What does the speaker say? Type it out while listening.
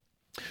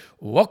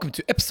Welcome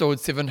to episode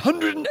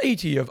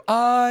 780 of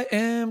I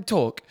Am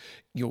Talk,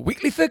 your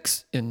weekly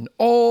fix in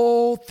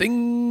all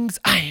things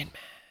Iron Man.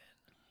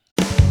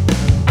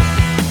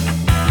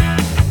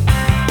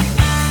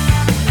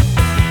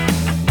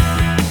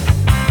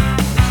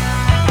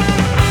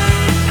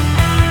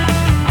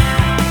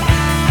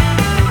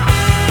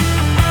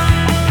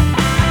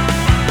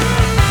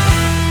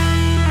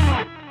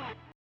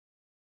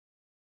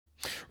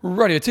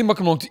 Radio team,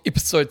 welcome along to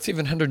episode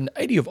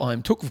 780 of I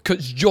Am Talk with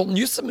Coach John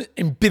Newsom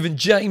and Bevan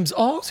James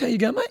Oz. How you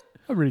going, mate?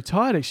 I'm really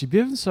tired actually,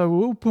 Bevan, so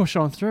we'll push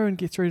on through and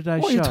get through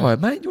today's Why are show. you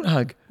tired, mate? You want a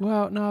hug?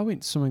 Well, no, I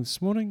went swimming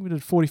this morning. We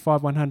did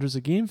 45 100s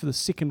again for the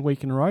second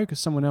week in a row because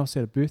someone else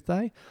had a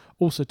birthday,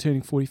 also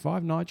turning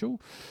 45,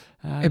 Nigel.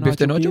 Happy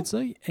birthday, Nigel.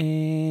 Beardsley,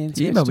 and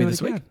You emailed me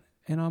this week.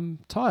 And I'm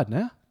tired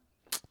now.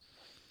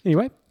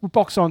 Anyway, we'll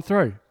box on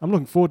through. I'm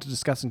looking forward to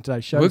discussing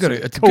today's show.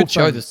 It's a good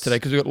show this today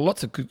because we've got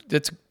lots of good.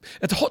 It's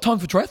a hot time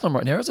for triathlon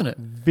right now, isn't it?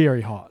 Very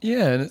hot.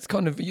 Yeah, and it's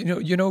kind of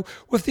you know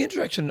with the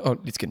introduction. Oh,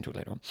 let's get into it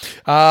later on.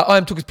 I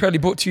Am Talk is proudly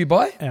brought to you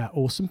by Our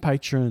awesome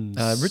patrons.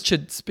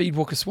 Richard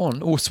Speedwalker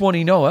Swan or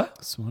Swanee Noah.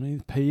 Swanee,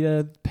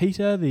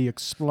 Peter, the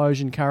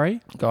Explosion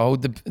Curry. Oh,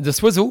 the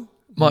Swizzle,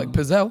 Mike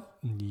Pizzell.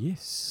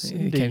 Yes,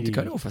 He came to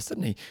go off us,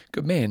 didn't he?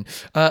 Good man.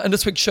 In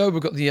this week's show,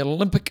 we've got the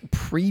Olympic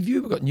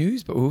preview. We've got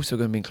news, but we're also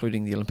going to be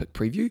including the Olympic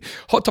preview.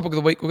 Hot topic of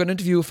the week, we're going to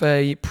interview with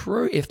a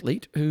pro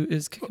athlete who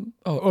is kicking...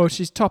 Oh,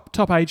 she's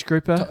top age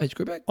grouper. Top age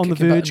grouper. On the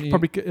kicking butt verge, in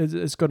probably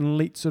has got an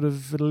elite sort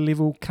of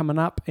level coming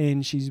up,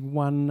 and she's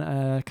won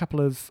a couple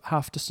of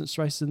half-distance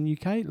races in the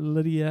UK.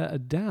 Lydia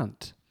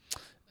Dant.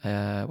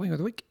 Winning of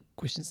the week.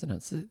 Questions and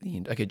answers at the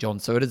end. Okay, John,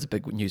 so it is a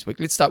big news week.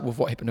 Let's start with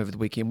what happened over the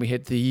weekend. We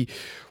had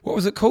what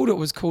was it called? It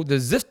was called the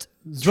Zwift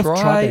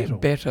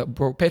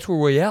Battle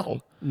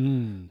Royale.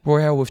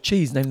 Royale with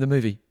cheese, name of the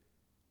movie.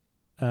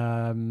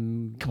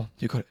 Come on,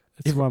 you got it.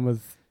 It's the one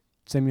with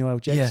Samuel L.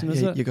 Jackson,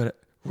 is it? You got it.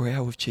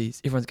 Royale with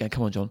cheese. Everyone's going,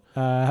 come on, John.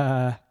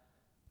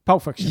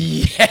 Pulp Fiction.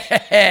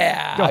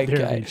 Yeah! Got there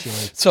Okay.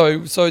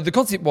 eventually. So the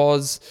concept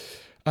was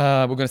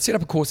we're going to set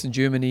up a course in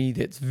Germany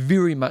that's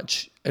very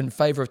much in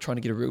favour of trying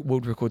to get a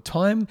world record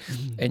time,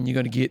 and you're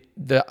going to get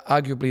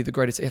arguably the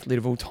greatest athlete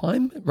of all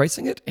time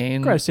racing it,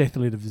 and Greatest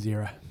athlete of his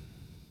era.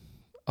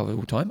 of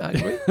all time,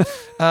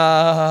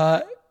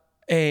 arguably.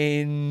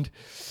 And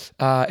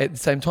at the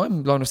same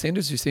time, Lionel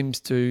Sanders, who seems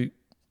to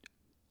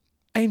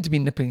aim to be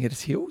nipping at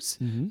his heels,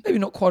 maybe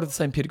not quite of the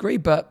same pedigree,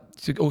 but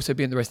to also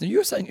be in the race. Now, you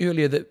were saying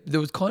earlier that there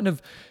was kind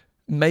of,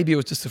 maybe it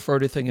was just a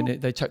Frodo thing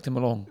and they chucked him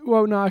along.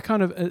 Well, no, I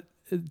kind of...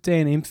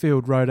 Dan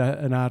Emfield wrote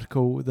an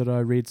article that I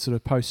read sort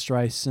of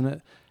post-race, and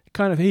it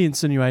kind of, he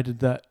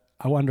insinuated that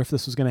I wonder if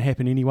this was going to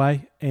happen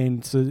anyway,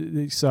 and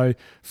so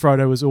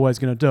Frodo was always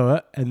going to do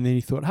it, and then he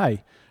thought,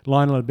 hey,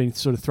 Lionel had been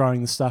sort of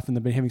throwing the stuff, and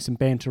they've been having some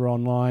banter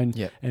online,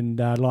 and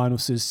Lionel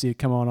said,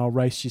 come on, I'll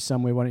race you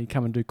somewhere, why don't you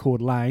come and do Coeur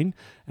Lane,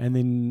 and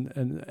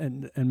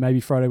then and maybe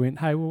Frodo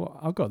went, hey, well,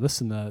 I've got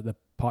this in the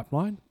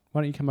pipeline,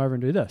 why don't you come over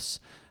and do this?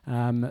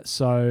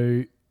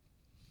 So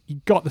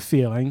you got the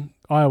feeling,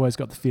 I always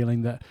got the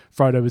feeling that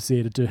Frodo was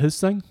there to do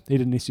his thing. He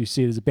didn't necessarily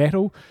see it as a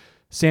battle.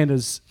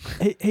 Sanders,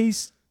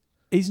 he's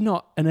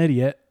not an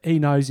idiot. He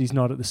knows he's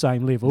not at the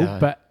same level,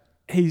 but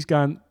he's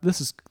going, this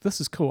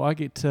is cool. I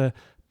get to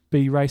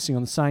be racing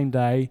on the same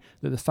day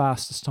that the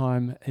fastest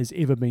time has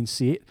ever been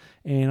set,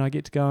 and I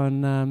get to go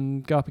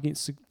and go up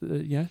against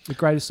the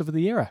greatest of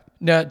the era.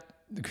 Now,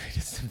 the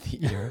greatest of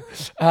the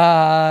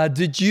era.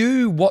 Did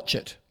you watch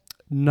it?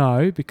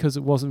 No, because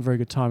it wasn't very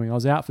good timing. I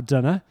was out for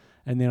dinner,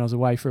 and then I was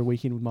away for a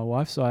weekend with my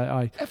wife. So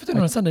I After dinner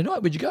on a Sunday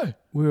night, where'd you go?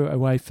 We were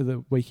away for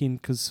the weekend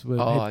because we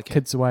had okay.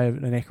 kids away in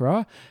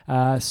Akaroa.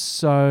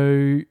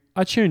 So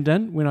I tuned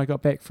in when I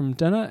got back from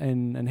dinner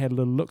and had a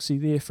little look-see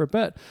there for a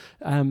bit.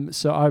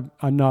 So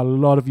I know a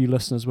lot of you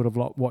listeners would have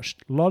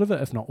watched a lot of it,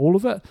 if not all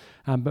of it.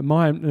 But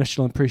my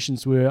initial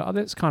impressions were,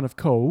 that's kind of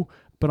cool.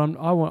 But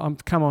I'm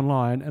come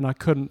online and I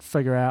couldn't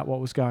figure out what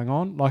was going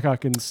on. Like I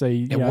can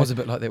see, It was a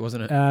bit like that,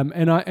 wasn't it?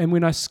 And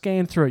when I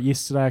scanned through it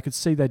yesterday, I could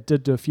see they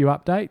did do a few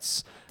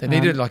updates. They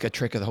needed like a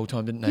tracker the whole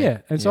time, didn't they? Yeah,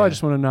 and so I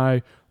just want to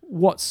know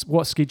what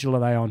schedule are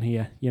they on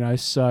here?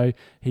 So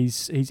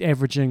he's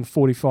averaging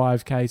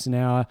 45 k's an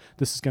hour.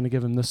 This is going to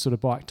give him this sort of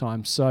bike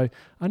time. So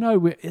I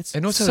know it's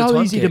so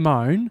easy to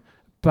moan,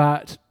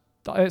 but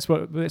that's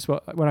what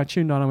when I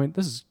tuned on, I went,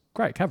 this is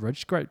great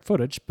coverage, great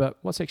footage, but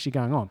what's actually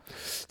going on?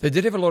 They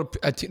did have a lot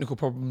of technical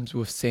problems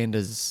with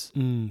Sanders.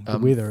 The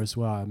weather as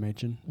well, I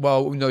imagine.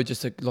 Well, no,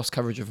 just lost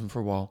coverage of him for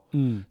a while.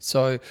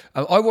 So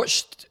I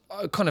watched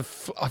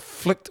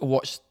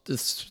the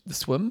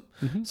swim.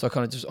 So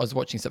I was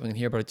watching something in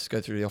here, but I just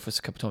go through the office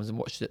a couple of times and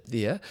watched it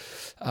there.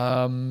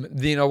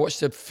 Then I watched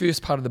the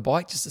first part of the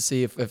bike just to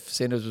see if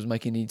Sanders was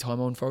making any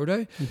time on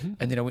Frodo.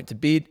 And then I went to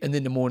bed, and then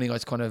in the morning I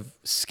just kind of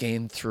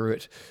scanned through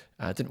it.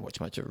 I didn't watch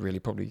much of it, really,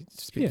 probably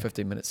spent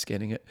 15 minutes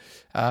scanning it.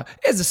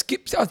 As a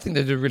skip, I think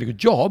they did a really good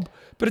job,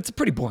 but it's a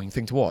pretty boring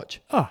thing to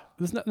watch.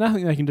 There's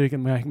nothing they can do to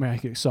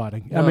make it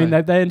exciting. No. I mean,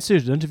 they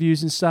inserted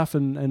interviews and stuff,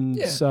 and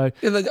so...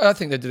 Yeah, I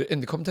think they did it,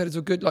 and the commentators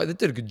were good. Like, they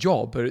did a good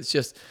job, but it's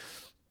just...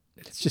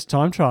 It's just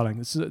time trialing.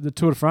 It's the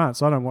Tour de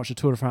France. I don't watch a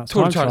Tour de France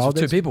Tour de time France trial.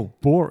 with two people.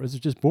 It's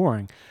just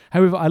boring.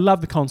 However, I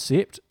love the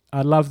concept.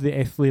 I love the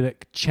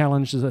athletic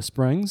challenge this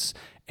brings,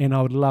 and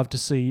I would love to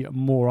see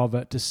more of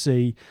it.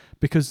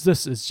 Because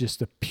this is just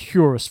the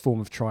purest form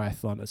of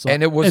triathlon. It's like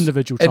and it was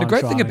individual time And the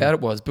great thing trialing. about it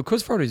was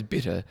because Frodo's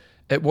better,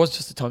 it was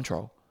just a time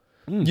trial.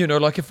 You know,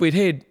 like if we'd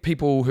had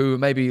people who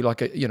maybe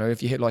like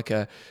if you had like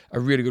a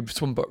really good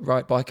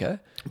biker,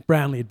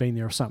 Brownlee had been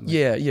there or something.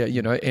 yeah,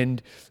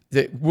 and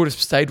that would have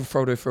stayed with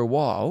Frodo for a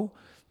while.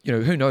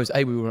 Who knows?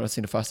 We would have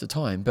seen a faster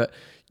time, but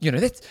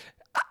that's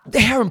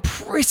how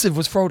impressive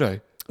was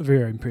Frodo.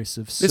 Very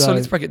impressive.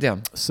 Let's break it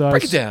down.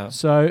 Break it down.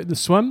 So the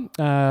swim,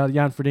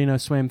 Jan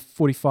Frodeno swam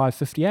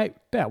 45.58,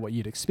 about what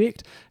you'd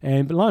expect.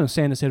 But Lionel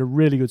Sanders had a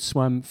really good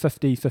swim,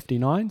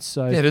 50.59.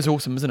 So yeah, it is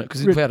awesome, isn't it? Because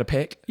he's without a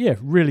pack. Yeah,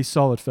 really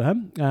solid for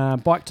him.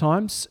 Bike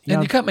times.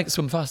 And you can't make it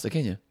swim faster,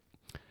 can you?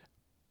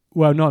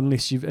 Well, not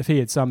unless if he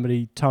had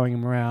somebody towing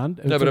him around.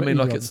 No, but I mean,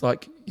 like it's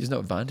like there's no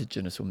advantage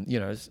in a swim.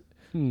 Yeah.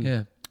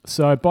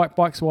 So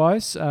bikes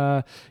wise,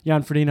 Jan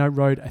Frodeno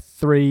rode a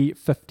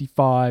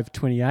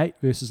 3:55.28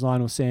 versus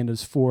Lionel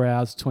Sanders 4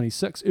 hours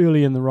 26.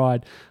 Early in the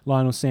ride,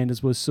 Lionel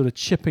Sanders was sort of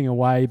chipping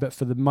away, but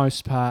for the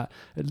most part,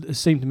 it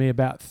seemed to me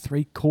about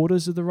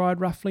 3/4 of the ride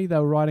roughly they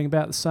were riding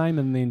about the same,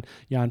 and then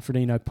Jan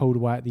Frodeno pulled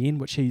away at the end,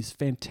 which he's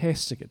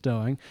fantastic at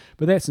doing.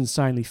 But that's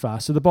insanely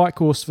fast. So the bike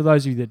course, for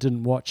those of you that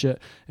didn't watch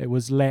it, it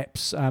was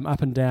laps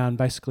up and down,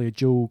 basically a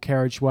dual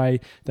carriageway.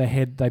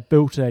 They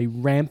built a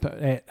ramp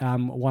at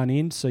one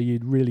end, so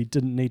you'd really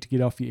didn't need to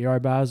get off your aero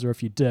bars, or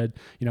if you did,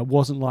 it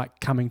wasn't like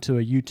coming to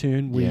a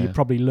U-turn where you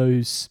probably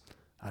lose,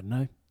 I don't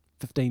know,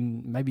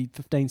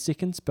 15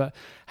 seconds. But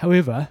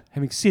however,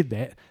 having said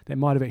that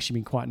might have actually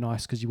been quite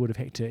nice because you would have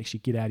had to actually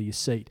get out of your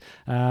seat.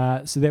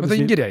 Then you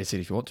can get out of your seat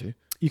if you want to.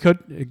 You could,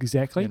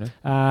 exactly.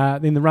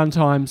 Then the run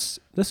times,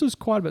 this was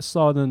quite a bit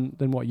slower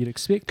than what you'd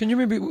expect. Can you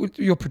remember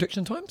your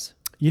prediction times?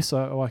 Yes,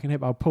 I can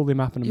have. I'll pull them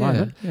up in a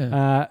moment.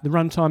 Yeah. The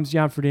run times,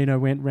 Jan Frodeno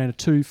ran a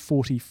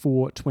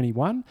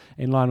 2:44.21,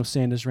 and Lionel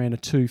Sanders ran a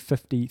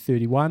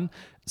 2:50.31.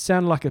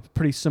 Sounded like a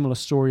pretty similar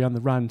story on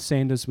the run.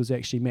 Sanders was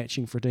actually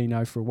matching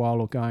Frodeno for a while,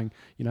 or going,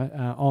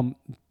 on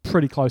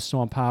pretty close to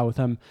on par with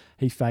him.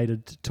 He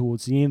faded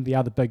towards the end. The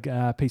other big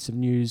piece of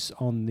news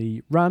on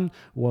the run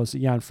was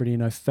that Jan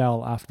Frodeno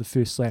fell after the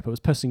first lap. It was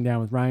pissing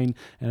down with rain,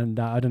 and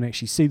I didn't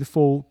actually see the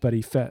fall, but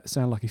he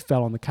sounded like he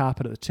fell on the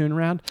carpet at the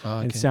turnaround,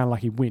 and sounded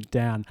like he went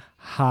down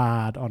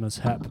hard on his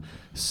hip.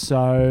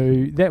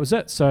 So that was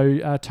it.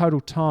 So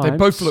total time. They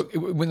both looked,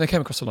 when they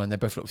came across the line, they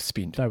both looked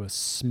spent. They were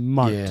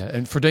smoked. Yeah,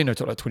 and Frodeno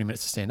took like 20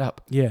 minutes to stand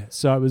up. Yeah,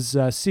 so it was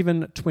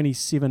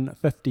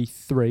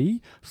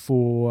 7:27.53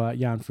 for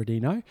Jan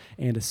Frodeno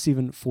and a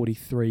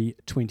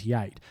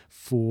 7:43.28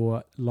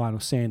 for Lionel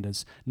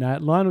Sanders. Now,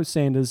 Lionel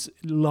Sanders,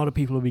 a lot of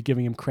people will be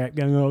giving him crap,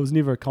 going, it was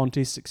never a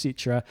contest,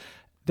 etc.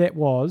 That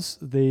was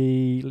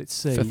the,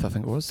 fifth, I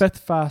think it was. Fifth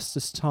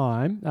fastest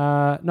time.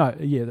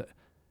 The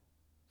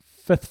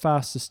fifth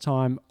fastest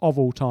time of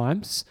all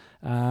times.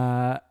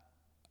 Torsten's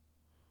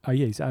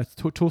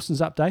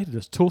updated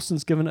us.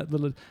 Torsten's given it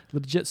the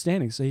legit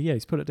standing. So,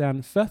 he's put it down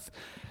in fifth.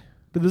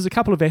 But there's a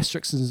couple of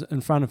asterisks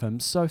in front of him.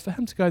 So, for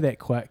him to go that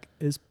quick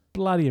is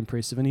bloody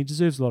impressive, and he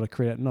deserves a lot of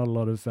credit. Not a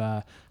lot of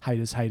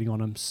haters hating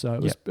on him.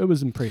 So, it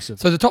was impressive.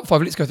 So, the top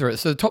five, let's go through it.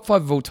 So, the top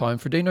five of all time,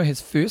 Frodeno has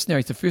first. Now,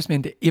 he's the first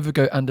man to ever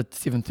go under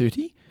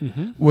 7:30,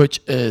 which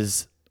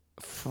is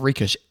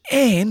freakish.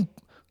 And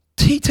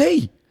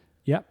TT.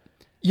 Yep.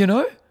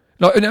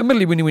 Like, and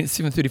admittedly, when he went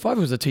 7:35,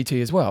 it was a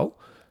TT as well.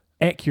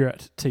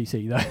 Accurate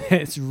TT, though.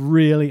 It's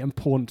really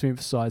important to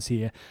emphasise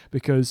here,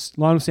 because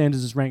Lionel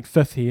Sanders is ranked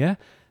fifth here.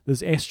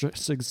 There's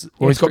asterisks.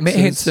 Well, he's got Matt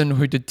Hansen,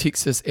 who did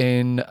Texas,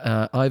 and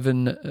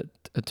Ivan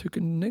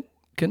Tukanin.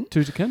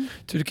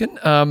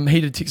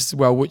 He did Texas as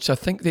well, which I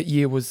think that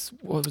year was,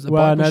 what was it?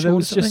 Well, no, there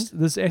was just,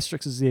 there's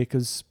asterisks there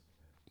because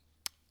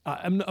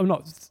I'm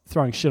not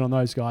throwing shit on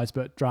those guys,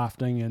 but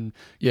drafting and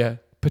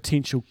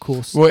potential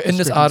course. Well, in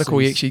this article,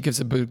 he actually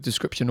gives a big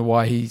description of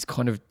why he's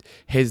kind of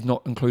has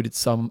not included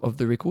some of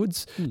the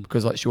records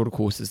because like shorter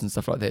courses and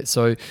stuff like that.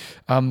 So,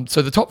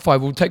 so the top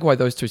five, we'll take away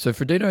those two. So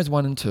Frodeno is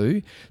 1 and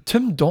 2.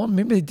 Tim Don,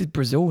 remember he did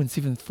Brazil in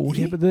 7:40.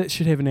 Yeah, but that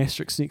should have an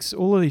asterisk next.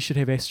 All of these should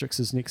have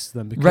asterisks next to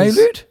them.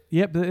 Rayleigh?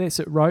 Yep, but that's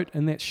it. Wrote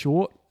and that's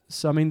short.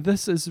 So I mean,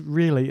 this is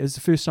the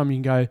first time you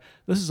can go,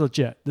 this is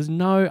legit. There's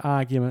no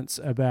arguments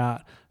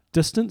about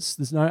distance.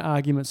 There's no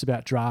arguments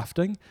about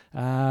drafting.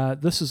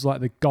 This is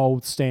like the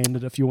gold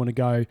standard if you want to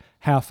go,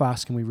 how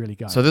fast can we really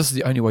go? So this is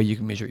the only way you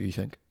can measure it, you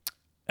think?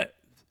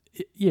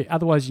 Yeah,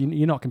 otherwise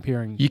you're not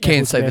comparing. You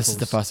can say this is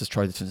the fastest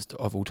trial distance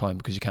of all time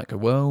because you can't go,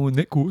 well, in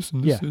that course.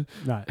 And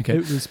Okay.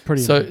 It was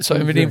pretty.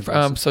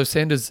 So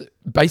Sanders,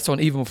 based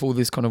on even with all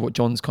this kind of what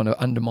John's kind of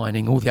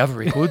undermining all the other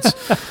records,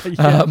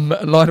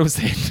 Lionel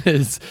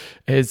Sanders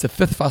is the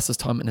fifth fastest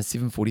time in a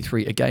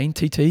 7:43 again,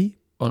 TT.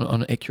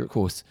 On an accurate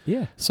course.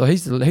 Yeah. So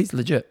he's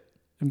legit.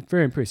 And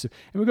very impressive.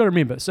 And we've got to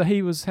remember, so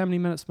he was how many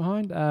minutes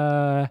behind?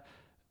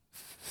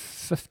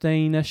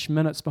 15-ish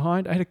minutes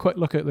behind. I had a quick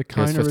look at the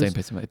Kona,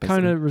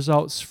 Kona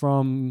results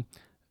from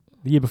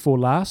the year before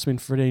last when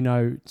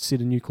Frodeno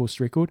set a new course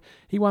record.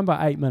 He won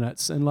by 8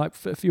 minutes, and like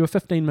if you were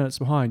 15 minutes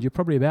behind, you're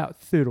probably about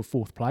third or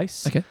fourth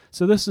place. Okay.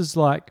 So this is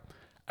like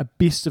a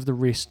best of the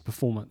rest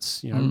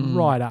performance,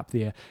 right up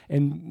there.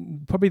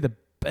 And probably the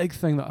big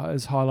thing that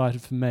is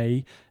highlighted for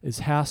me is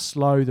how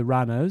slow the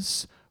run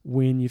is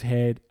when you've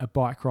had a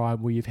bike ride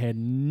where you've had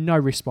no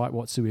respite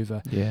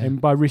whatsoever. Yeah. And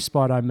by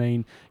respite, I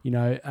mean,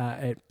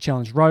 at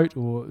Challenge Road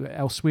or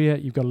elsewhere,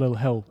 you've got a little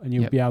hill and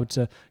you'll be able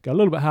to go a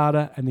little bit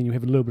harder and then you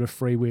have a little bit of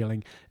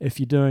freewheeling. If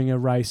you're doing a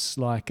race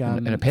like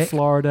in a pack.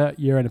 Florida,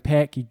 you're in a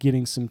pack, you're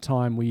getting some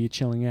time where you're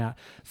chilling out.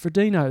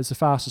 Frodeno is the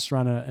fastest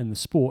runner in the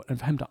sport, and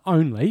for him to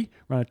only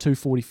run a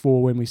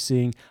 2:44 when we're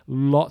seeing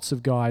lots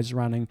of guys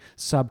running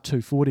sub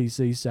 2:40s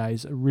these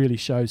days, it really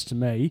shows to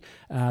me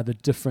the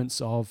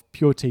difference of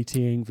pure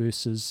TTing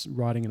versus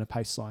riding in a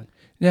pace line.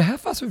 Now, how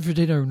fast would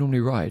Frodeno normally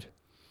ride?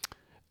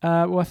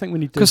 Well, I think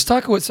when he did... Because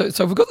Starkowitz,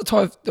 so we've got the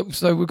time,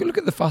 so we've got to look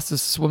at the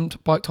fastest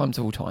bike times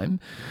of all time.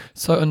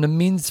 So in the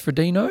men's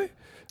Frodeno,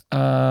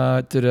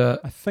 I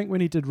think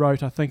when he did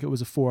Rote, I think it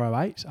was a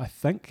 4:08, I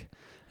think.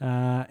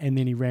 And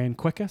then he ran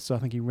quicker, so I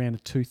think he ran a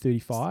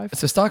 2:35.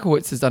 So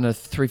Starkowitz has done a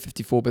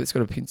 3:54, but it's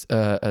got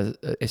a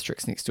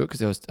asterisk next to it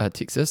because it was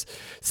Texas.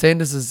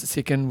 Sanders is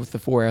second with the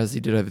 4 hours he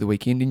did over the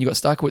weekend. And you got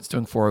Starkowitz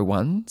doing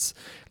 4:01s.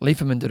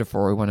 Lieferman did a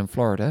 4:01 in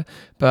Florida.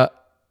 But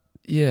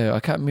yeah, I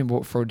can't remember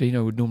what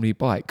Frodeno would normally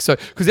bike. So,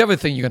 because the other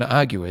thing you're going to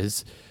argue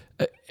is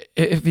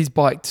if he's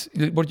biked,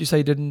 what did you say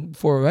he did in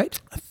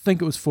 4:08? I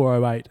think it was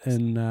 4:08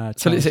 in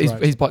so let's say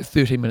Road. he's biked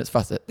 13 minutes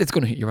faster. That's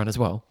going to hit your run as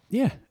well.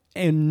 Yeah.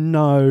 And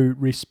no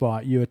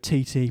respite. You're a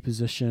TT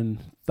position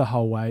the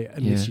whole way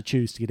unless you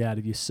choose to get out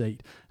of your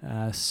seat.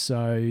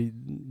 So,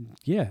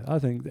 I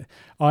think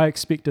I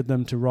expected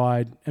them to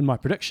ride, in my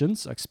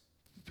predictions, I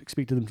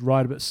expected them to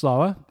ride a bit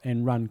slower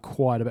and run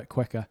quite a bit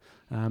quicker.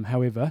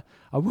 However,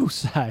 I will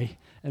say,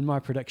 in my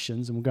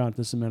predictions, and we'll go into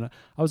this in a minute,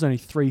 I was only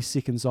 3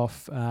 seconds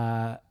off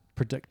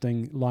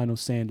predicting Lionel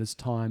Sanders'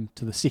 time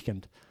to the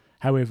second.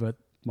 However,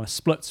 my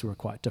splits were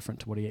quite different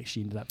to what he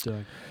actually ended up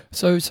doing.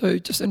 So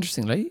just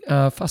interestingly,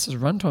 fastest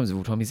run times of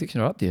all time, he's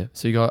actually not up there.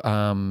 So you got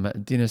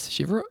Dennis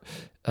Chevrolet,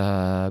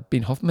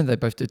 Ben Hoffman, they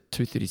both did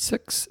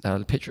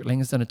 2:36. Patrick Lang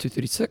has done a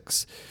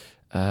 2:36.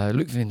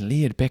 Luc Van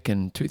Lierde back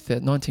in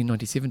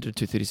 1997 did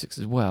 2:36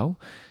 as well.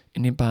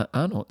 And then Bart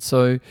Arnott.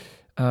 So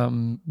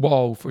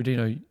while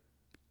Frodeno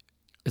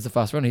is the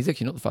fast runner, he's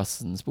actually not the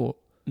fastest in the sport.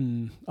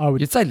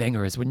 You'd say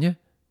Langer is, wouldn't you?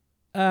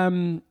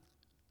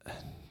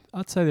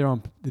 I'd say they're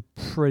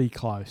pretty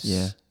close.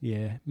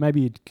 Yeah.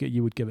 Maybe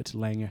you would give it to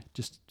Langer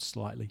just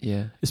slightly.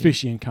 Yeah.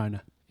 Especially in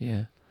Kona.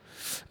 Yeah.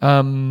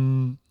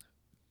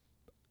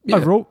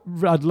 Overall,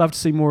 I'd love to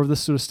see more of this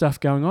sort of stuff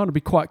going on. It'd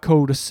be quite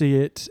cool to see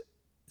it.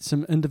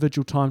 Some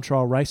individual time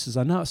trial races.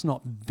 I know it's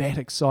not that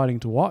exciting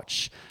to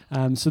watch.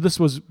 So this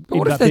was. But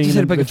what if they just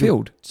had a bigger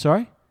field?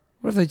 Sorry.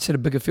 What if they just had a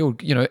bigger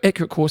field?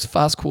 Accurate course,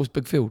 fast course,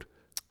 big field.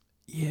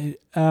 Yeah.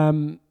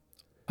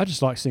 I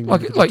just like seeing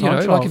like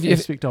if you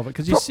aspect of it,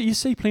 because you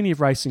see plenty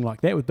of racing like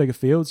that with bigger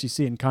fields. You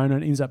see it in Kona,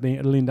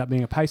 it'll end up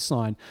being a pace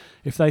line.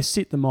 If they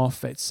set them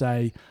off at,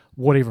 say,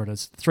 whatever it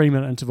is,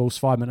 3-minute intervals,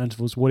 5-minute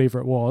intervals, whatever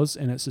it was,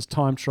 and it's this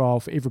time trial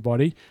for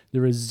everybody,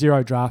 there is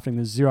zero drafting,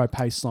 there's zero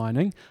pace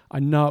lining.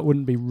 I know it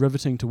wouldn't be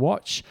riveting to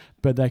watch,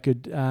 but they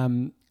could.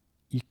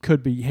 You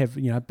could have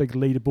a big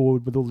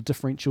leaderboard with all the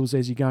differentials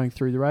as you're going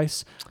through the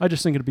race. I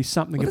just think it'd be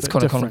something a bit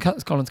different.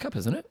 It's Collins Cup,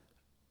 isn't it?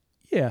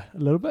 Yeah, a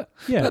little bit.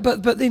 Yeah,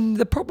 but then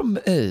the problem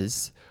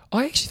is,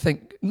 I actually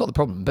think not the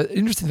problem, but the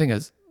interesting thing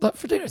is, like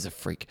Frodeno's a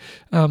freak.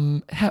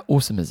 How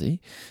awesome is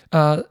he?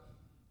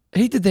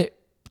 He did that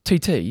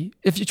TT.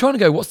 If you're trying to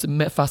go, what's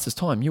the fastest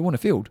time? You want a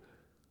field.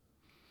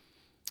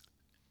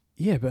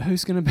 Yeah, but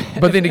who's going to be?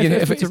 But then again,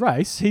 if it's a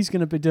race, he's going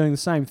to be doing the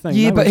same thing.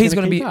 Yeah, but he's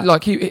going to be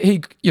like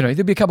he.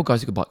 There'll be a couple of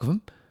guys who could bike with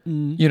him.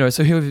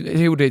 So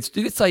he'll do.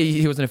 Let's say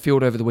he was in a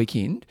field over the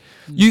weekend.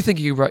 You think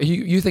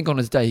you think on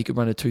his day he could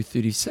run a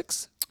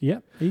 2:36?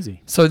 Yeah,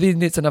 easy. So then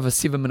that's another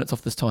 7 minutes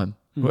off this time,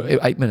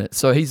 8 minutes.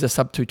 So he's a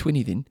sub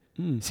 2:20 then,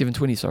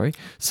 7:20. Sorry.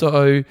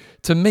 So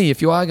to me,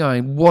 if you are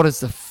going, what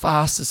is the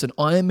fastest an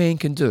Ironman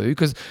can do?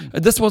 Because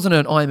this wasn't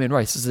an Ironman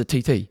race. This is a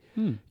TT.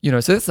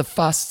 So that's the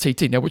fastest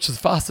TT now, which is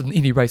faster than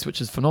any race, which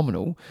is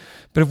phenomenal.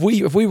 But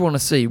if we want to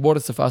see what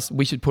is the fastest,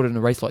 we should put it in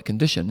a race like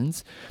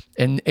conditions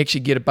and actually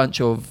get a bunch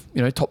of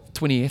top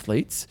 20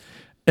 athletes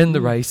in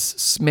the race,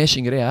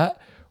 smashing it out.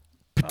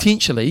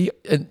 Potentially,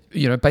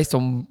 based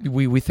on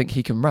we think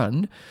he can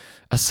run,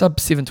 a sub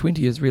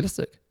 7:20 is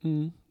realistic.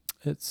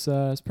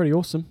 It's pretty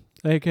awesome.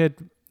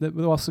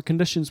 Whilst the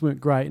conditions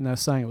weren't great, and they were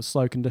saying it was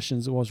slow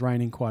conditions, it was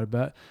raining quite a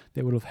bit.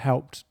 That would have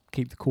helped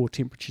keep the core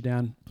temperature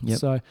down. Yep.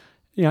 So,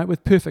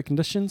 with perfect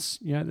conditions,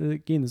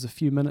 again, there's a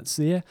few minutes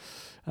there.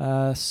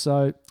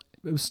 So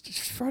it was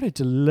Frodeno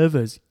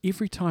delivers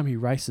every time he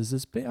races.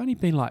 There's only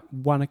been like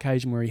one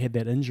occasion where he had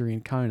that injury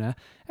in Kona.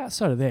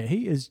 Outside of that,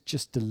 he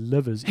just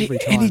delivers every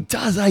time. And he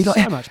does,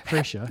 so much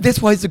pressure.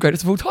 That's why he's the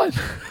greatest of all time.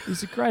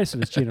 He's the greatest of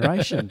his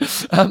generation.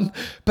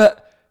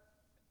 But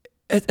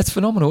it's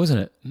phenomenal, isn't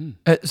it?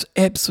 It's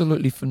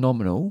absolutely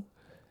phenomenal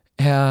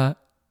how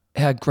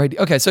how great.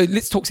 Okay, so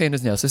let's talk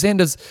Sanders now. So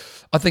Sanders,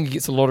 I think he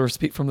gets a lot of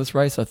respect from this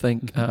race. I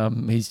think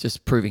he's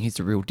just proving he's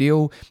the real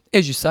deal.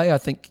 As you say, I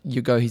think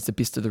he's the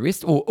best of the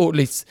rest, or at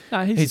least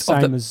No, he's the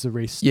same as the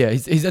rest. Yeah,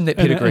 he's in that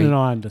pedigree. In an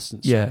iron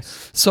distance. Yeah.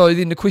 Race. So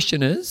then the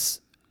question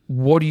is,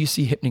 what do you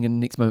see happening in the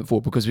next moment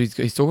forward? Because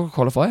he's still got to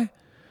qualify.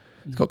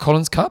 He's got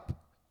Collins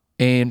Cup,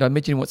 and I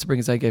imagine what Sebring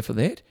Zege for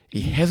that.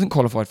 He hasn't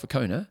qualified for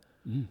Kona.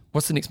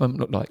 What's the next moment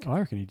look like? I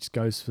reckon he just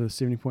goes for the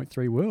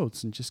 70.3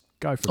 Worlds and just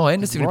go for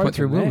and the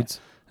 70.3 Worlds.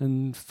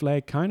 And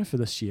flag Kona for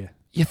this year.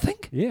 You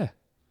think? Yeah.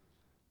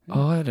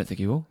 Oh, I don't think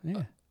he will.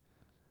 Yeah.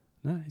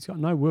 No, he's got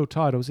no world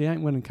titles. He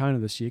ain't winning Kona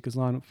this year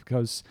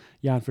because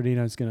Jan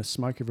Frodeno's going to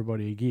smoke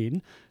everybody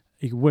again.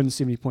 He can win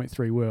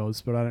 70.3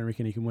 Worlds, but I don't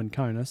reckon he can win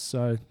Kona.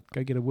 So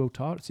go get a world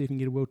title, see if he can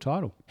get a world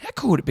title. How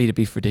cool would it be to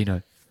be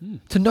Frodeno?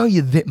 To know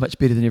you're that much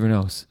better than everyone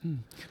else.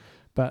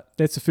 But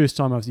that's the first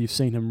time you've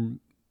seen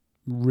him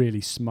really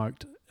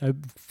smoked.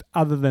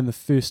 Other than the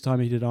first time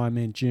he did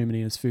Ironman Germany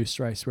in his first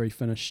race where he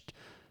finished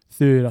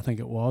third, I think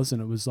it was, and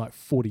it was like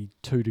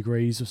 42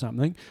 degrees or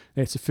something.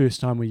 That's the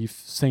first time where you've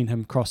seen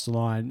him cross the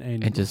line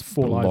and just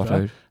fall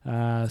over.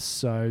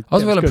 So I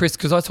was well impressed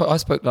because I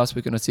spoke last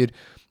week and I said,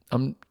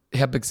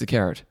 how big's the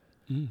carrot?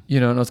 You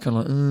know, and I was kind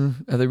of like,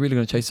 are they really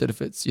going to chase it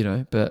if it's,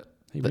 but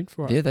he went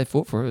for it. Yeah, they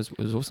fought for it. It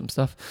was awesome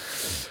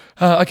stuff.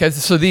 Okay,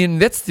 so then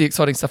that's the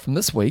exciting stuff from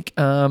this week.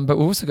 But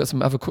we've also got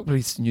some other quick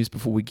release news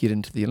before we get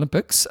into the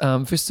Olympics.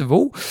 First of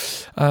all,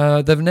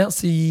 they've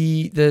announced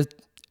the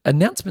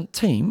announcement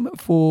team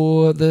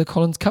for the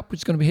Collins Cup, which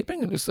is going to be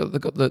happening. It looks like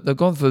they've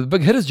gone for the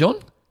big hitters, John.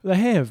 They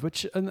have,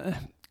 which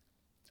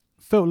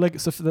Phil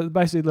Liggett. So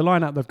basically, the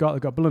lineup they've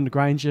got Belinda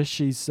Granger.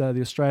 She's the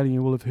Australian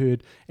you will have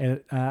heard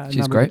at a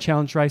number of the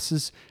challenge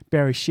races.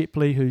 Barry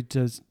Shepley, who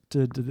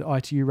did the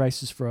ITU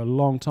races for a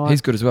long time.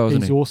 He's good as well,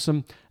 isn't he? He's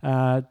awesome.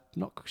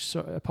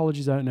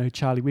 Apologies, I don't know who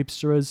Charlie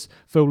Webster is.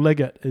 Phil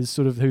Liggett is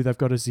sort of who they've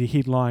got as the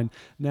headline.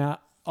 Now,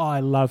 I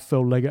love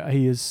Phil Liggett.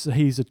 He's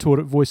a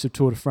voice of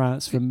Tour de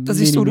France for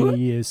many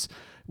years.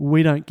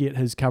 We don't get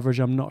his coverage.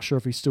 I'm not sure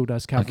if he still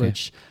does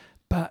coverage.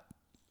 But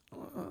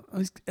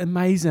it's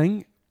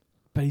amazing.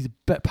 But he's a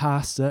bit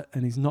past it,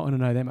 and he's not going to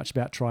know that much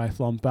about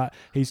triathlon. But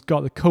he's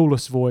got the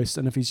coolest voice,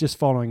 and if he's just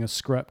following a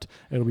script,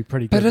 it'll be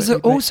pretty good. But is it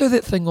also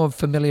that thing of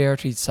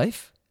familiarity is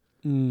safe?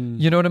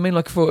 You know what I mean?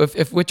 Like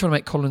if we're trying to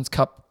make Collins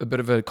Cup a bit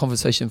of a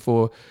conversation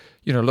for,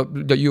 look,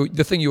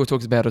 the thing you were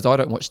talking about is I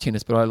don't watch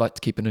tennis, but I like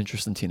to keep an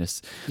interest in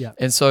tennis. Yeah.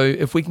 And so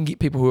if we can get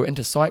people who are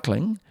into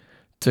cycling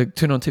to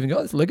turn on TV and go,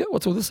 oh, Liggett,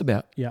 what's all this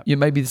about? Yeah.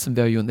 Maybe there's some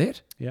value in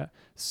that. Yeah.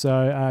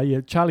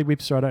 So, Charlie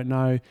Webster, I don't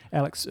know.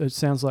 Alex, it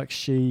sounds like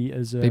she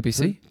is a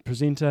BBC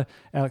presenter.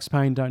 Alex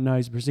Payne, don't know,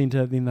 is a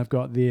presenter. Then they've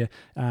got their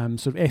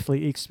sort of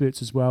athlete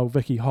experts as well.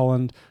 Vicky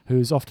Holland,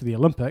 who's off to the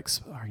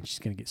Olympics. I think she's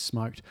going to get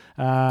smoked.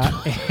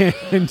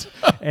 And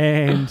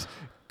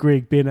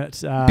Greg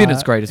Bennett.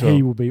 Bennett's great as well.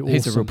 He will be awesome.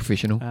 He's a real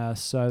professional.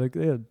 So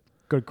they've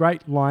got a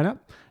great lineup.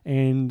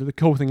 And the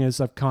cool thing is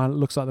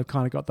looks like they've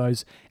kind of got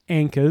those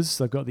anchors.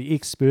 They've got the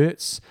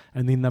experts,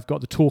 and then they've got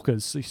the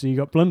talkers. So you've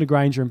got Belinda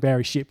Granger and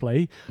Barry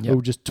Shepley who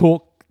will just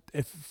talk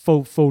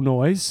full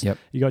noise. Yep.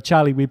 You got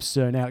Charlie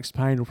Webster and Alex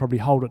Payne will probably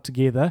hold it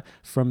together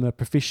from the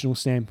professional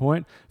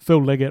standpoint. Phil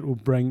Liggett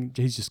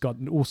he's just got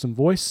an awesome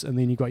voice, and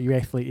then you've got your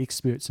athlete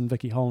experts and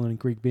Vicky Holland and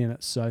Greg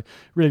Bennett. So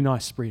really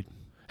nice spread.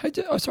 Hey,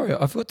 sorry,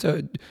 I forgot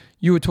to.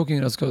 You were talking,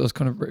 and I was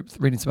kind of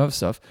reading some other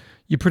stuff.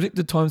 You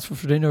predicted times for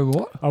Frodeno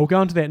what? I will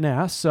go into that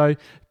now. So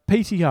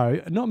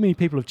PTO, not many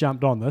people have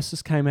jumped on this.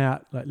 This came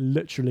out like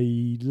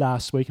literally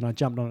last week, and I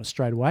jumped on it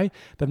straight away.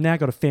 They've now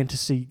got a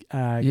fantasy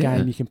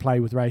game you can play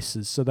with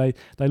races. So they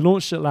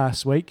launched it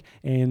last week,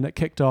 and it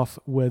kicked off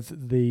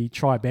with the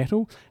Tri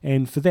Battle.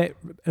 And for that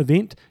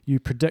event,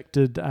 you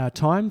predicted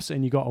times,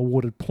 and you got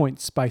awarded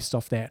points based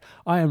off that.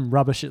 I am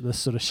rubbish at this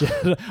sort of shit.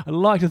 I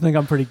like to think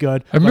I'm pretty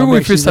good. I remember when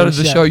we first started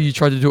the show, you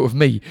tried to do it with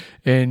me,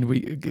 and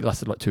it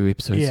lasted like 2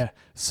 episodes. Yeah.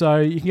 So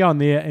you can go on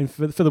there, and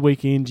for the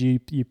weekend, you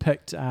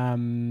picked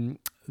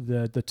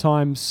the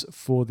times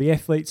for the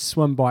athletes,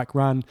 swim, bike,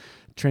 run,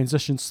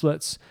 transition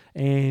splits,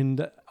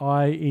 and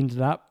I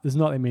ended up, there's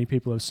not that many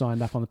people who have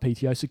signed up on the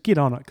PTO, so get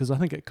on it because I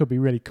think it could be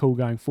really cool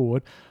going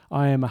forward.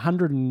 I am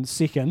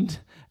 102nd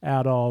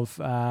out of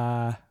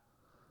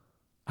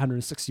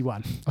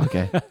 161.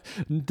 Okay.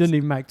 Didn't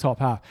even make top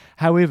half.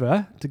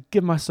 However, to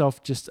give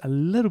myself just a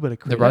little bit of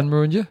credit. The run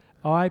ruined you?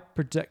 I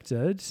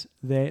predicted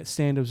that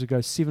Sanders would go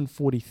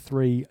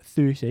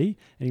 7:43.30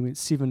 and he went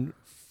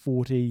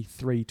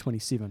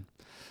 7:43.27.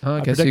 Oh,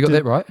 okay, so you got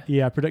that right.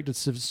 Yeah, I predicted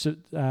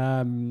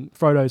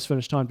Frodo's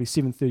finish time to be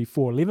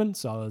 7:34.11,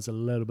 so I was a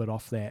little bit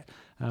off that.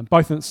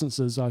 Both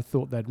instances, I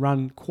thought they'd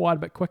run quite a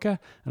bit quicker,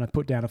 and I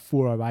put down a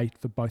 4:08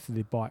 for both of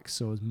their bikes,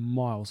 so I was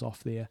miles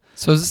off there.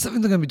 So is this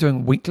something they're going to be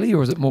doing weekly,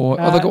 or is it more...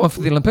 they've got one for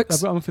the Olympics?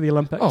 They've got one for the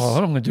Olympics. Oh,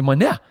 I'm going to do mine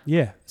now.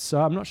 Yeah,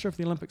 so I'm not sure if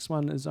the Olympics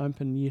one is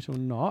open yet or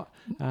not.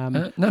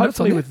 No,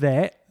 hopefully with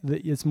that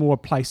it's more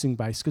placing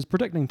based, because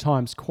predicting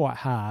time's quite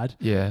hard.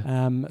 Yeah.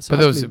 So but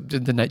that was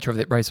the nature of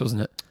that race,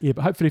 wasn't it? Yeah,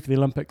 but hopefully for the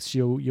Olympics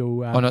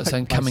you'll it's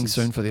saying coming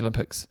soon for the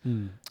Olympics.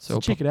 So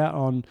check it out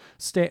on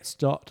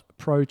stats.pro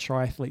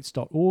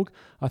protriathletes.org.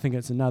 I think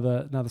it's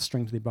another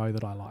string to their bow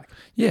that I like.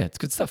 Yeah, it's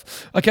good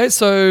stuff. Okay,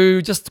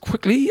 so just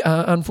quickly,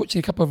 unfortunately,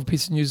 a couple of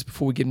pieces of news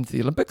before we get into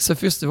the Olympics. So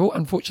first of all,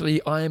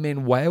 unfortunately,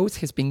 Ironman Wales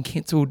has been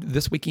cancelled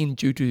this weekend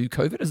due to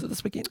COVID. Is it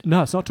this weekend?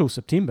 No, it's not till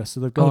September, so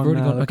they've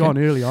gone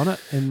early on it.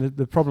 And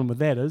the problem with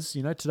that is,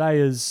 today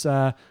is,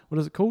 what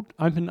is it called?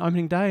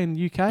 Opening day in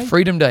the UK?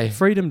 Freedom Day.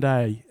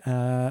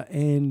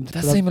 And It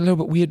does seem a little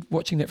bit weird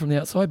watching that from the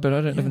outside, but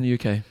I don't live in the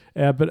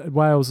UK. But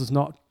Wales is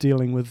not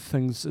dealing with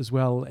things as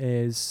well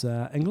as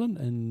England,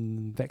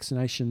 and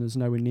vaccination is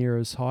nowhere near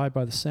as high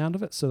by the sound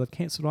of it. So they've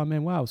cancelled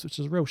Ironman Wales, which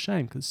is a real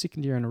shame because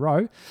second year in a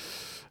row.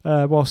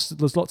 Whilst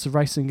there's lots of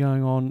racing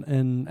going on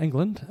in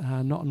England,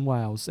 not in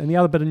Wales. And the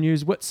other bit of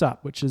news, Wits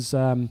Up, which is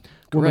Women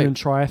in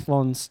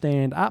Triathlon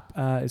Stand Up,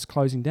 is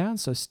closing down.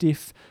 So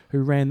Steph,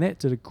 who ran that,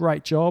 did a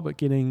great job at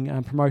getting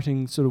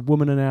promoting sort of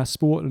women in our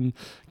sport and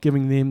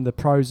giving them, the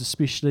pros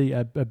especially,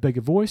 a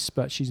bigger voice.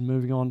 But she's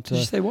moving on to Did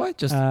you say why?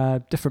 Just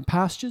different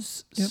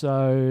pastures. Yep.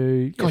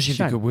 So gosh, she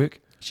did good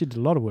work. She did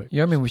a lot of work.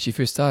 Yeah, I remember when she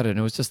first started, and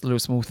it was just a little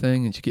small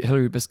thing, and she get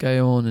Hilary Biscay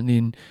on, and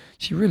then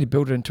she really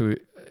built it into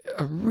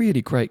a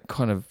really great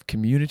kind of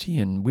community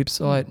and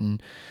website.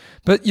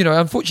 But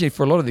unfortunately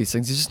for a lot of these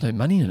things, there's just no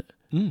money in it.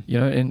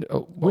 And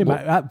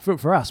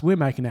for us, we're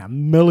making out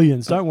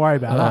millions. Don't worry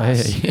about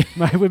us. Yeah.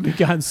 Mate, we've been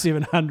going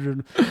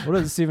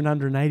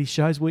 780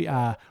 shows. We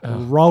are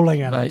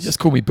rolling at it. Just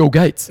call me Bill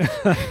Gates.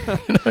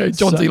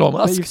 John Elon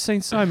Musk. You've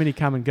seen so many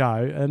come and go,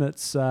 and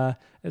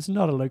it's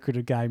not a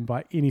lucrative game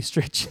by any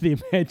stretch of the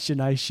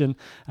imagination.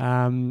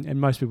 And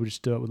most people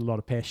just do it with a lot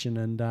of passion.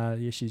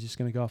 And she's just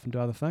going to go off and do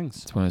other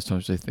things. It's one of those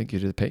times I thank you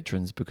to the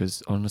patrons,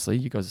 because honestly,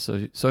 you guys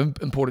are so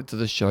important to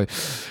this show.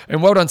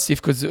 And well done,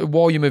 Steph, because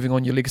while you're moving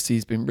on, your legacy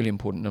has been really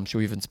important. I'm sure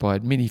you've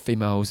inspired many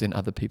females and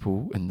other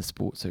people in the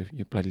sport. So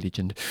you're a bloody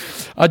legend.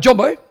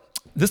 Jumbo,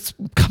 this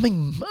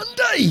coming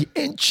Monday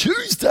and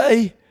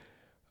Tuesday.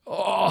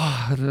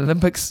 The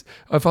Olympics.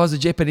 If I was a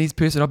Japanese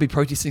person, I'd be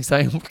protesting,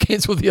 saying,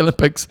 cancel the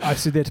Olympics. I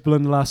said that to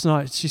Belinda last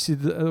night. She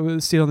said on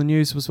the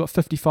news was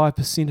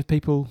 55% of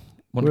people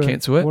want to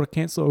cancel it. Want to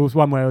cancel it. It was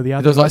one way or the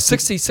other. There was like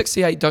 60,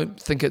 68 don't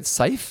think it's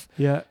safe.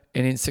 Yeah.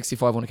 And then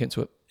 65 want to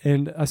cancel it.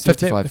 And I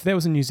said if that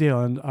was in New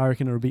Zealand, I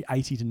reckon it would be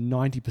 80 to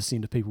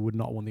 90% of people would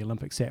not want the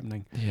Olympics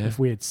happening if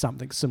we had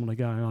something similar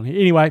going on here.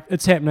 Anyway,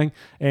 it's happening,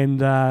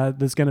 and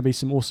there's going to be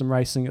some awesome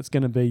racing. It's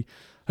going to be,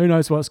 who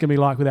knows what it's going to be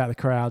like without the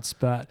crowds,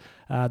 but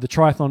the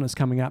triathlon is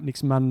coming up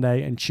next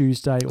Monday and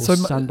Tuesday, or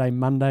Sunday,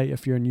 Monday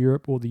if you're in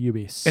Europe or the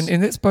US.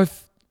 And that's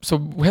both. So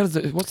what's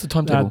the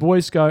timetable?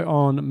 Boys go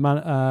on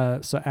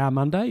our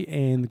Monday,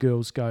 and the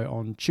girls go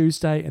on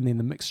Tuesday, and then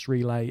the mixed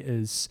relay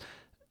is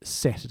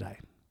Saturday.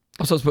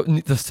 Oh, so it's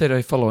the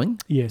Saturday following?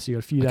 Yeah, so you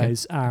got a few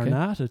days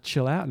R&R to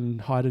chill out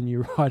and hide in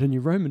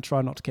your room and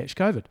try not to catch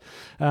COVID.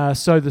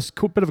 So this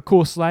bit of a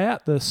course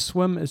layout. The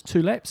swim is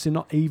 2 laps. They're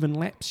not even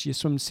laps. You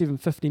swim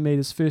 750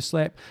 metres first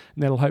lap,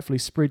 and that'll hopefully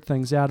spread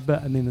things out a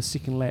bit. And then the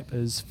second lap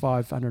is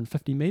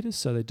 550 metres.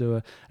 So they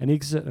do an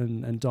exit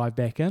and dive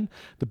back in.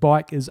 The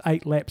bike is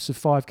 8 laps of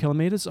 5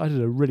 kilometres. I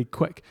did a really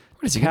quick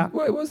count.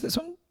 What was this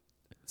one?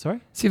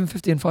 Sorry?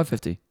 750 and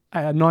 550.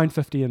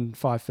 950 and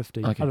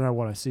 550. Okay. I don't know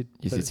what I said.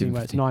 You but said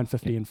anyway, it's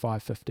 950 and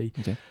 550.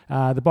 Okay.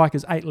 The bike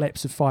is 8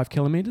 laps of 5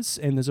 kilometres,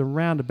 and there's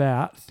around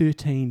about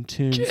 13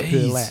 turns per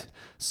lap.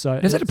 So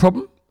is that a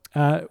problem?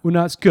 Well,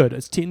 no, it's good.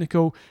 It's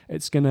technical.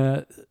 It's going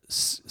to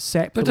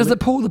sap. But does it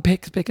pull the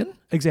packs back in?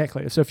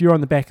 Exactly. So if you're on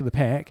the back of the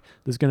pack,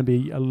 there's going to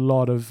be a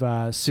lot of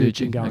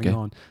surging going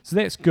on. So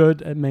that's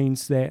good. It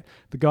means that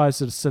the guys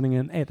that are sitting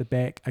in at the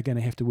back are going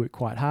to have to work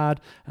quite hard.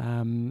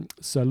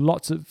 So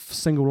lots of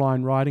single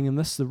line riding in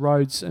this. The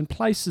roads in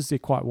places they're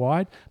quite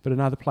wide, but in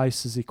other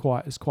places they're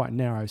quite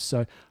narrow.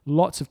 So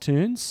lots of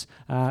turns.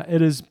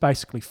 It is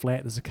basically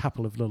flat. There's a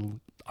couple of little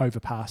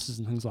overpasses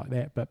and things like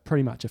that, but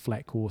pretty much a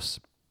flat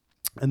course.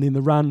 And then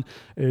the run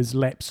is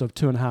laps of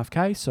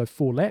 2.5k, so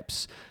 4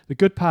 laps. The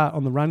good part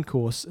on the run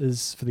course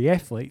is for the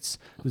athletes,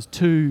 there's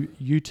 2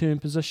 U-turn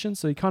positions.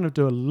 So you kind of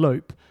do a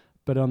loop,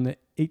 but on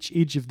each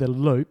edge of the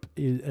loop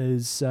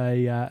is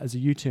a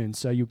U-turn.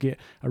 So you'll get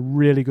a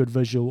really good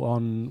visual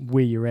on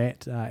where you're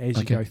at as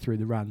you go through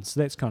the run. So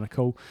that's kind of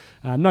cool.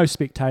 No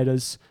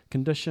spectators.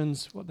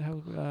 Conditions, what the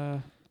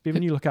hell...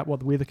 Bevan, you look up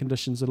what the weather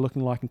conditions are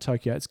looking like in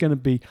Tokyo. It's going to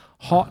be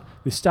hot.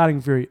 They're starting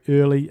very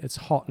early. It's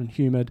hot and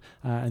humid,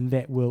 and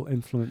that will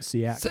influence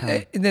the outcome.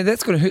 So, and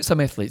that's going to hurt some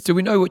athletes. Do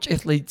we know which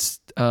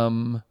athletes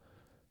work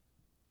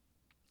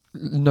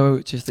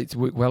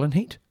well in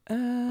heat? We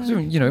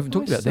haven't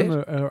talked about that.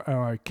 Some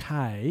are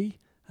okay.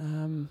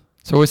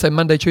 So we say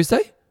Monday,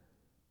 Tuesday?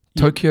 Yep.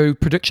 Tokyo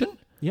prediction?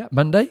 Yep.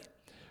 Monday,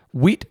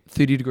 wet,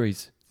 30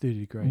 degrees. 30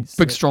 degrees.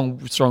 Big, strong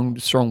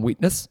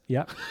wetness.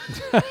 Yep.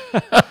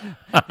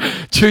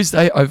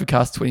 Tuesday,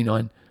 overcast,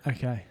 29.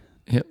 Okay.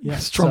 Yep. Yeah,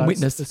 Strong so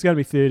witness. It's going to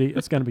be 30.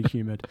 It's going to be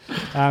humid.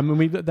 And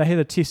they had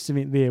a test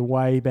event there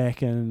way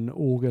back in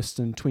August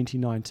in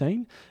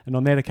 2019. And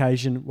on that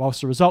occasion,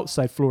 whilst the results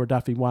say Flora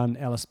Duffy won,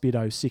 Alice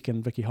Beddoes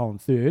second, Vicky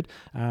Holland third.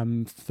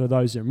 For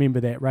those that remember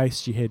that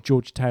race, you had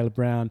Georgia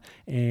Taylor-Brown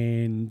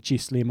and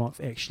Jess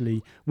Learmonth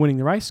actually winning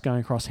the race, going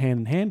across hand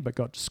in hand, but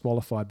got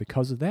disqualified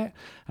because of that.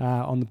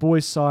 On the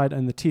boys' side,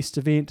 in the test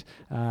event,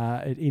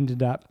 it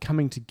ended up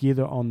coming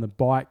together on the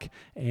bike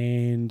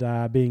and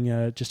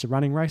being just a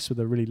running race with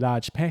a really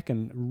large pack,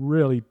 and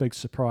really big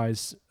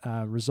surprise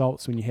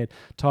results when you had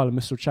Tyler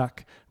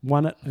Misselchuk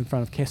won it in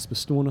front of Casper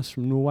Stornes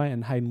from Norway,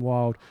 and Hayden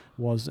Wild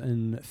was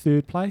in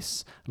third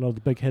place. A lot of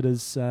the big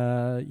hitters,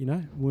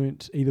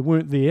 weren't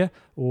there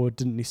or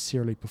didn't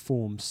necessarily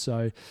perform.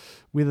 So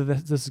whether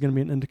this is going to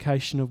be an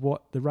indication of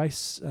what the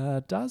race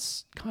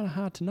does, kind of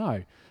hard to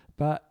know.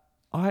 But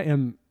I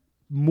am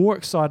more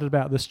excited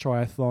about this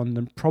triathlon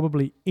than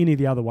probably any of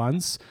the other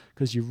ones,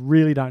 because you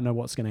really don't know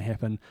what's going to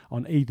happen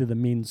on either the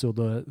men's or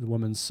the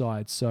women's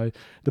side. So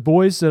the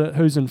boys,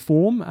 who's in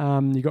form,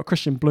 you got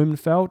Christian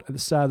Blumenfeld at the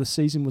start of the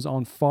season, was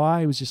on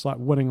fire. He was just like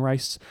winning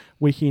race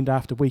weekend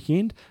after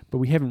weekend, but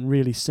we haven't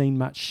really seen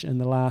much in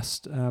the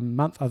last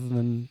month other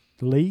than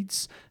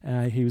Leeds.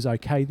 He was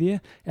okay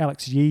there.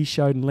 Alex Yee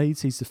showed in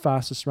Leeds he's the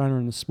fastest runner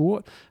in the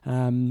sport,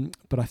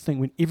 but I think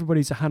when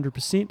everybody's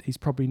 100%, he's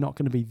probably not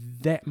going to be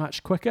that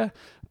much quicker,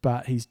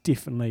 but he's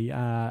definitely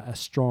a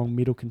strong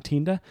medal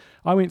contender.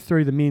 I went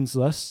through the men's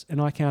list and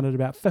I counted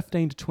about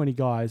 15 to 20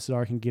 guys that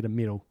I can get a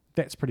medal.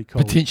 That's pretty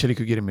cool. Potentially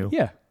could get a medal.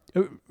 Yeah.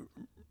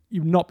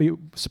 You'd not be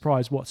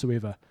surprised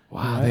whatsoever.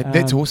 Wow,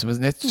 that's awesome,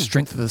 isn't it? That's the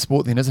strength of the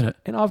sport then, isn't it?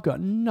 And I've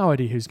got no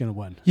idea who's going to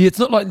win. Yeah, it's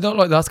not like the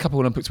last couple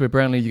of Olympics where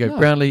Brownlee, you go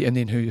Brownlee and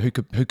then who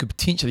could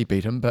potentially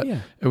beat him, but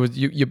it was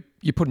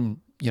you're putting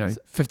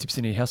 50%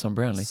 of your house on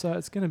Brownlee. So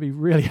it's going to be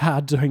really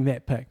hard doing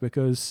that pick,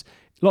 because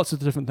lots of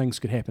different things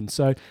could happen.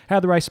 So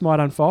how the race might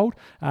unfold.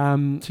 So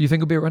you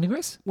think it'll be a running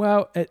race?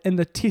 Well, in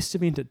the test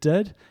event it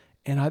did,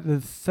 and the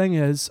thing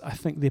is, I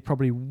think they're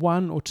probably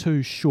one or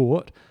two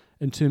short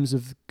in terms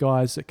of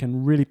guys that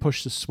can really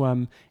push the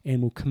swim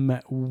and will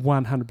commit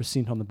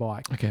 100% on the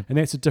bike. Okay. And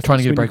that's a difference. Trying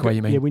to get a breakaway,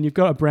 you mean? Yeah, when you've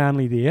got a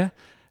Brownlee there,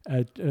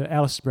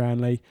 Alice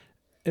Brownlee,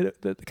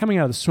 coming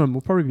out of the swim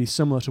will probably be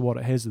similar to what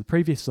it has at the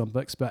previous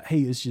Olympics, but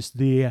he is just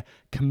there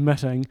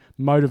committing,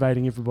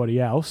 motivating everybody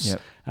else.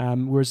 Yep.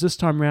 Whereas this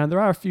time around, there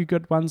are a few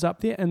good ones up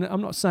there, and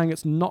I'm not saying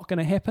it's not going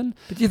to happen.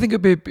 But do you think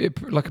it'd be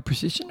like a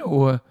procession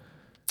or?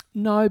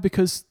 No,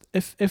 because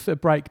if a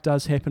break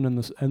does happen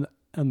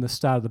in the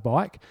start of the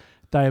bike,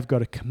 they have got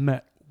to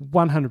commit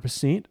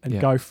 100%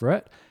 and go for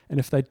it. And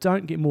if they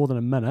don't get more than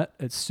a minute,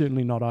 it's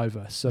certainly not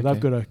over. So they've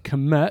got to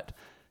commit,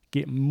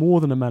 get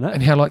more than a minute.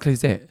 And how likely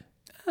is that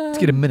to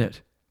get a minute?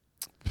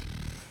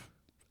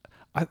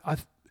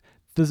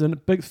 There's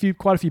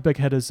quite a few big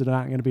hitters that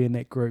aren't going to be in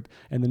that group,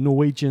 and the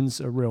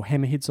Norwegians are real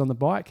hammerheads on the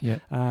bike. Yeah.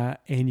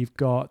 And you've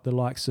got the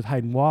likes of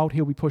Hayden Wild,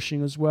 he'll be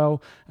pushing as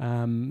well.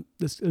 I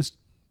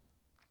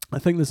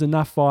think there's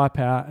enough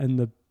firepower in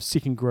the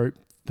second group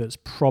that's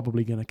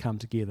probably going to come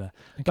together.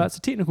 Okay. But it's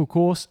a technical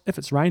course. If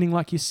it's raining,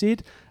 like you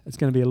said, it's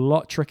going to be a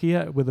lot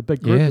trickier with a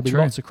big group. There'll be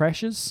lots of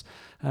crashes.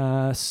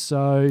 And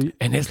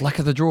it's luck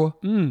of the draw.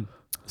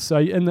 So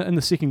in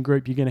the second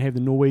group, you're going to have the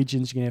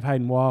Norwegians, you're going to have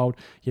Hayden Wild,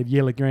 you have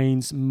Yella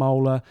Greens,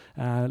 Mola,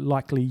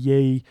 likely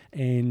Yee,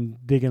 and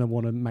they're going to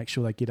want to make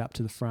sure they get up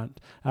to the front.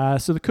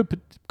 So there could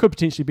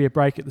potentially be a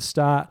break at the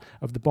start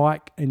of the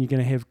bike, and you're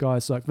going to have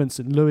guys like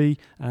Vincent Louis,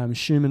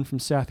 Schumann from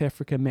South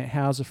Africa, Matt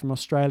Hauser from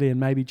Australia, and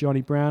maybe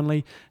Johnny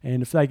Brownlee.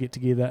 And if they get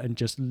together and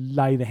just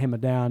lay the hammer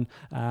down,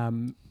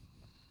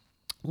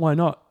 why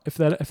not? If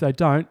they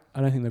don't,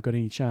 I don't think they've got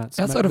any chance.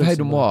 Outside of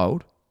Hayden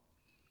Wild,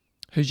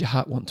 who's your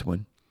heart want to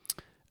win?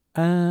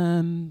 Who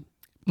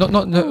do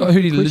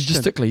you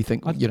logistically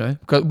think,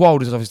 because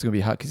Wild is obviously going to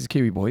be hard because he's a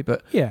Kiwi boy,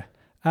 but yeah,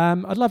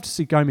 I'd love to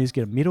see Gomez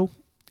get a medal,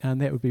 and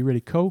that would be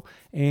really cool.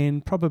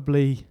 And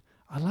probably,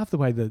 I love the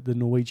way the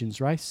Norwegians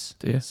race.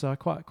 Do you? So I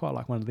quite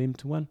like one of them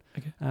to win.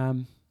 Okay.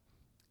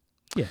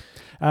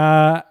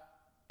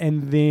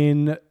 And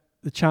then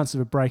the chance of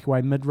a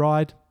breakaway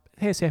mid-ride,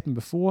 it has happened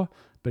before,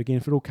 but again,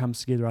 if it all comes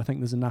together, I think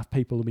there's enough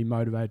people to be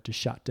motivated to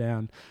shut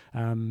down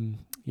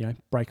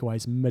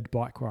breakaways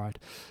mid-bike ride.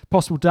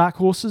 Possible dark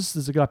horses,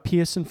 there's a guy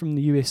Pearson from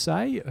the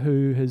USA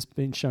who has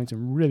been showing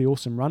some really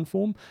awesome run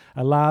form.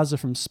 Alaza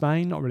from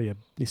Spain, not really a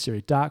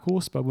necessarily dark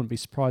horse, but I wouldn't be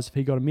surprised if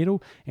he got a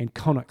medal. And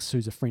Conix,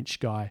 who's a French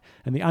guy.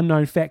 And the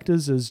unknown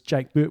factors is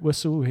Jake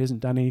Birtwistle, who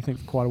hasn't done anything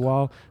for quite a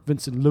while.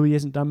 Vincent Louis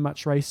hasn't done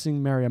much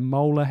racing. Mario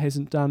Mola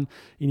hasn't done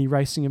any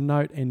racing of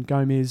note. And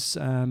Gomez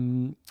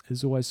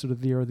is always sort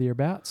of there or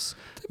thereabouts.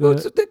 We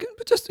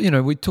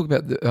talk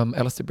about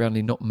Alistair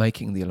Brownlee not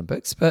making the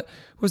Olympics, but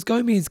was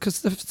Gomez,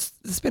 because the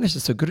Spanish are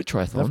so good at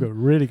triathlon. They've got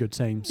really good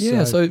teams.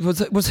 Yeah, so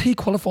was he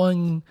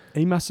qualifying?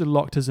 He must have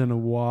locked his in a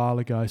while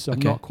ago, so I'm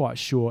not quite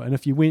sure. And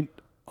if you went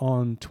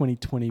on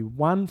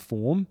 2021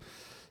 form,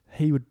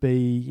 he would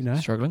be,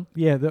 struggling.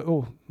 Yeah, they've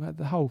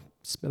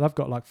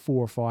got like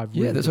 4 or 5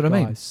 really that's good what I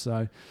mean. guys.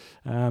 So,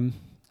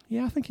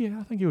 Yeah, I think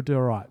he'll do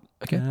all right.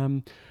 Okay.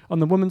 On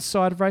the women's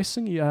side of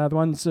racing, the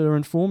ones that are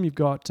in form, you've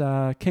got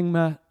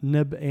Kingma,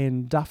 Nib,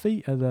 and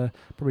Duffy are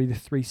probably the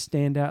three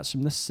standouts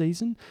from this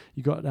season.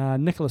 You've got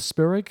Nicola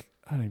Spirig.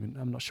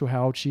 I'm not sure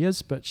how old she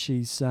is, but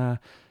she's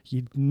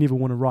you'd never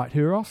want to write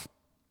her off.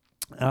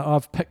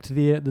 I've picked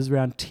there's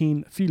around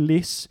 10, a few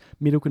less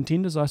medal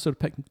contenders. I sort of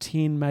picked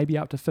 10, maybe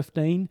up to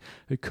 15,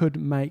 who could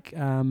make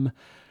the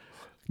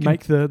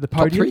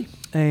podium.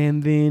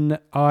 And then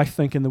I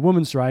think in the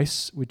women's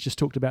race, we just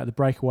talked about the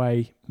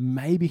breakaway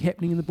maybe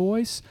happening in the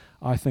boys.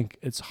 I think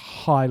it's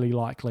highly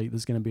likely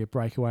there's going to be a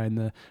breakaway in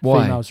the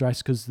females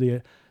race because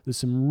there's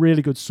some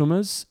really good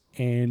swimmers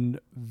and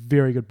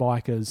very good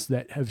bikers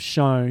that have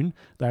shown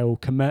they will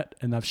commit,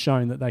 and they've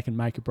shown that they can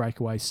make a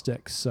breakaway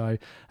stick. So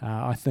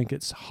I think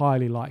it's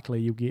highly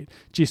likely you'll get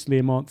Jess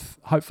Learmonth,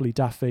 hopefully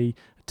Duffy,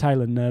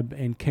 Taylor Nib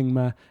and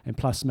Kingma, and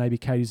plus maybe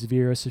Katie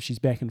Zaveris if she's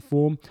back in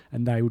form,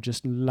 and they will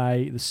just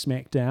lay the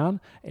smack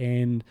down.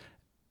 And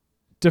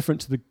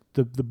different to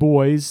the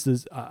boys,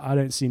 I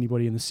don't see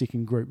anybody in the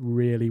second group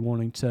really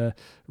wanting to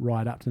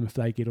ride up to them if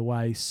they get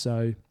away.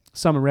 So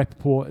Summer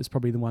Rappaport is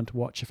probably the one to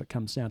watch if it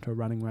comes down to a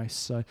running race.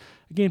 So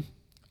again,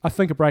 I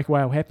think a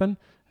breakaway will happen.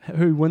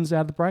 Who wins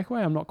out of the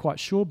breakaway, I'm not quite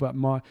sure, but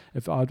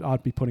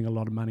I'd be putting a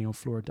lot of money on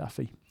Flora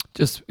Duffy.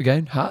 Just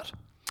again, Hart?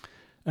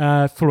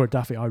 Flora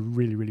Duffy, I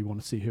really, really want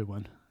to see her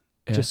win.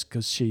 Yeah. Just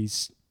because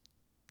she's...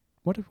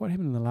 What happened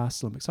in the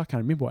last Olympics? I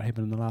can't remember what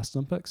happened in the last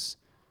Olympics.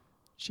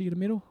 Did she get a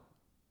medal?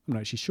 I'm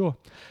not actually sure.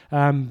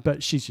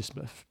 But she's just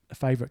a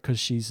favourite because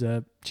she's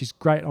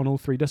great on all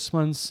three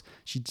disciplines.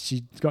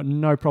 She's got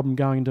no problem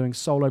going and doing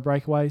solo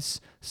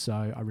breakaways. So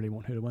I really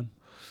want her to win.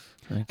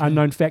 Okay.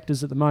 Unknown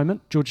factors at the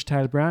moment. Georgia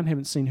Taylor-Brown,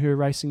 haven't seen her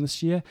racing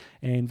this year.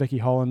 And Vicky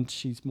Holland,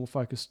 she's more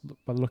focused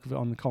by the look of it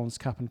on the Collins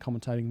Cup and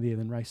commentating there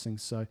than racing.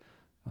 So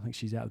I think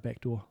she's out the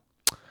back door.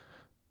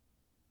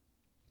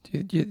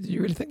 Do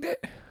you really think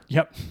that?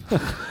 Yep.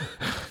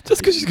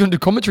 Just because she's going to do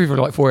commentary for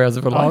like 4 hours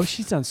of her life. Oh,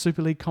 she's done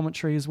Super League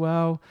commentary as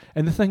well.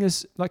 And the thing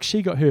is, like,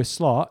 she got her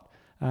slot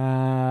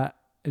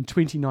in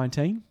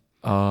 2019.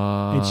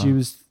 And she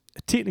was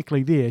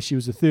technically there. She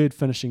was the third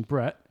finishing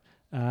Brit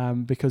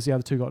because the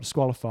other two got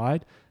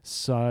disqualified.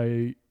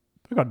 So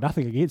I've got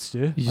nothing against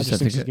her. I just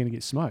think she's going to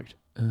get smoked.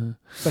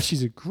 But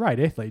she's a great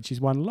athlete. She's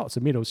won lots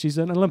of medals. She's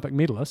an Olympic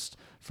medalist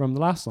from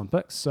the last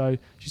Olympics, so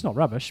she's not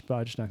rubbish, but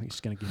I just don't think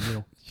she's going to get a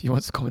medal. She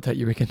wants to commentate,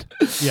 you reckon?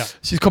 Yeah.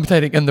 She's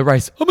commentating in the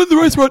race. I'm in the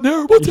race right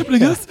now. What's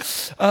happening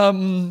is?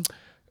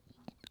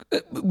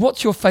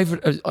 What's your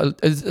favourite?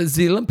 Is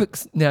the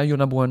Olympics now your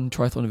number one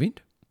triathlon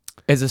event?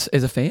 As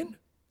a fan?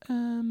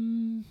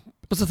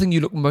 What's the thing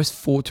you look most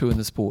forward to in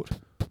the sport?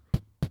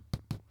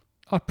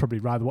 I'd probably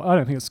rather... I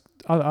don't think it's...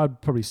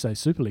 I'd probably say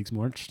Super League's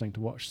more interesting to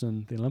watch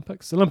than the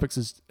Olympics. The Olympics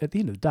is, at the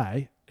end of the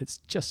day, it's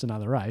just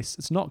another race.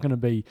 It's not going to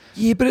be...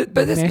 Yeah, but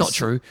that's not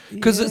true.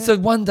 Because it's the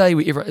one day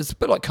where it's a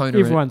bit like Kona.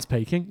 Everyone's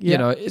peaking. Yeah. You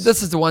know,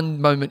 this is the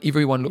one moment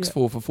everyone looks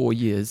for 4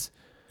 years.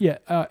 Yeah,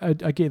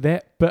 I get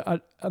that. But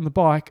on the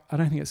bike, I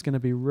don't think it's going to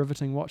be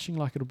riveting watching.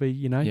 Like it'll be,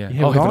 you know,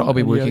 I'll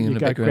be working in the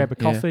background. Grab a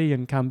coffee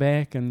and come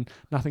back and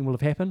nothing will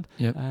have happened.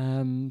 Yep.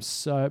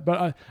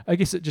 But I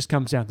guess it just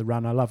comes down to the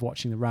run. I love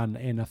watching the run,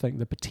 and I think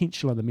the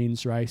potential of the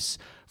men's race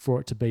for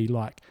it to be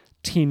like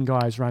 10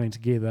 guys running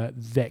together,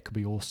 that could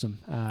be awesome.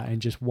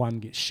 And just one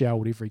gets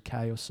shelled every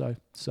K or so.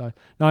 So,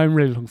 no, I'm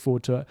really looking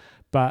forward to it.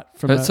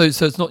 So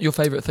it's not your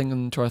favourite thing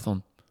in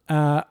triathlon?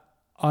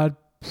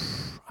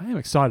 I am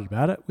excited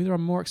about it. Whether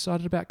I'm more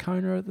excited about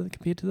Kona than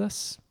compared to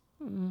this,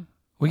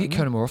 we get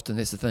Kona more often.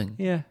 That's the thing.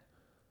 Yeah.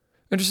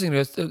 Interesting.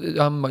 We've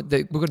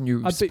got a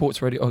new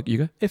sports radio. Oh, you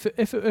go.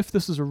 If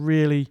this is a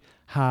really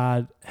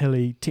hard,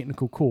 hilly,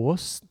 technical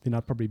course, then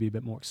I'd probably be a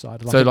bit more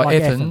excited.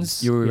 Like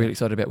Athens, you were really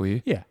excited about, were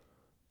you? Yeah.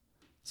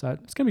 So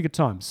it's going to be good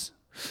times.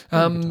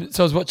 So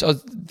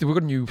we've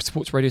got a new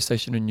sports radio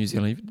station in New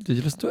Zealand. Did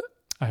you listen to it?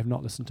 I have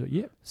not listened to it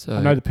yet. So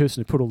I know the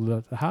person who put all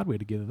the hardware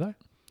together, though.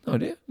 Oh,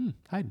 dear.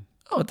 Hayden.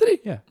 Oh, did he?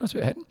 Yeah. That's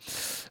what Hayden.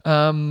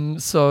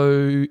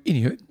 So,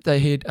 anywho, they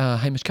had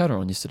Hamish Carter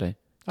on yesterday.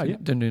 Oh, yeah.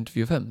 Did an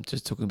interview of him,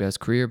 just talking about his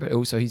career, but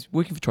also he's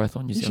working for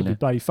Triathlon New Zealand. He should be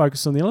bloody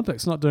focused on the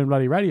Olympics, not doing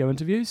bloody radio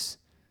interviews.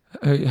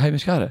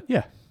 Hamish Carter?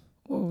 Yeah.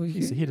 Well,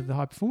 he's the head of the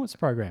high performance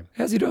program.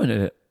 How's he doing at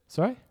it?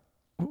 Sorry?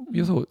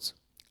 Your thoughts?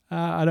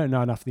 I don't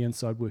know enough of the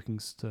inside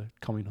workings to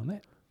comment on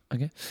that.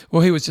 Okay.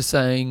 Well, he was just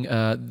saying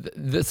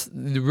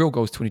the real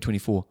goal is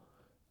 2024.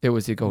 That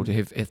was their goal, to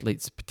have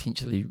athletes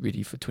potentially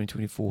ready for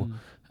 2024.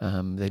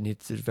 They need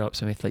to develop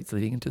some athletes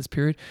leading into this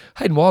period.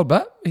 Hayden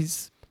Wildbutt,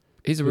 he's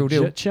a real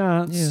deal.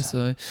 Chance. Yeah,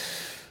 so...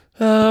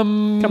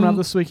 coming up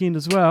this weekend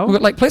as well. We've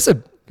got Lake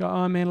Placid. Got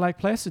Ironman Lake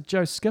Placid.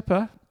 Joe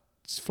Skipper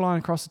is flying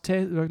across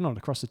not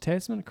across the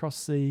Tasman,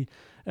 across the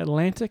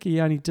Atlantic. He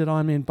only did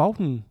Ironman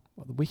Bolton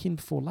the weekend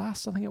before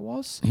last, I think it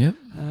was. Yep.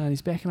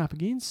 He's backing up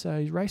again, so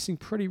he's racing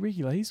pretty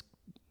regularly. He's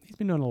he's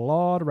been doing a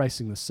lot of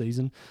racing this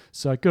season.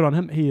 So good on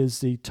him. He is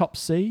the top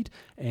seed,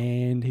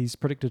 and he's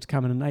predicted to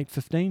come in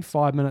 8:15,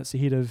 5 minutes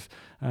ahead of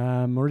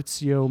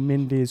Maurizio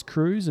Mendez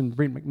Cruz, and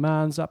Brent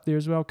McMahon's up there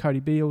as well, Cody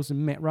Beals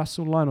and Matt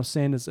Russell. Lionel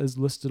Sanders is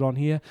listed on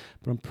here,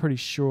 but I'm pretty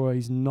sure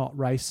he's not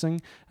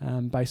racing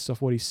based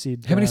off what he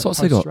said. How many slots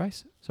they got?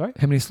 Race. Sorry?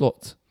 How many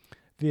slots?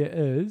 There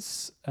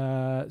is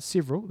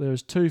several.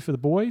 There's 2 for the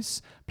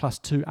boys plus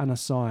 2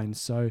 unassigned.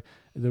 So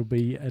there'll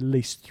be at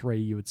least 3,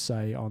 you would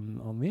say,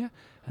 on there.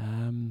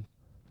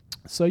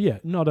 So yeah,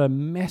 not a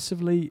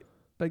massively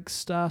big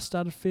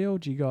star-studded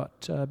field. You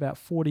got about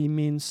 40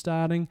 men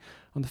starting.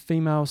 On the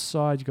female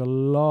side, you've got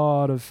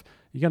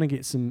you're going to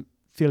get some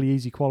fairly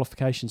easy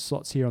qualification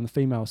slots here on the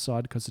female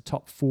side because the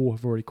top 4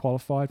 have already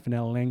qualified.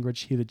 Fenella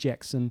Langridge, Heather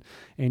Jackson,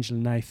 Angela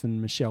Nathan,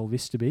 Michelle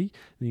Vesterby.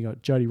 Then you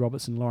got Jodie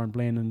Robertson, Lauren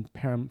Bland, and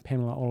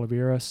Pamela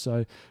Oliveira.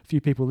 So a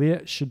few people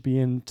there should be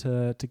in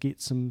to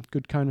get some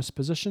good Kona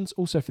positions.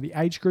 Also for the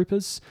age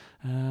groupers,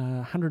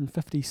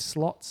 150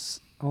 slots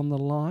on the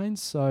line.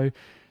 So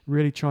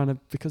really trying to,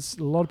 because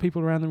a lot of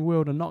people around the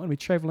world are not going to be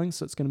travelling,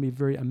 so it's going to be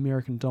very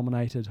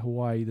American-dominated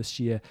Hawaii this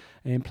year.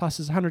 And plus,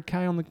 there's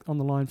 100k on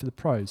the line for the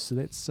pros, so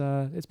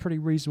that's pretty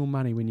reasonable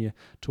money when you're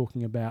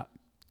talking about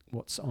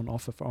what's on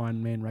offer for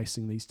Ironman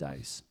racing these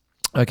days.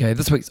 Okay,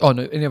 this week's... Oh,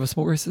 no, any other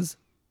small races?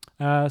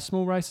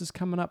 Small races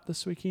coming up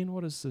this weekend.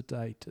 What is the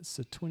date? It's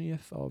the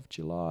 20th of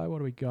July. What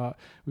do we got?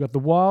 We've got the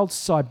Wild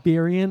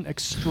Siberian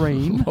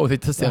Extreme. Oh,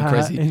 that does sound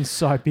crazy. In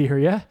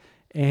Siberia.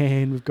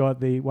 And we've got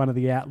one of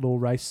the outlaw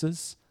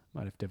races.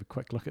 Might have to have a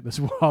quick look at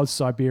this Wild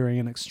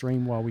Siberian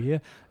Extreme while we're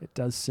here. It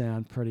does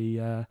sound pretty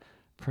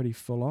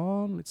full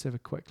on. Let's have a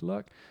quick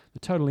look. The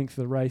total length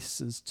of the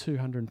race is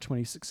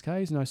 226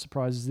 k's. No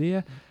surprises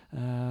there.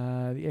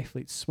 The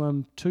athletes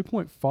swim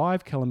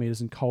 2.5 kilometers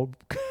in cold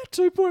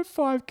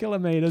 2.5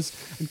 kilometers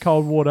in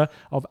cold water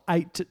of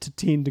 8 to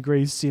 10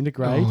 degrees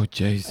centigrade. Oh,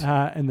 jeez.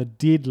 In the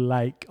dead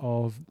lake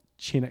of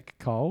Chinook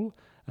Coal.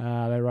 They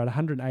ride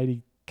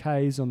 180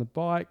 k's on the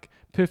bike.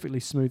 Perfectly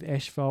smooth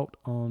asphalt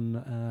on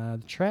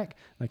the track.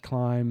 They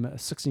climb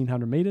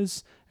 1,600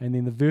 metres, and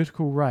then the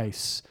vertical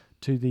race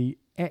to the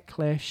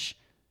Acklash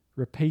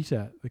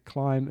repeater. The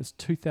climb is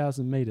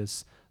 2,000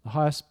 metres. The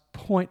highest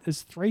point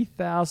is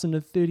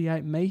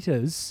 3,038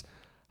 metres.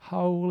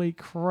 Holy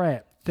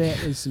crap.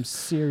 That is some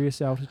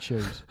serious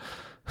altitude.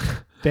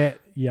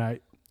 I've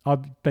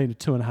been to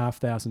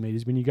 2,500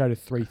 metres. When you go to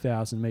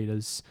 3,000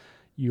 metres,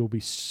 you'll be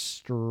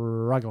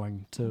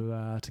struggling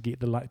to get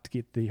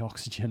the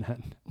oxygen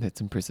in.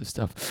 That's impressive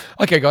stuff.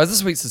 Okay, guys,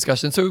 this week's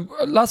discussion. So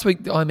last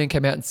week, the Ironman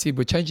came out and said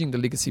we're changing the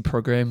legacy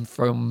program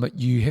from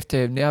you have to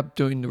have now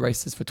doing the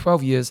races for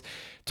 12 years,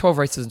 12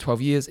 races in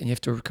 12 years, and you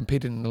have to have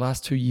competed in the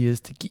last 2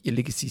 years to get your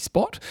legacy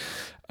spot.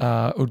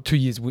 Or 2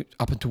 years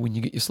up until when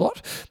you get your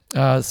slot.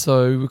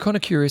 So we're kind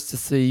of curious to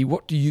see,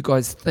 what do you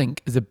guys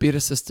think is a better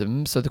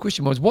system? So the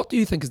question was, what do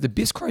you think is the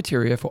best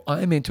criteria for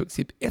Ironman to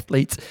accept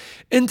athletes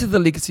into the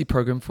legacy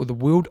program for the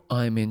World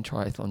Ironman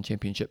Triathlon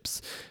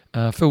Championships?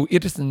 Phil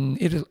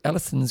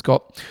Allison's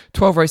got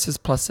 12 races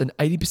plus an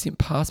 80%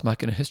 pass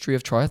mark in a history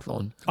of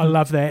triathlon. I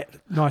love that.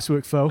 Nice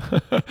work, Phil.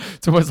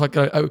 It's almost like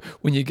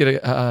when you get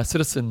a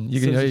citizen.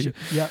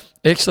 Yeah.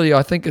 Actually,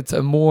 I think it's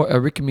a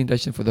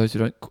recommendation for those who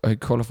don't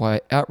qualify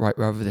outright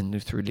rather than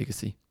through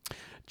legacy.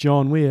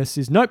 John Weir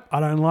says, nope, I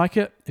don't like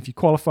it. If you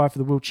qualify for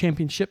the World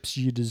Championships,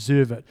 you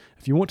deserve it.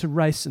 If you want to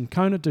race in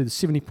Kona, do the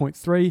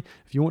 70.3.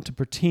 If you want to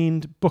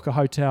pretend, book a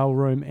hotel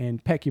room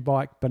and pack your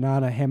bike,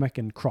 banana, hammock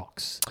and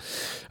Crocs.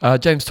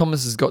 James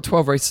Thomas has got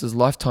 12 races.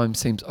 Lifetime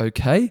seems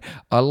okay.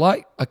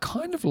 I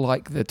kind of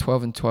like the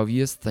 12 and 12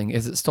 years thing,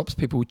 as it stops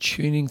people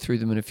tuning through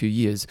them in a few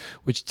years,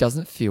 which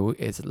doesn't feel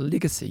as a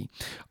legacy.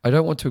 I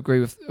don't want to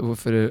agree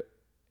with it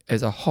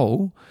as a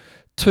whole.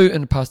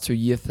 In the past 2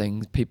 year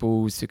thing,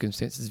 people's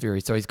circumstances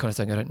vary. So he's kind of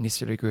saying I don't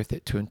necessarily agree with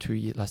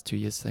that last 2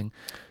 years thing.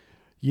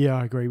 Yeah,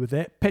 I agree with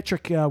that.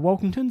 Patrick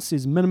Walkington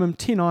says minimum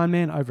 10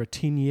 Ironman over a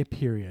 10-year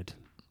period.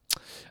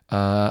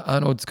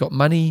 Arnold's got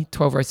money,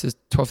 12 races,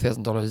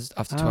 $12,000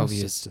 after 12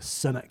 years. Just a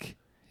cynic.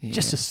 Yeah.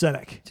 Just a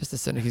cynic. Just a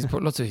cynic. He's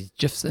put lots of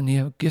gifs in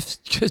here. Gifs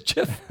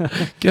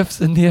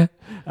in here.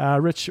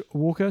 Rich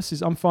Walker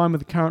says, I'm fine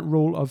with the current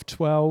rule of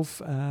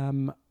 12.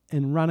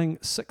 In running,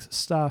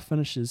 6-star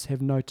finishers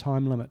have no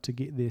time limit to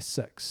get their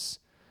 6.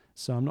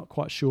 So I'm not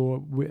quite sure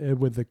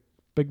with the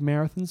big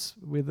marathons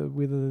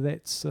whether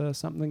that's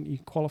something you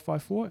qualify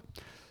for.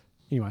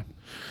 Anyway.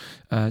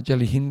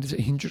 Jelly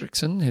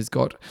Hendrickson has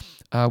got,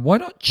 why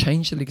not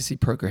change the legacy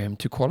program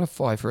to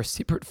qualify for a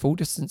separate full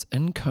distance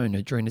in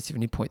Kona during the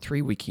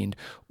 70.3 weekend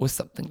or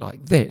something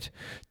like that?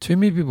 Too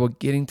many people are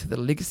getting to the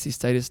legacy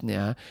status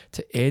now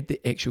to add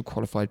the actual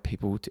qualified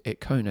people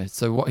at Kona.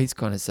 So what he's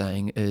kind of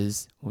saying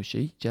is, or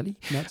she, Jelly?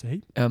 No, it's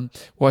he.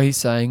 What he's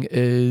saying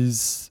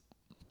is,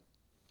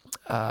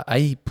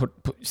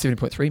 put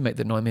 70.3, make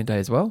the 9-man day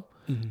as well,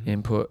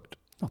 and put...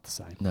 Not the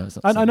same. No, it's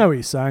not the same. I know what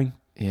he's saying.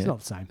 Yeah. It's not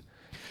the same.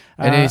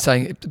 And he's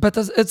saying, but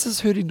it's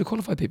just hurting to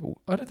qualify people.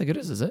 I don't think it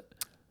is it?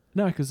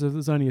 No, because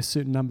there's only a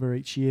certain number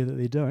each year that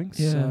they're doing.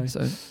 Yeah.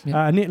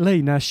 Annette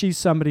Lee, now she's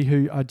somebody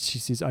who, she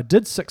says, I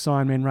did 6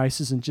 Ironman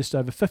races in just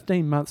over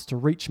 15 months to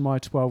reach my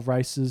 12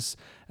 races,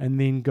 and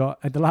then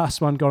the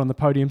last one got on the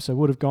podium, so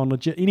would have gone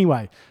legit.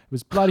 Anyway, it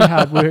was bloody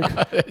hard work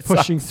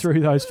pushing through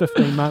those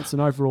 15 months,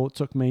 and overall it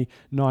took me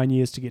 9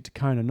 years to get to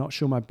Kona. Not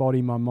sure my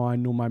body, my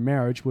mind, nor my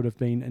marriage would have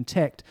been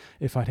intact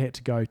if I'd had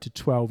to go to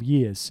 12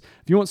 years.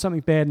 If you want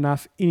something bad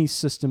enough, any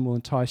system will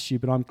entice you,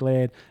 but I'm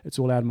glad it's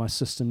all out of my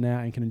system now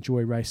and can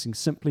enjoy racing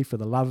simply for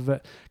the love of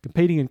it.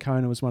 Competing in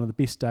Kona was one of the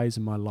best days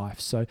of my life.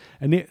 So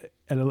Annette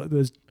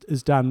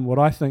has done what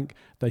I think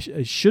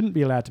it shouldn't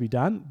be allowed to be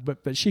done,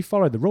 but she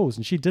followed the rules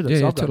and she did it.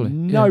 So I've got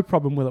no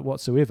problem with it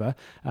whatsoever.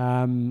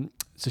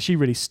 So she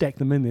really stacked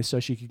them in there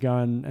so she could go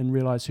and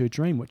realise her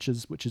dream, which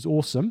is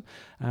awesome.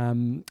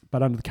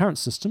 But under the current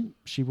system,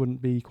 she wouldn't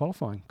be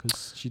qualifying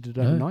because she did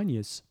it over 9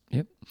 years.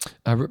 Yep.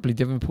 Ripley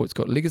Devonport's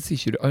got legacy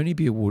should only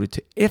be awarded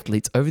to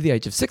athletes over the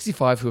age of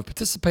 65 who have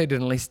participated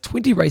in at least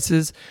 20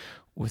 races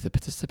with a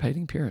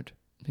participating parent.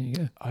 There you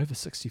go. Over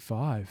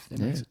 65. That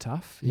makes it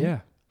tough. Yeah.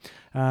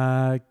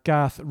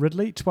 Garth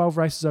Ridley, 12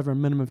 races over a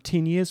minimum of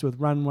 10 years, with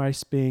run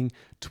race being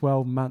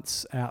 12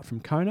 months out from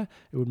Kona.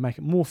 It would make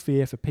it more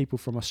fair for people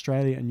from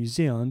Australia and New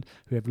Zealand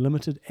who have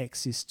limited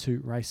access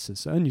to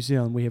races. So in New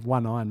Zealand, we have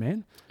one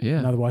Ironman. Yeah.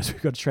 And otherwise,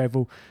 we've got to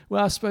travel.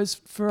 Well, I suppose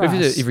for us... If you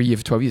do it every year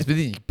for 12 years, but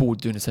then you're bored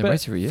doing the same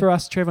race every year. For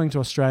us, travelling to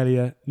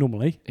Australia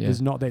normally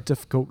is not that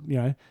difficult.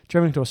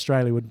 Travelling to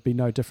Australia would be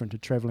no different to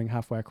travelling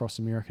halfway across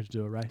America to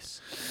do a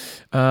race.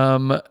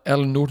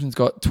 Alan Norton's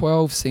got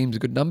 12, seems a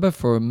good number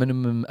for a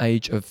minimum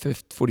age of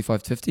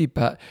 45 to 50,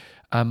 but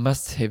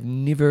must have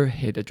never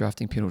had a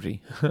drafting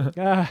penalty.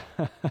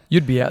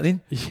 You'd be out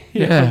then.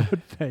 Yeah, it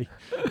would be.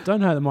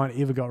 Don't know that mine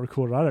ever got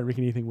recorded. I don't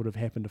reckon anything would have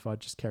happened if I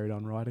just carried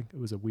on riding. It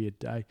was a weird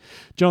day.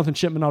 Jonathan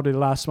Shipman, I'll do the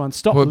last one.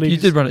 You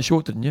did run it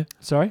short, didn't you?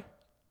 Sorry?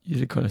 You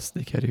did kind of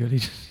sneak out early.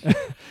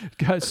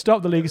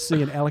 Stop the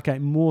legacy and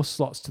allocate more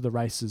slots to the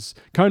races.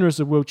 Kona is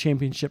a world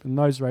championship and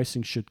those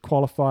racing should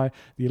qualify.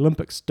 The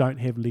Olympics don't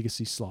have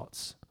legacy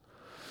slots.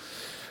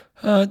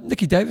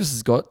 Nikki Davis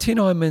has got 10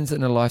 Ironmans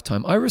in a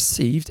lifetime. I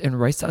received and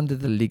raced under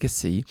the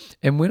legacy,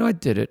 and when I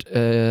did it,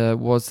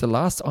 was the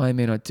last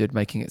Ironman I did,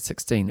 making it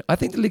 16. I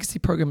think the legacy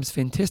program is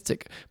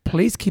fantastic.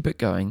 Please keep it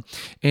going.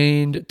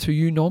 And to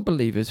you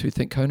non-believers who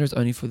think Kona is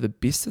only for the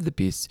best of the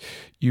best,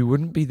 you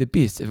wouldn't be the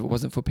best if it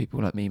wasn't for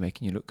people like me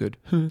making you look good.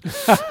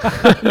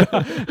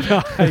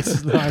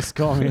 Nice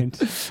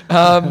comment.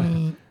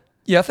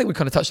 Yeah, I think we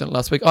kind of touched on it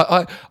last week.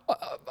 I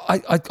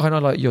kind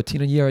of like your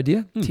 10-year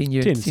idea. 10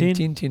 year,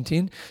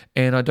 10.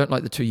 And I don't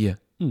like the 2-year.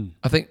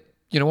 I think,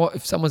 you know what,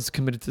 if someone's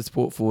committed to the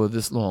sport for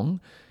this long,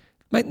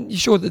 mate, you're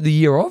sure that the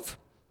year of,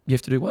 you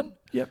have to do one?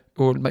 Yep.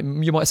 Or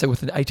you might say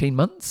within 18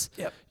 months.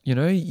 Yep.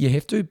 You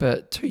have to,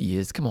 but 2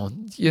 years, come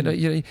on. You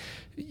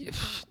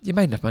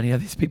made enough money out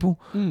of these people.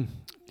 You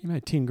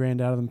made 10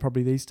 grand out of them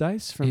probably these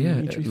days from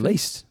entry at fees.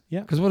 Least. Yeah.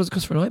 Because what does it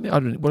cost for an Ironman? I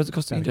don't know. What does it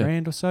cost to enter?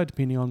 $1,000 or so,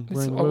 depending on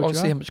where in the world I'll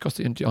see how much it costs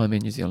to enter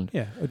Ironman New Zealand.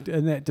 Yeah,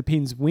 and that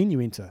depends when you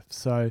enter.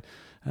 So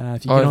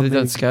if you get on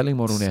the scaling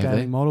model now.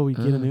 Scaling model, you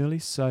get in early.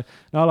 So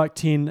I like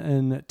 10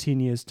 in 10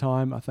 years'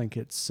 time. I think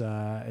it's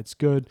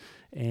good.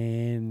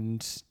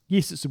 And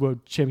yes, it's the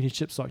World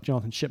Championships, like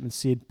Jonathan Shipman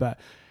said. But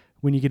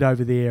when you get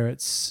over there,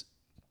 it's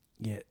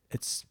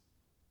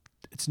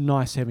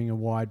nice having a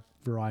wide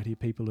variety of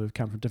people who have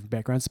come from different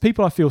backgrounds. The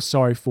people I feel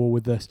sorry for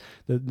with this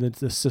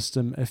the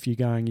system, if you're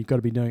going, you've got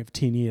to be doing it for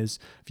 10 years.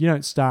 If you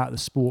don't start the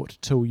sport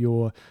till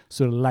your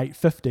sort of late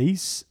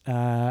 50s,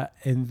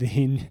 and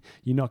then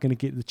you're not going to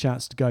get the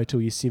chance to go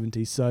till your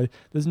 70s. So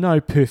there's no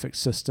perfect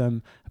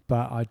system,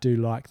 but I do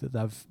like that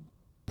they've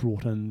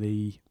brought in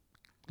the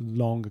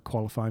longer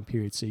qualifying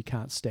period so you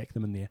can't stack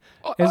them in there.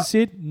 As I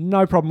said,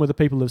 no problem with the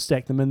people who have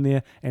stacked them in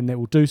there and that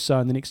will do so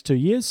in the next 2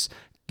 years.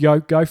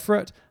 Go for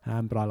it,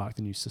 but I like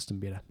the new system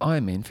better.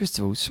 Ironman, first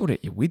of all, sort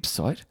out your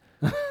website.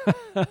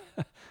 I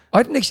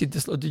didn't actually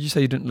dislike. Did you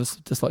say you didn't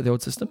dislike the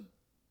old system?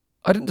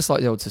 I didn't dislike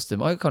the old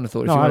system. I kind of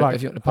thought I like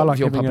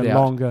having a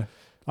longer.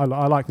 I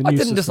like the new system.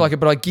 I didn't dislike it,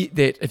 but I get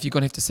that if you're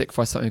going to have to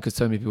sacrifice something because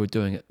so many people are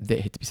doing it, that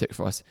had to be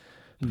sacrificed.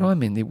 But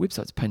Ironman, their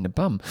website's a pain in the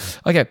bum.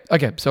 Okay.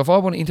 So if I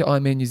want to enter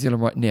Ironman New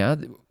Zealand right now,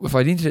 if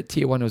I entered at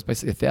tier 1, it was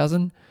basically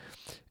 1,000.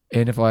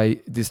 And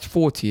there's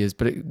 4 tiers,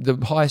 but the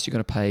highest you're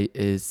going to pay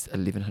is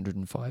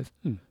 1,105.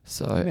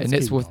 So, and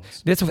that's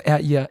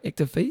without your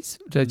active fees.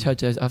 Do they charge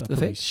those after the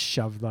fact?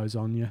 Shove those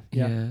on you.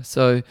 Yeah.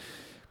 So,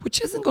 which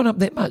hasn't gone up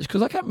that much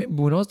because I can't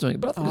remember when I was doing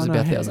it, but I thought it was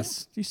about 1,000.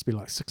 It used to be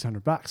like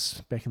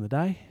 $600 back in the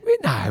day.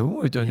 No,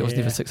 we were doing it was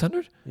never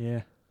 600. Yeah.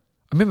 I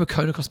remember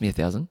Kona cost me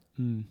 1,000.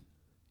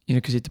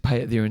 Because you had to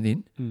pay it there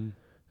and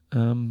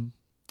then.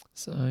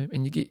 So,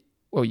 and you get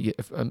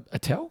a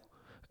towel,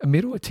 a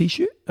medal, a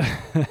t-shirt.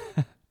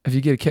 If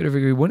you get a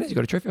category winner, you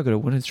got a trophy. I got a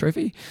winner's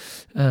trophy.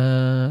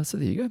 So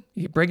there you go.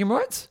 You get bragging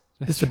rights.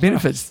 That's the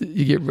benefits.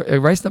 You get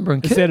a race number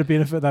and kit. Is that a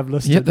benefit they've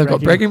listed? Yep, they've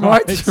got bragging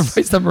rights,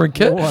 race number and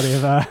kit.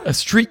 Whatever. A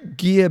street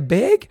gear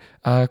bag,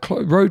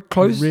 road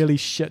closed. Really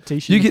shit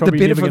t-shirt. You get the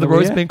benefit of the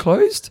roads being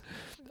closed.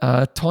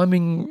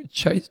 Timing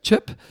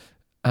chip.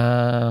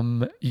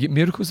 You get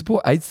medical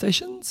support, aid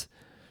stations,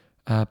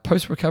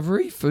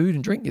 post-recovery, food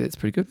and drink. Yeah, that's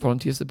pretty good.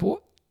 Volunteer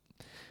support.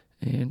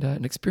 And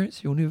an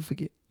experience you'll never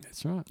forget.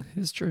 That's right.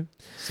 It's true.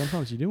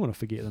 Sometimes you do want to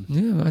forget them.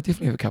 Yeah, I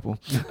definitely have a couple.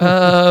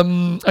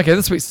 Okay,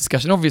 this week's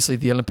discussion. Obviously,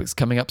 the Olympics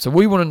coming up. So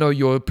we want to know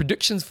your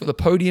predictions for the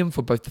podium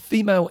for both the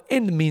female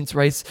and the men's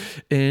race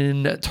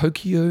in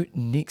Tokyo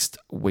next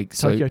week.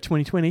 So, Tokyo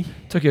 2020.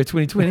 Tokyo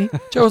 2020.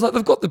 Joe was like,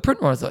 they've got the print.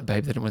 I was like,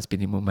 babe, they don't want to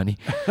spend any more money.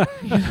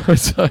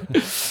 So,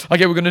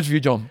 okay, we're going to interview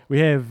John. We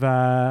have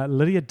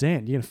Lydia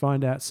Dant. You're going to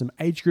find out some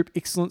age group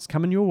excellence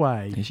coming your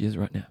way. Here she is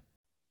right now.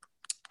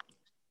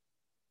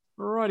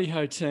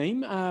 Righty-ho,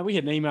 team. We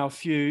had an email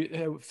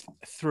through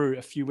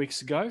a few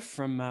weeks ago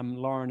from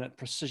Lauren at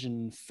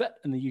Precision Fit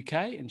in the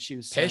UK, and she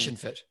was Passion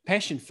Fit.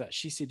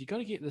 She said, you got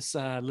to get this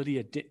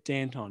Lydia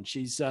Dant on.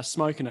 She's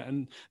smoking it.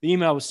 And the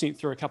email was sent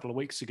through a couple of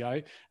weeks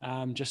ago,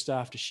 just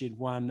after she'd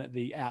won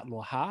the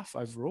Outlaw Half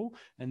overall.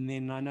 And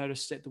then I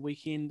noticed at the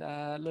weekend,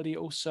 Lydia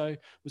also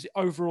was the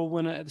overall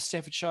winner at the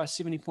Staffordshire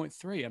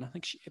 70.3, and I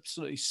think she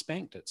absolutely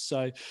spanked it.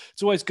 So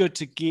it's always good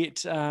to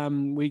get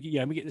we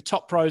get the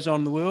top pros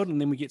on in the world,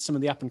 and then we get some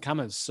of the up and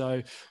comers.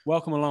 So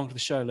welcome along to the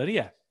show,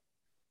 Lydia.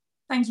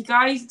 Thank you,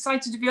 guys.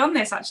 Excited to be on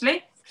this,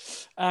 actually.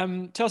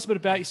 Tell us a bit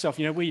about yourself.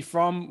 Where you're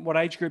from, what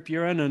age group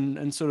you're in,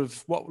 and sort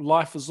of what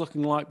life was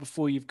looking like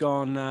before you've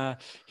gone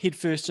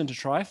headfirst into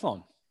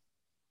triathlon.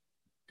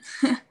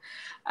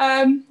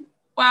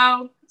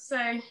 Well,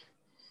 so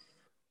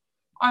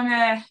I'm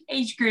a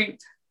age group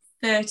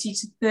 30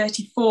 to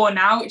 34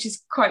 now, which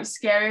is quite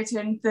scary. I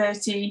turned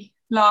 30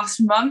 last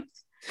month,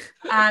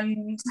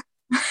 and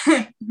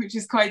which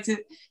is quite a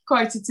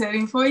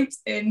turning point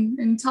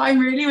in time,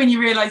 really, when you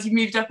realise you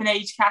moved up an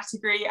age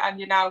category and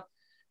you're now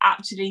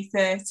actually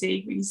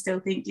 30, when you still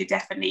think you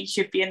definitely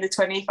should be in the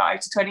 25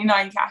 to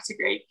 29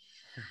 category.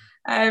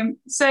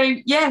 So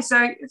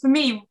for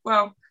me,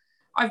 well,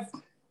 I've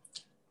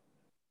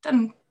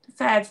done a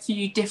fair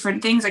few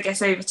different things, I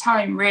guess, over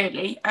time,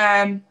 really.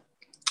 And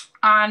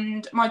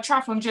my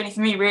triathlon journey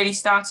for me really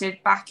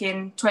started back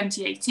in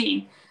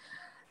 2018.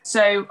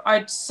 So I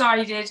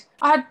decided,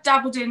 I had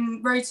dabbled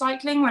in road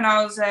cycling when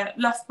I was at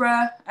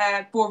Loughborough,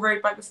 bought a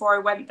road bike before I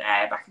went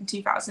there back in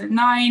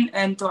 2009,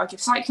 and thought I'd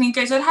give cycling a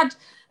go. So I'd had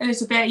a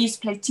little bit. I used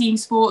to play team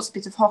sports, a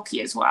bit of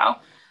hockey as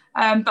well.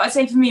 But I'd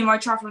say for me, my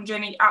triathlon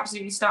journey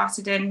absolutely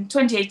started in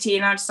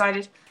 2018. I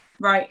decided,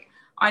 right,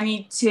 I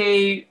need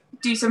to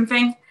do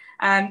something,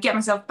 get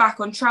myself back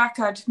on track.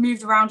 I'd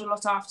moved around a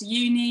lot after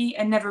uni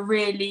and never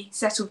really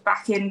settled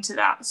back into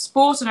that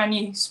sport. And I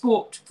knew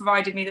sport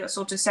provided me that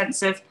sort of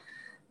sense of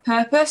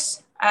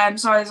purpose.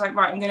 So I was like,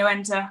 right, I'm going to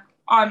enter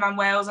Ironman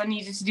Wales. I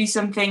needed to do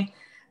something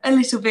a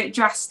little bit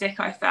drastic,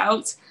 I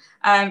felt.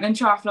 And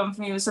triathlon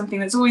for me was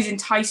something that's always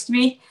enticed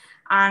me.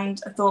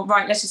 And I thought,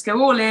 right, let's just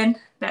go all in.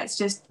 Let's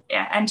just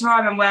enter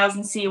Ironman Wales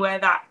and see where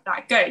that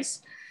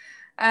goes.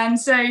 And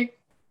so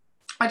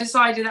I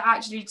decided that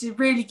actually to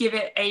really give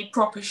it a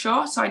proper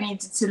shot, I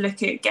needed to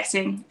look at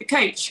getting a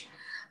coach.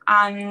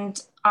 And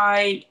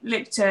I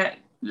looked at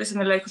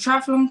some of the local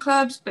triathlon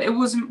clubs, but it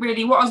wasn't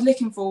really, what I was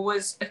looking for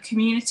was a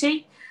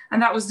community.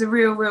 And that was the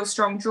real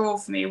strong draw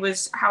for me,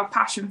 was how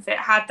Passion Fit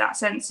had that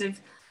sense of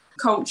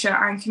culture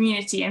and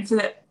community. And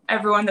for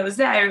everyone that was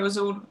there, it was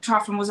all,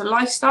 triathlon was a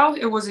lifestyle.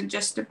 It wasn't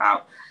just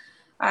about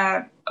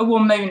a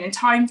one moment in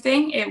time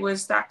thing. It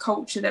was that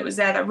culture that was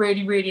there that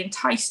really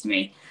enticed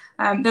me.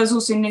 There was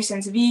also no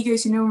sense of ego,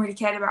 so no one really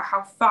cared about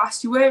how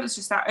fast you were. It was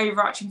just that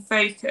overarching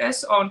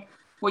focus on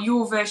what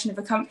your version of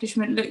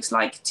accomplishment looks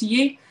like to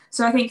you.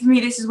 So I think for me,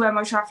 this is where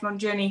my triathlon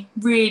journey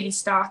really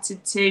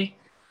started to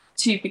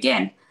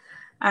begin,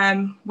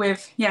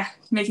 with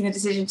making the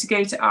decision to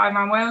go to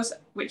Ironman Wales,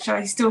 which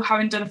I still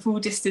haven't done a full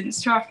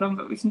distance triathlon,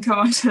 but we can come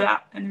on to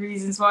that and the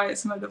reasons why at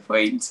some other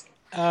point.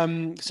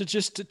 So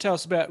just to tell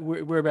us about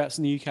whereabouts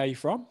in the UK you're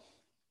from.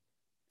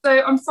 So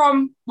I'm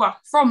from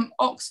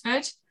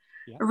Oxford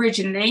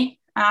originally,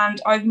 and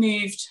I've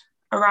moved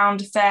around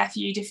a fair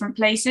few different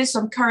places. So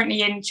I'm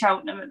currently in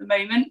Cheltenham at the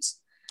moment.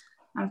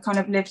 I've kind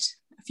of lived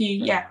a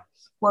few,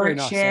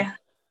 Warwickshire.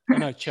 Nice, I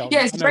know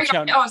Cheltenham. It's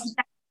it's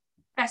the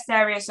best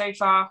area so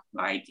far.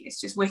 Like,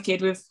 it's just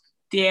wicked with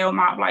the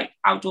amount of like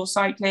outdoor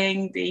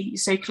cycling. You're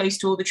so close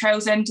to all the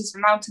trail centres for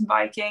mountain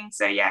biking.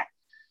 So yeah,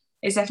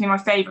 it's definitely my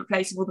favourite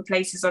place of all the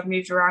places I've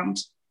moved around.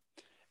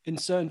 And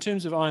so in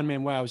terms of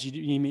Ironman Wales,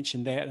 you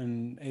mentioned that,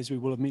 and as we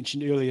will have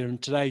mentioned earlier in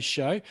today's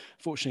show,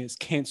 fortunately it's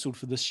cancelled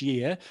for this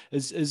year.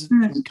 Has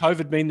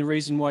COVID been the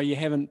reason why you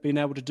haven't been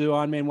able to do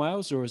Ironman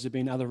Wales, or has there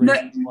been other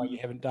reasons why you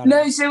haven't done it?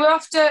 No, so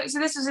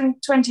this was in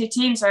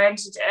 2018, so I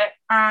entered it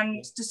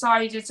and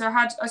decided,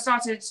 I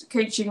started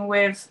coaching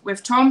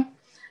with Tom,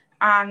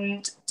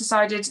 and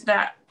decided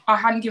that I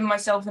hadn't given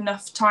myself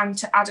enough time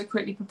to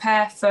adequately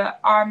prepare for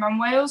Ironman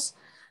Wales.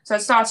 So I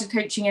started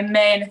coaching in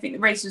May, and I think the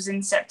race was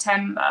in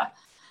September.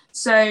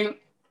 So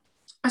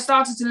I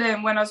started to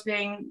learn when I was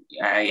being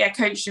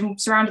coached and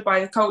surrounded by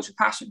the culture of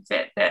Passion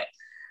Fit that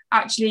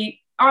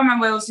actually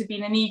Ironman Wales had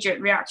been a knee-jerk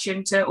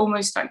reaction to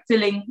almost like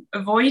filling a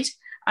void.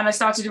 And I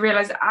started to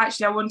realise that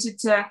actually I wanted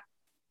to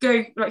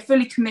go like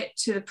fully commit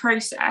to the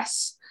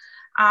process.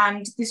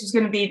 And this was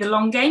going to be the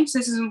long game. So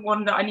this isn't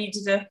one that I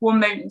needed a one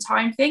moment in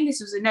time thing.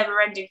 This was a never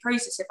ending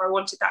process if I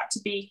wanted that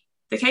to be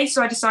the case.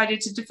 So I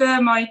decided to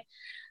defer my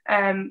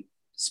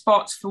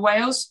spot for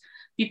Wales,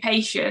 be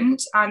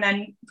patient, and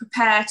then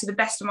prepare to the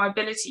best of my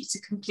ability to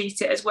complete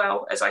it as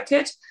well as I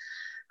could.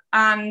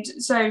 And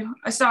so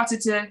I started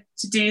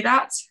to do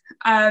that.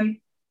 And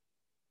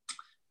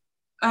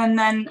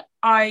then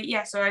I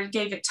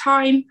gave it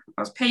time.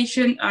 I was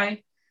patient.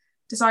 I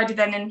decided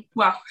then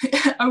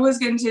I was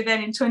going to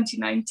then in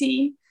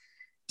 2019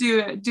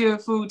 do a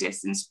full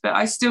distance, but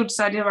I still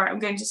decided, all right, I'm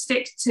going to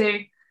stick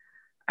to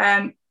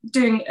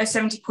doing a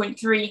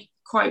 70.3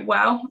 quite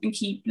well and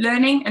keep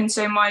learning. And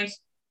so my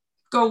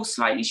goal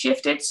slightly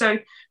shifted. So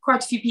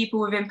quite a few people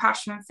within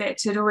Passion and Fit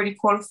had already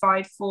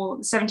qualified for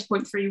the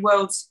 70.3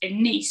 Worlds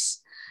in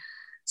Nice.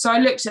 So I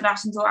looked at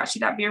that and thought, actually,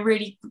 that'd be a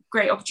really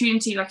great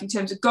opportunity. Like in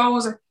terms of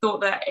goals, I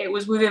thought that it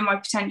was within my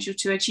potential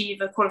to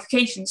achieve a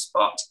qualification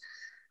spot.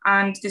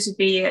 And this would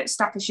be at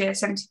Staffordshire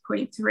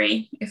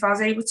 70.3 if I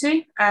was able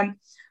to. I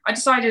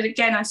decided,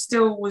 again, I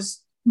still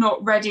was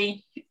not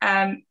ready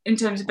in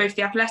terms of both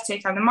the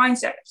athletic and the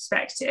mindset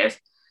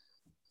perspective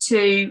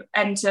to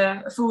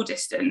enter a full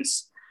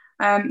distance.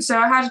 So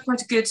I had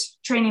quite a good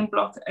training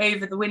block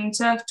over the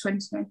winter of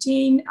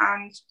 2019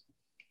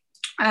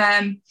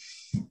 and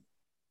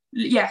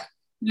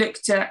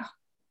looked at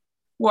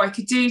what I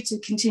could do to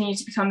continue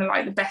to become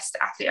the best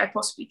athlete I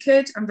possibly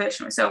could and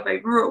version myself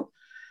overall.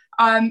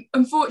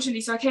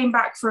 Unfortunately, so I came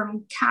back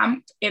from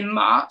camp in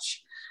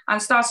March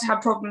and started to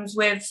have problems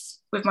with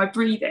my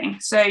breathing.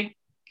 So I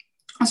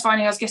was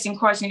finding I was getting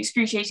quite an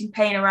excruciating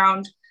pain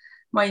around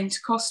my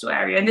intercostal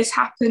area. And this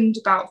happened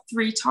about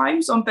 3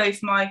 times on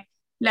both my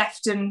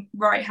left and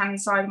right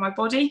hand side of my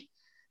body.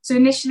 So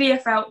initially I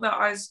felt that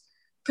I was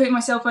putting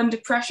myself under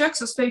pressure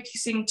because I was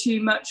focusing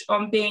too much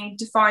on being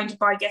defined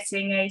by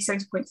getting a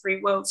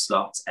 70.3 world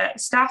slot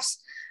at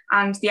Staffs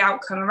and the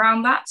outcome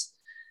around that.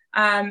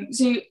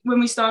 So when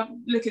we start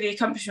looking at the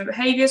accomplishment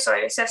behaviour, so I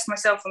assessed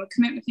myself on the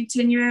commitment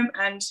continuum,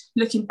 and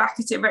looking back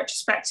at it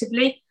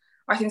retrospectively,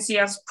 I can see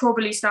I was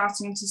probably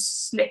starting to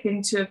slip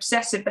into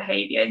obsessive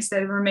behaviour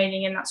instead of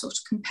remaining in that sort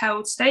of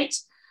compelled state.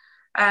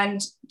 And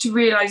to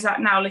realise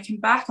that now looking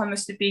back, I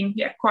must have been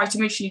quite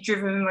emotionally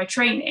driven in my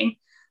training,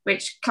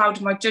 which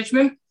clouded my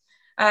judgment.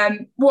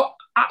 What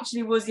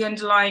actually was the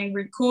underlying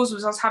root cause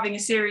was I was having a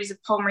series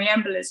of pulmonary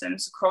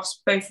embolisms across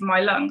both of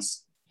my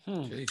lungs.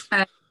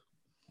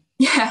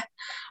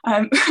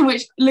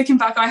 Which looking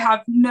back, I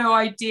have no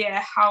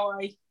idea how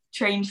I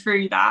trained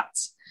through that.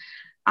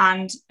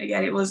 And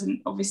again, it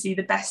wasn't obviously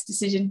the best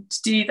decision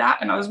to do that.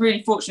 And I was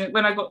really fortunate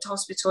when I got to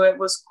hospital, it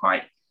was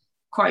quite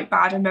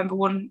bad. I remember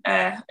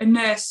a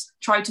nurse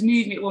tried to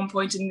move me at one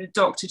point and the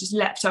doctor just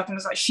leapt up and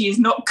was like, she is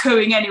not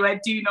going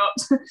anywhere. Do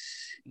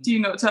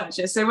not touch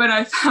her. So when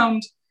I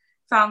found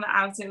that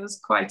out, it was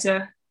quite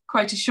a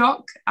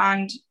shock.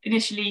 And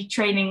initially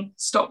training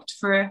stopped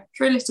for a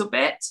little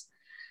bit.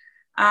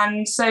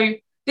 And so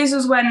this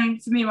was when,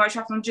 for me, my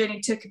triathlon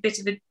journey took a bit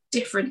of a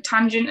different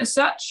tangent as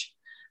such.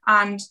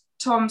 And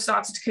Tom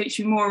started to coach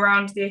me more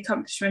around the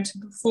accomplishment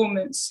and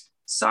performance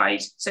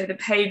side, so the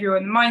behavioural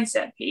and the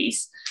mindset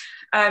piece.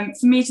 For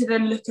me to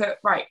then look at,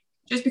 right,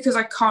 just because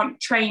I can't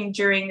train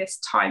during this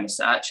time as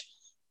such,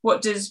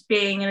 what does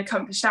being an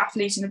accomplished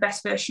athlete and the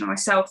best version of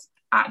myself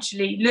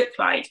actually look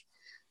like?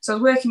 So I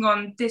was working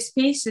on this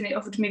piece, and it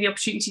offered me the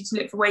opportunity to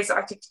look for ways that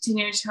I could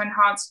continue to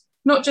enhance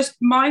not just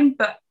mine,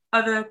 but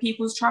other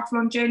people's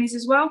triathlon journeys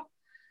as well,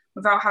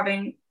 without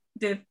having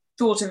the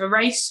thought of a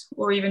race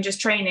or even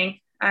just training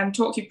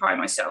to occupy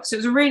myself. So it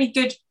was a really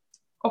good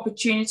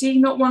opportunity,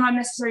 not one I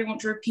necessarily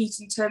want to repeat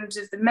in terms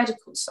of the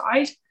medical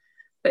side,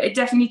 but it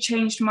definitely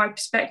changed my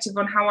perspective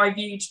on how I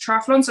viewed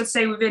triathlon. So I'd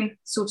say within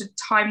sort of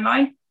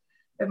timeline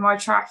of my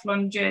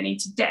triathlon journey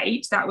to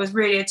date, that was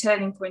really a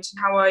turning point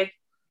in how I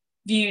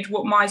viewed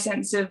what my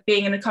sense of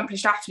being an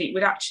accomplished athlete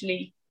would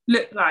actually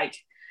look like.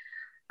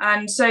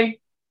 And so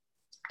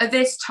at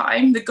this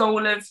time, the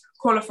goal of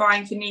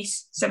qualifying for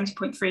Nice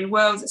 70.3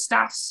 Worlds at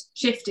Staffs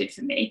shifted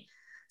for me.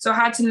 So I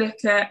had to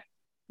look at,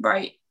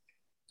 right,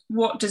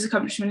 what does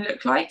accomplishment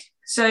look like?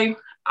 So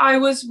I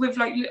was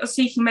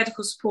seeking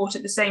medical support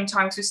at the same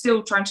time. So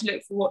still trying to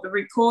look for what the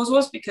root cause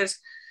was, because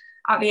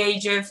at the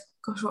age of,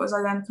 what was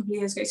I then, a couple of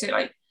years ago, so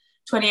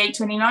 28,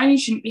 29, you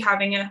shouldn't be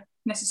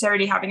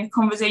necessarily having a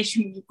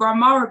conversation with your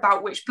grandma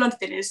about which blood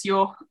thinners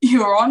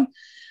you're on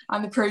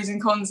and the pros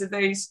and cons of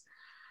those.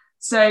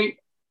 So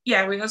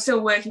we were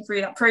still working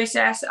through that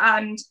process,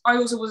 and I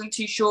also wasn't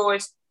too sure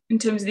in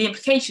terms of the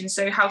implications.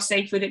 So how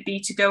safe would it be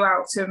to go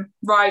out and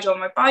ride on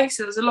my bike?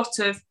 So there's a lot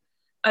of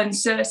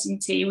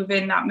uncertainty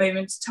within that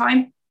moment of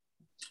time.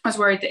 I was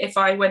worried that if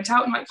I went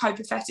out and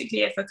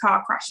hypothetically, if a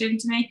car crashed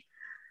into me,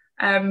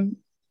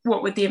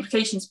 what would the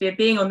implications be of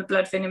being on the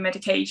blood thinning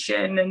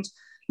medication, and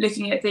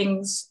looking at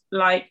things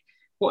like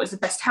what is the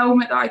best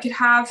helmet that I could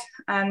have,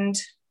 and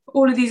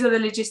all of these other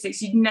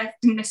logistics you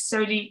didn't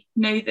necessarily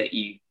know that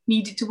you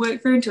needed to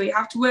work through until you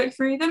have to work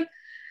through them.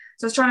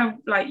 So I was trying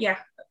to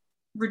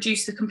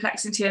reduce the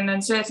complexity and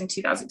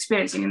uncertainty that I was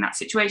experiencing in that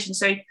situation.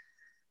 So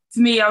for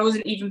me, I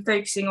wasn't even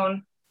focusing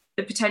on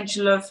the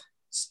potential of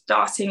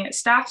starting at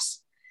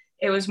staffs.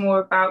 It was more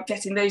about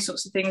getting those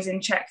sorts of things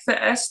in check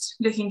first,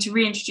 looking to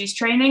reintroduce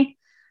training.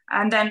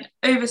 And then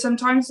over some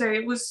time, so I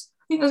think it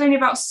was only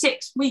about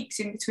 6 weeks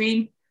in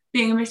between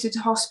being admitted to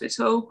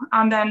hospital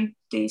and then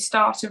the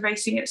start of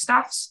racing at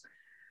staffs.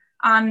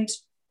 And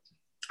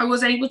I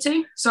was able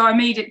to. So I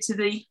made it to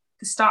the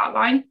start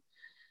line.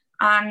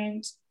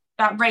 And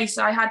that race,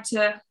 I had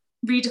to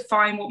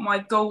redefine what my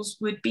goals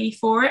would be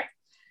for it.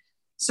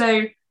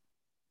 So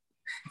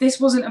this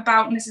wasn't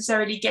about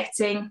necessarily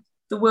getting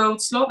the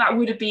world slot. That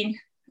would have been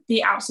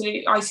the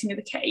absolute icing of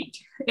the cake.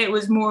 It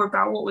was more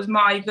about what was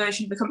my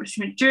version of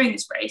accomplishment during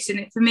this race.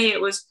 And for me,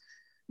 it was,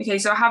 okay,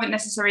 so I haven't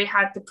necessarily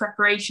had the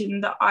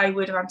preparation that I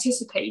would have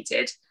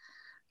anticipated.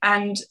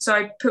 And so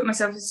I put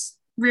myself this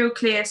real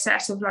clear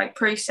set of like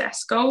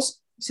process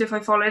goals. So if I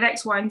followed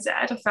X, Y, and Z,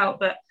 I felt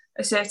that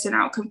a certain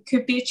outcome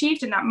could be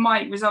achieved and that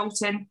might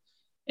result in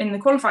the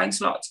qualifying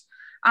slot.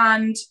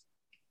 And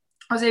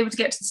I was able to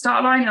get to the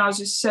start line and I was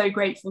just so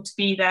grateful to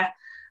be there.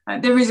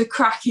 There is a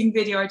cracking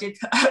video I did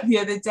put up the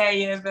other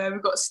day of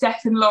we've got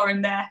Steph and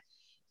Lauren there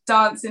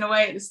dancing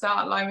away at the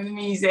start line with the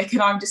music,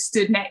 and I'm just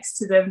stood next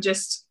to them,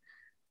 just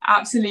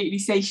absolutely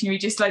stationary,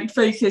 just like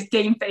focused,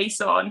 game face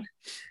on.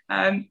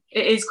 It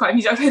is quite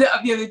amusing. I put it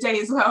up the other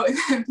day as well, and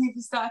then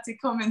people started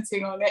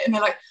commenting on it, and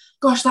they're like,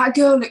 "Gosh, that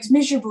girl looks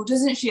miserable,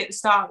 doesn't she?" at the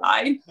start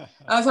line.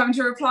 I was having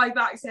to reply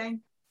back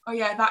saying, "Oh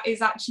yeah,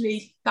 that's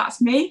me,"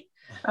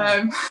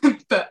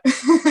 but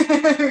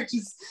which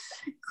is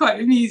quite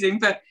amusing.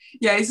 But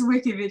yeah, it's a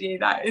wicked video.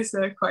 That is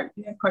quite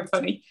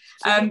funny.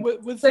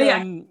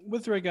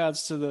 With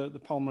regards to the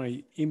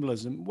pulmonary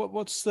embolism,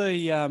 what's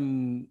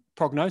the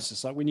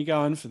prognosis like when you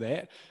go in for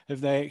that? Have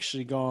they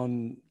actually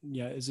gone,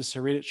 is this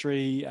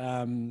hereditary?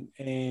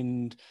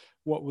 And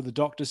what were the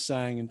doctors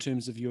saying in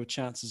terms of your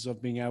chances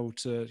of being able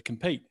to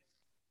compete?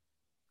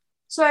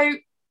 So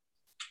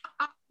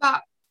at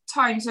that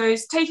time, so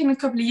it's taken a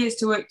couple of years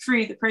to work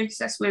through the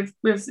process with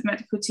the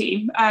medical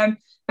team.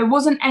 There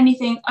wasn't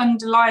anything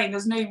underlying.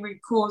 There's no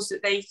root cause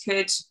that they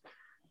could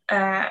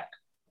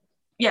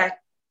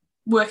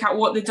work out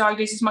what the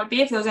diagnosis might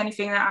be, if there was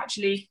anything that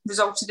actually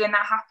resulted in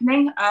that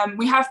happening.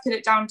 We have put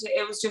it down to,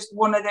 it was just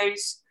one of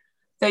those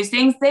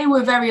things. They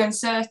were very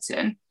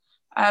uncertain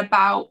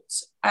about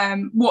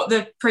what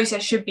the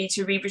process should be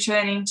to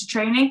returning to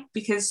training,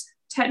 because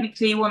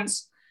technically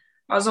once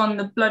I was on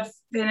the blood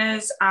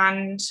thinners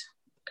and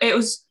it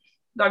was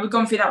like we'd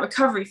gone through that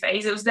recovery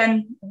phase, it was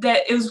then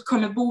that it was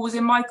kind of ball was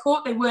in my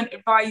court. They weren't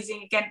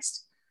advising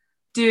against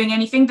doing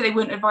anything, but they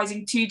weren't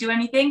advising to do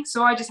anything.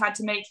 So I just had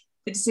to make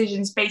the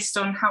decisions based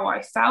on how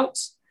I felt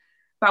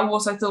about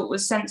what I thought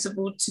was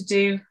sensible to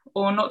do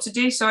or not to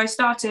do. So I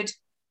started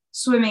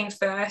swimming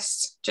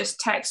first,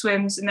 just tech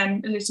swims, and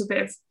then a little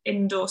bit of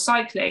indoor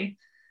cycling,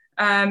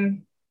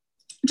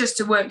 just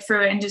to work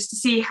through it and just to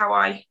see how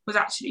I was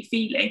actually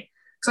feeling.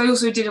 Because I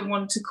also didn't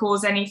want to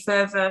cause any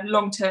further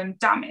long-term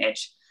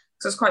damage.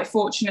 So I was quite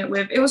fortunate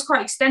it was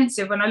quite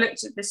extensive when I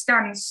looked at the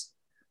scans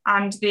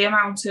and the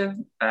amount of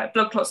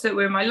blood clots that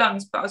were in my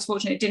lungs, but I was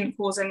fortunate it didn't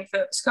cause any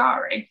further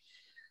scarring.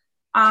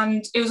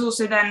 And it was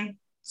also then,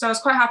 so I was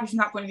quite happy from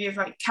that point of view of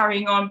like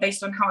carrying on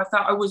based on how I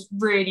felt. I was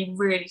really,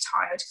 really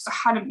tired because I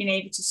hadn't been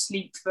able to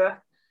sleep for the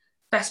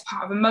best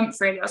part of a month,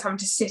 really. I was having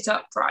to sit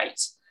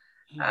upright.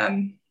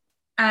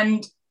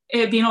 And it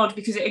had been odd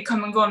because it had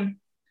come and gone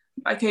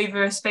like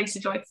over a space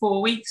of like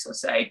 4 weeks or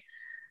so.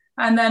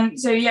 And then,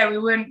 so yeah, we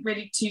weren't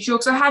really too sure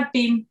because I had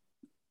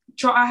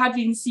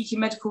been seeking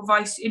medical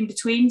advice in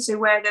between. So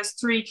where there's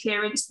 3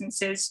 clear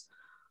instances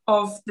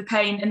of the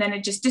pain and then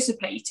it just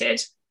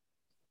dissipated,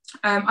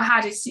 I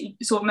had a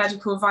sort of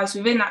medical advice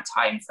within that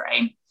time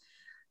frame,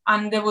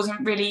 and there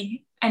wasn't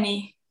really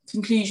any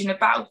conclusion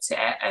about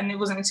it. And it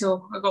wasn't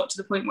until I got to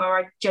the point where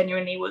I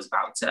genuinely was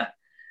about to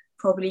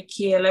probably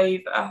keel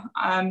over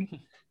that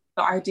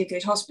I did go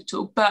to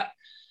hospital. But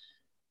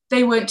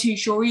they weren't too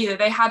sure either.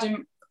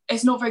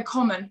 It's not very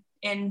common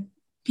in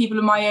people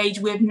of my age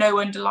with no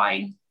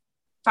underlying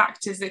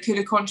factors that could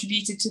have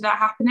contributed to that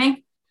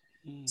happening.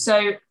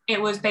 So it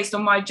was based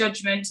on my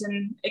judgment.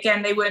 And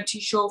again, they weren't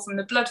too sure from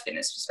the blood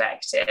thinners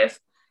perspective.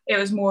 It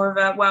was more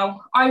of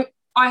I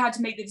had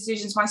to make the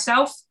decisions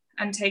myself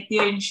and take the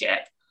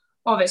ownership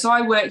of it. So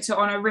I worked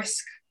on a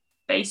risk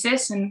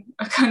basis, and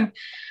I kind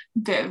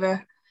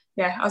of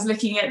I was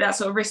looking at that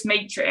sort of risk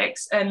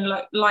matrix and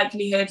like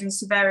likelihood and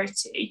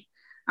severity,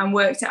 and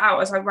worked it out. I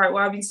was like, right,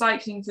 well, I've been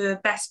cycling for the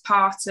best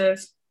part of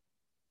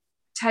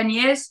 10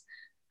 years.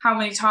 How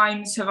many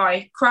times have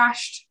I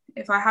crashed?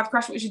 If I have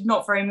crashed, which is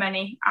not very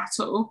many at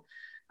all.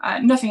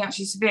 Nothing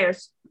actually severe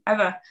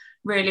ever,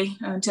 really,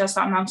 until I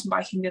started mountain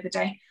biking the other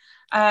day.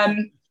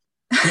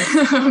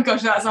 Oh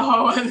gosh, that's a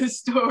whole other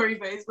story,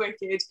 but it's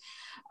wicked.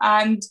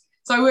 And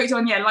so I worked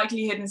on,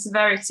 likelihood and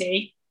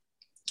severity,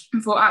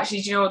 and thought,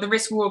 actually, the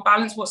risk-reward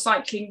balance, what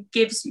cycling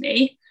gives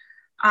me,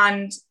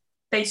 and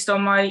based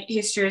on my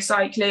history of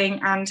cycling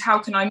and how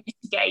can I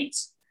mitigate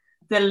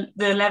the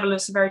level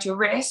of severity or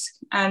risk,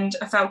 and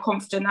I felt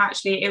confident that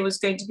actually it was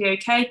going to be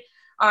okay.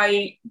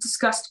 I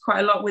discussed quite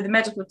a lot with the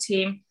medical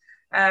team,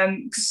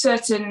 because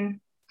certain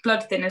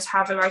blood thinners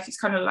have it's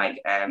kind of like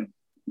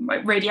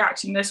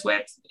radioactiveness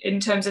in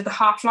terms of the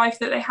half-life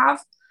that they have.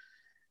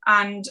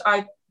 And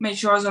I made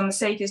sure I was on the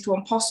safest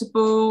one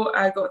possible.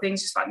 I got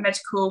things just like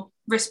medical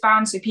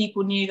wristbands, so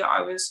people knew that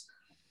I was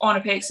on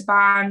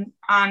apixaban,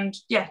 and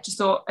just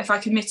thought if I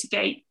can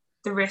mitigate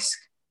the risk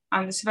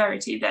and the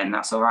severity, then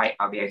that's all right.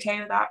 I'll be okay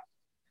with that.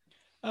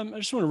 I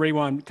just want to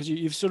rewind, because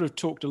you've sort of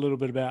talked a little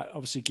bit about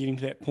obviously getting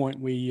to that point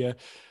where you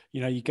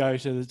go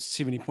to the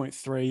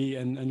 70.3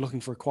 and looking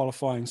for a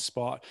qualifying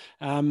spot.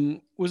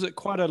 Was it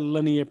quite a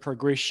linear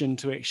progression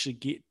to actually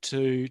get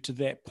to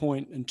that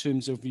point in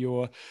terms of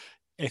your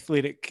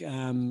athletic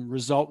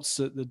results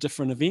at the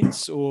different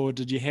events, or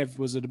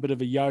was it a bit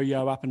of a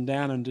yo-yo up and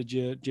down, and did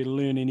you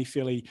learn any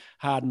fairly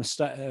hard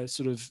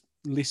sort of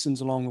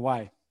lessons along the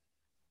way?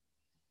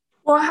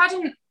 Well, I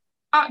hadn't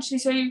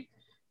actually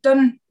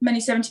done many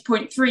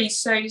 70.3,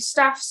 so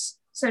staff's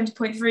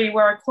 70.3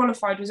 where I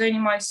qualified was only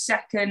my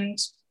second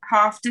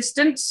half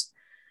distance.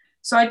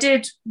 So I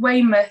did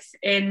Weymouth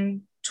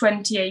in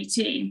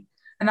 2018,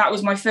 and that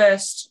was my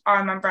first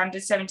Ironman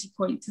branded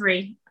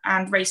 70.3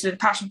 and raced with the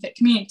Passion Fit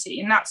community.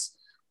 And I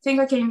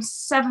think I came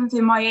 7th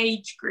in my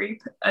age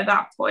group at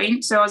that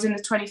point. So I was in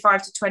the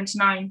 25 to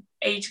 29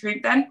 age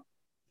group then.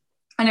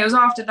 And it was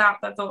after that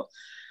I thought,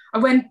 I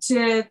went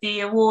to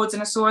the awards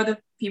and I saw other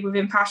people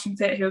within Passion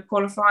Fit who had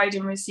qualified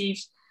and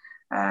received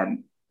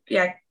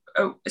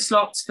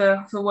slots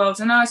for Worlds.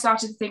 And then I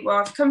started to think, well,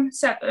 I've come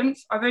 7th.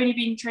 I've only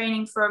been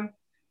training from,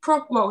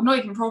 not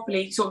even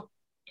properly, sort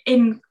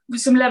of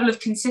with some level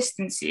of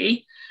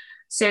consistency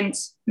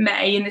since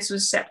May, and this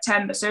was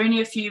September, so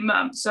only a few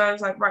months. So I was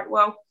like, right,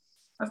 well,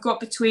 I've got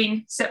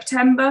between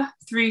September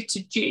through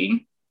to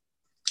June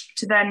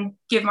to then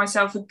give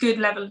myself a good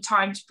level of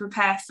time to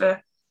prepare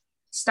for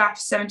staff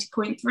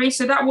 70.3.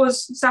 So that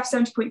was staff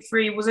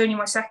 70.3 was only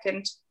my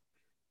second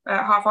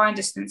half iron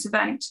distance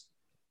event.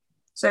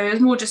 So it was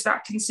more just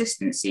that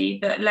consistency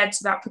that led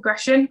to that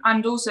progression.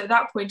 And also at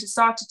that point, I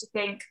started to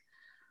think,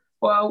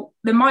 well,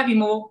 there might be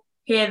more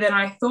here than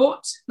I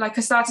thought. Like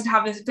I started to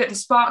have a bit of a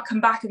spark come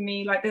back in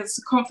me, like there's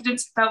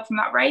confidence I felt from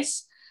that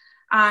race.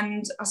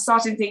 And I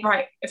started to think,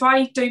 right, if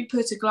I don't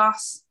put a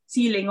glass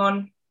ceiling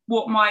on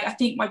what I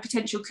think my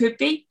potential could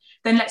be,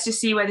 then let's just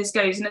see where this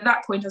goes. And at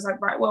that point, I was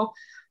like, right, well,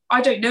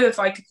 I don't know if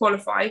I could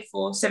qualify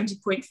for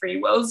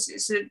 70.3 Worlds.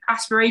 It's an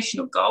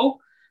aspirational goal,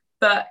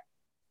 but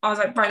I was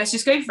like, right, let's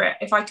just go for it.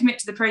 If I commit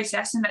to the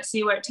process and let's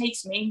see where it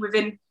takes me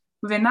within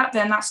that,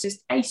 then that's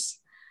just ace.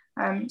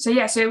 So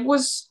it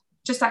was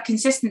just that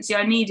consistency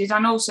I needed,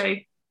 and also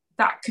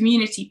that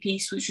community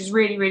piece, which was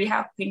really, really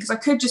helping, because I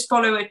could just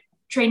follow a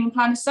training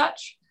plan as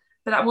such,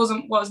 but that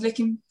wasn't what I was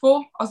looking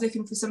for. I was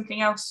looking for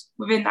something else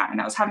within that, and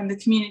that was having the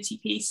community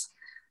piece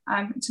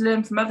to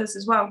learn from others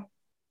as well.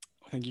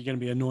 I think you're going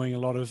to be annoying a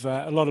lot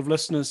of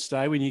listeners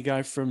today when you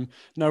go from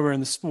nowhere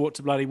in the sport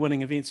to bloody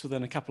winning events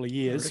within a couple of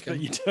years.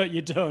 But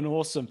you're doing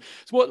awesome.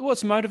 So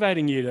what's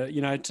motivating you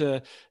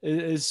to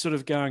is sort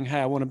of going, hey,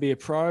 I want to be a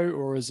pro,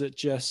 or is it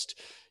just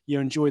you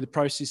enjoy the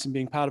process and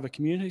being part of a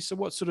community? So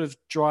what's sort of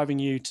driving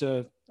you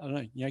to, I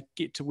don't know,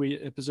 get to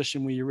a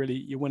position where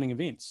you're winning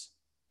events?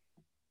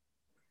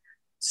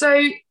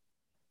 So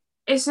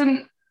it's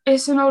an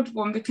odd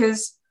one,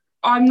 because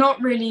I'm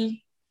not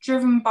really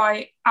driven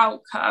by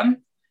outcome,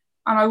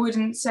 and I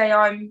wouldn't say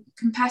I'm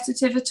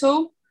competitive at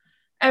all.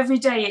 Every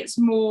day it's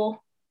more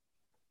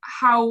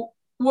what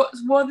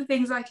are the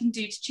things I can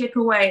do to chip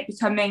away at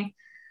becoming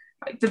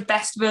like the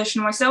best version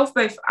of myself,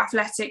 both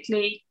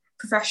athletically,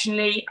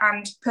 professionally,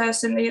 and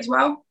personally as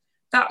well.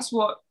 That's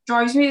what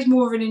drives me. Is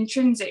more of an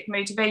intrinsic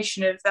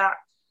motivation of that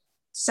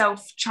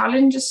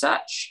self-challenge as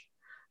such,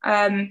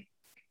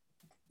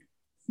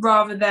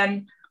 rather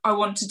than I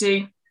want to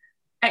do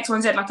X, Y,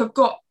 and Z. Like I've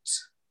got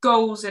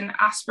goals and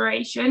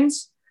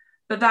aspirations,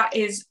 but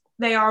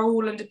they are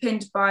all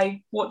underpinned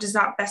by what does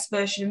that best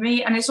version of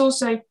me. And it's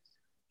also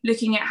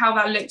looking at how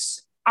that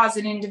looks as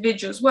an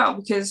individual as well,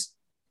 because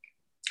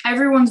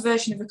everyone's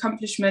version of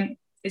accomplishment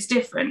is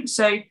different.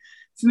 So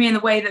for me, in the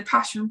way that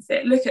Passion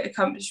Fit look at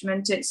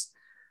accomplishment, it's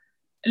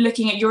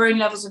looking at your own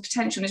levels of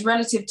potential, and it's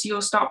relative to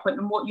your start point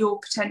and what your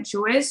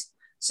potential is.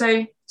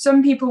 So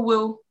some people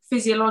will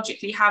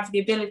physiologically have the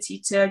ability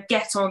to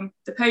get on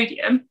the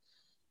podium,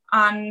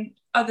 and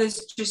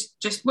others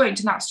just won't,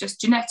 and that's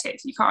just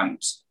genetics.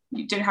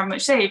 You don't have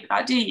much say about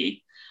that, do you?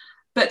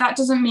 But that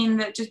doesn't mean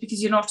that just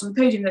because you're not on the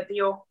podium that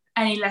you're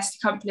any less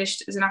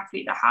accomplished as an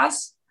athlete that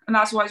has. And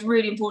that's why it's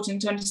really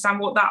important to understand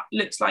what that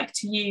looks like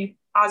to you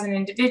as an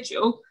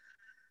individual.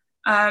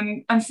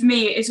 And for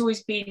me, it's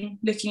always been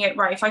looking at,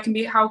 right, how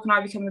can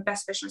I become the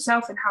best version of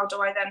myself, and how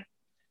do I then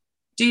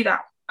do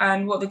that?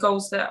 And what are the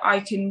goals that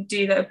I can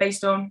do that are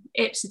based on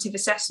ipsative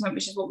assessment,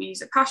 which is what we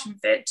use at Passion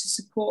Fit to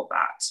support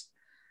that.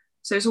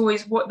 So it's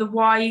always what the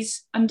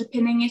why's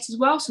underpinning it as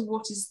well. So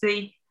what is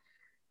the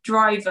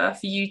driver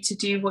for you to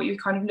do what you're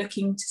kind of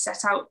looking to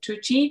set out to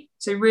achieve?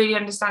 So really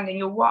understanding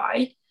your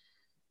why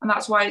And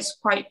that's why it's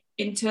quite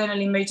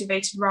internally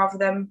motivated rather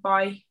than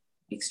by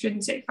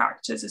extrinsic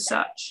factors as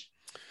such.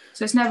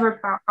 So it's never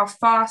about how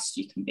fast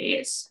you can be.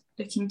 It's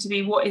looking to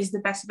be what is the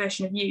best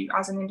version of you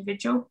as an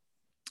individual.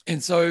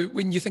 And so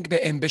when you think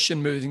about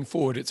ambition moving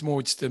forward, it's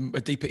more just a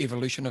deeper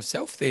evolution of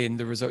self than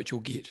the result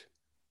you'll get.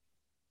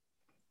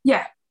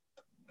 Yeah.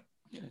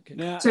 Okay.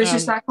 Now, So it's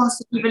just that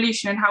constant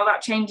evolution and how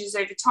that changes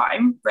over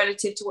time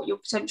relative to what your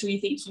potential you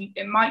think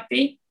it might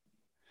be.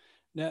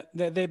 Now,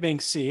 that being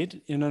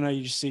said, and I know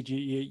you just said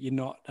you're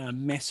not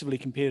massively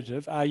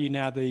competitive. Are you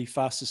now the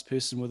fastest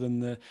person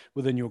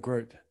within your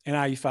group? And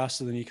are you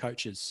faster than your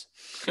coaches?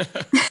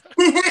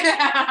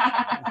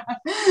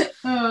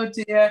 Oh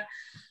dear.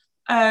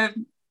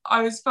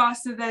 I was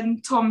faster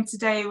than Tom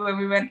today when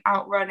we went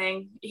out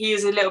running. He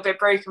was a little bit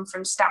broken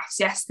from staffs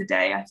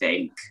yesterday, I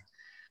think.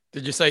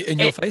 Did you say in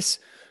your face?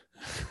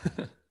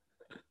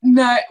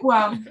 No,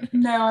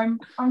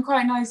 I'm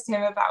quite nice to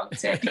him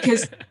about it,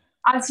 because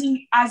as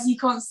he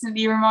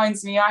constantly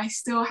reminds me, I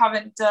still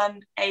haven't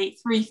done a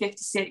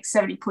 3:56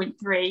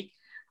 70.3,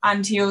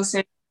 and he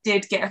also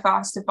did get a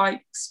faster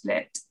bike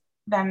split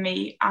than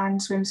me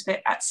and swim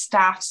split at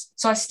staffs.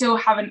 So I still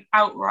haven't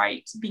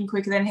outright been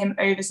quicker than him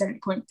over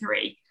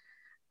 70.3,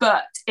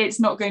 but it's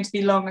not going to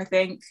be long, I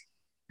think.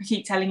 I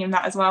keep telling him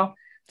that as well.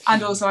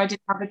 And also I did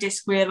have a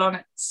disc wheel on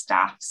at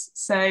staffs.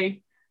 So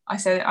I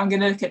said, I'm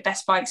going to look at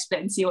best bike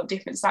split and see what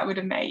difference that would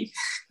have made.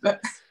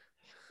 But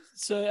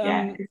so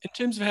yeah. In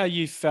terms of how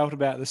you felt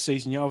about the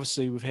season,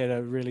 obviously we've had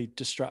a really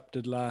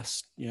disrupted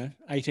last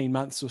 18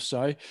 months or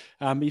so.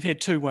 You've had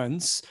 2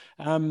 wins.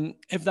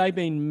 Have they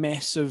been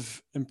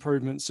massive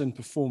improvements in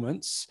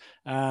performance,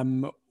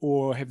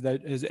 or have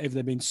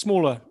they been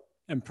smaller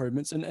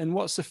improvements? And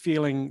what's the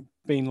feeling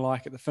been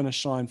like at the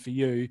finish line for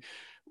you,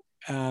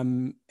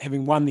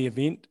 having won the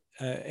event,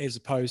 as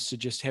opposed to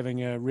just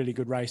having a really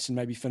good race and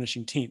maybe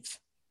finishing 10th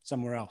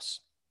somewhere else?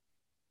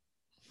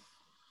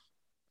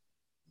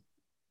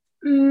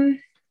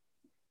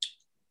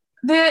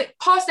 The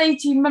past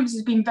 18 months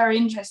has been very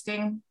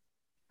interesting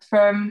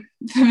for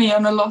me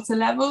on a lot of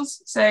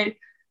levels. So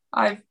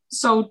I've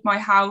sold my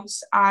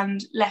house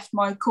and left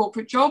my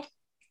corporate job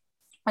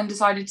and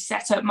decided to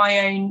set up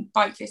my own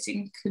bike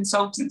fitting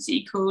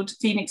consultancy called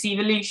Phoenix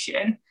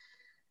Evolution.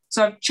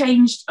 So I've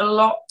changed a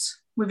lot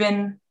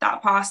within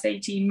that past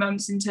 18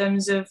 months in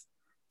terms of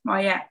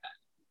my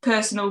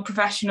personal,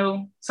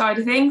 professional side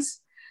of things.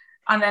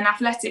 And then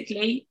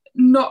athletically,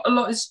 not a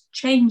lot has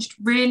changed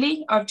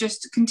really. I've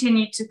just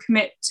continued to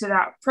commit to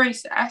that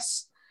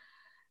process.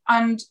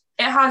 And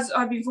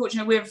I've been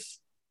fortunate with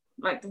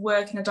like the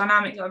work and the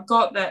dynamic that I've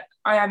got, that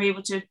I am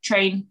able to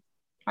train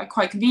like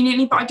quite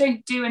conveniently, but I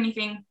don't do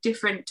anything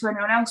different to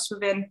anyone else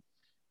within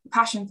the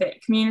Passion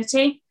Fit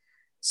community.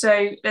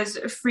 So there's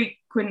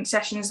frequent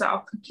sessions that I'll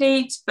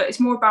complete, but it's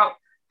more about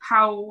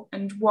how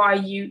and why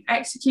you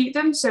execute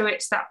them. So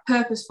it's that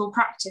purposeful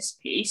practice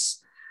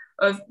piece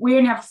of, we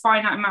only have a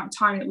finite amount of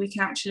time that we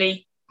can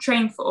actually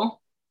train for.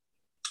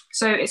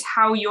 So it's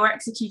how you're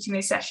executing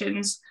those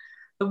sessions,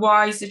 the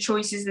whys, the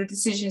choices, the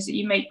decisions that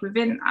you make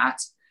within that,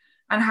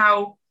 and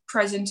how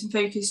present and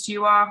focused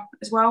you are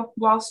as well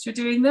whilst you're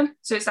doing them.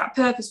 So it's that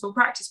purposeful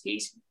practice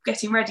piece,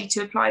 getting ready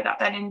to apply that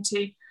then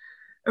into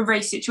a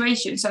race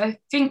situation. So I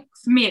think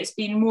for me, it's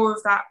been more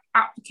of that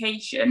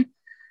application.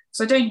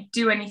 So I don't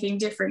do anything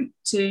different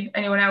to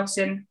anyone else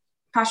in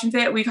Passion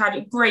Fit. We've had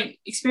a great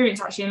experience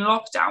actually in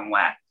lockdown,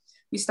 where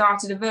we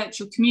started a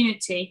virtual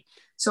community.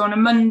 So on a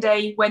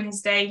Monday,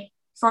 Wednesday,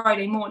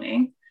 Friday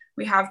morning,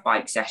 we have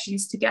bike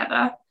sessions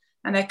together,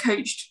 and they're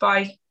coached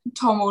by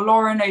Tom or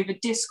Lauren over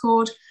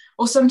Discord,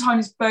 or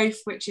sometimes both,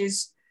 which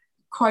is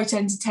quite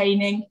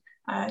entertaining,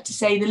 to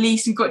say the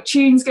least. We've got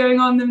tunes going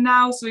on them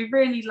now, so we've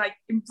really like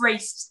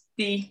embraced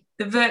the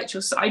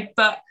virtual side,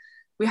 but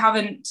we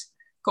haven't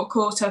got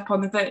caught up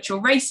on the virtual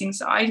racing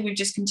side. We've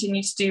just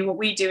continued to do what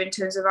we do in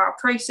terms of our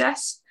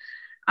process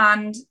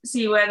and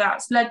see where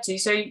that's led to.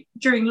 So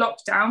during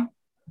lockdown,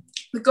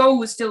 the goal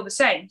was still the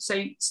same.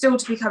 So still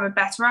to become a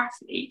better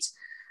athlete.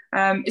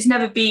 It's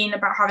never been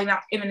about having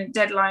that imminent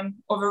deadline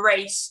of a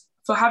race.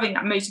 For having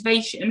that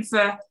motivation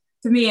for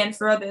me and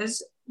for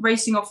others,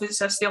 racing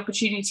offers us the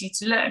opportunity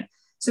to learn.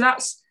 So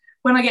that's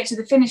when I get to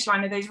the finish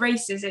line of those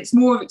races, it's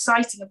more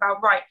exciting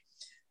about, right,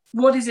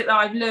 what is it that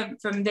I've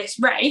learned from this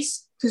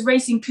race? Because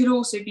racing could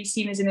also be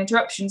seen as an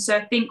interruption. So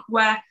I think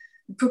where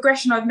the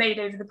progression I've made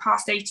over the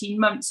past 18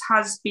 months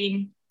has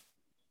been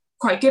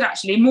quite good,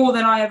 actually, more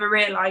than I ever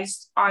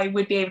realised I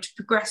would be able to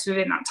progress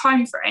within that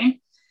time frame.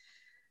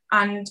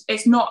 And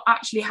it's not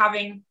actually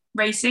having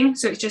racing,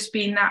 so it's just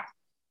been that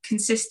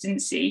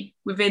consistency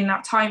within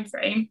that time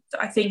frame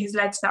that I think has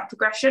led to that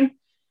progression.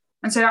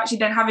 And so actually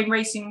then having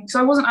racing, so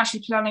I wasn't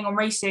actually planning on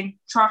racing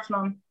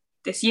triathlon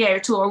this year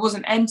at all. I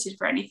wasn't entered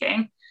for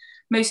anything.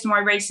 Most of my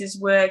races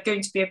were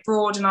going to be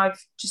abroad, and I've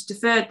just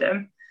deferred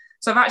them.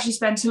 So I've actually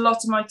spent a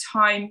lot of my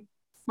time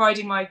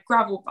riding my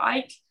gravel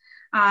bike,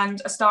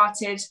 and I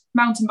started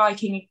mountain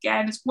biking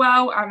again as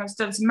well. And I've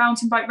done some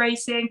mountain bike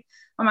racing.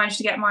 I managed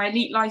to get my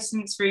elite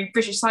license through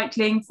British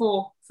Cycling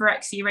for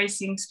XC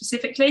racing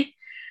specifically.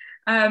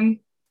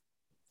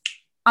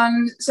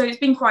 And so it's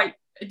been quite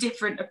a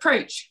different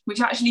approach,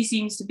 which actually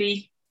seems to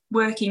be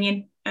working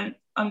in an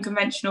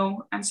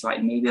unconventional and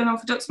slightly maybe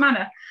unorthodox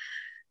manner.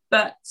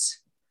 But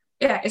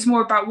yeah, it's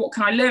more about what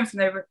can I learn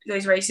from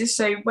those races.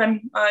 So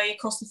when I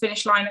crossed the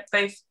finish line at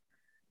both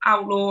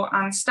Outlaw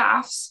and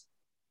Staffs,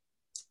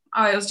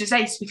 I was just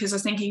ace, because I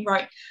was thinking,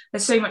 right,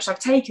 there's so much I've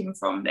taken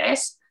from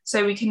this,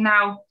 so we can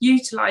now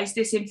utilise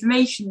this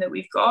information that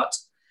we've got,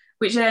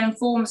 which then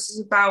informs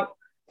us about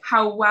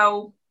how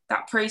well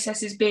that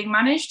process is being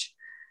managed.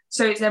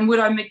 So it's then, would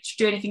I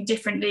do anything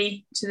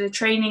differently to the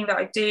training that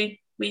I do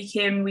week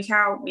in, week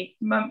out,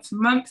 month for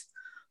month?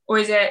 Or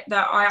is it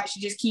that I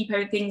actually just keep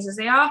things as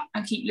they are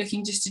and keep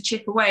looking just to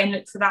chip away and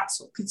look for that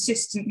sort of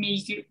consistent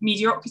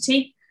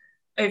mediocrity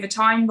over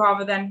time,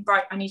 rather than,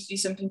 right, I need to do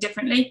something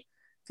differently?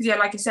 Because yeah,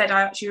 like I said,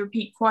 I actually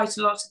repeat quite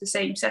a lot of the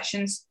same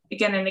sessions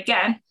again and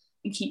again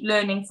and keep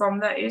learning from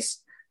those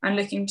and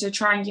looking to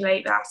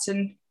triangulate that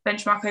and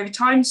benchmark over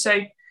time. So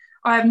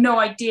I have no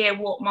idea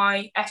what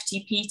my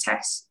FTP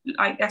test,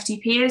 like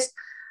FTP is.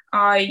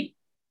 I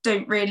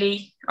don't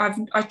really,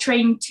 I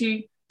trained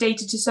to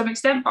data to some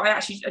extent, but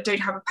I don't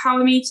have a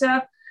power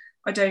meter.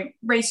 I don't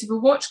race with a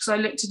watch, because I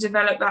look to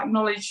develop that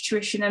knowledge,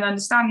 tuition and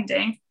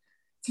understanding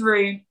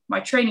through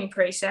my training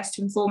process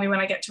to inform me when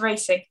I get to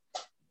racing,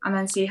 and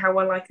then see how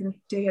well I can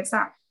do against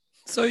that.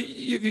 So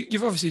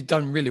you've obviously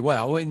done really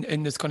well,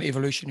 and this kind of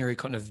evolutionary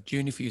kind of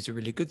journey for you is a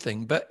really good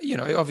thing. But, you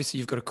know, obviously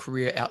you've got a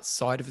career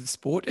outside of the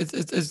sport.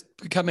 Is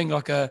becoming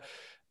like a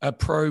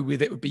pro where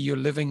that would be your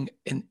living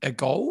in a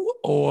goal,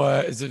 or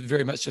is it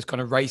very much just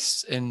kind of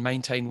race and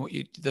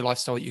maintain the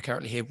lifestyle that you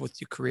currently have with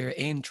your career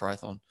and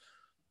triathlon?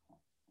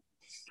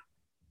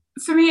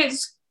 For me,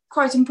 it's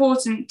quite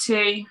important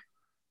to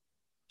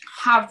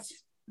have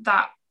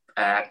that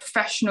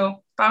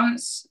professional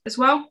balance as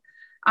well,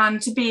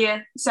 and to be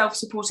a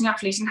self-supporting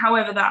athlete. And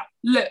however that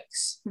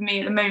looks for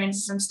me at the moment,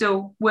 as I'm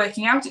still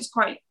working out, it's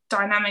quite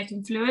dynamic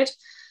and fluid.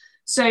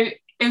 So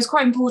it was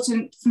quite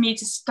important for me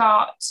to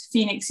start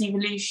Phoenix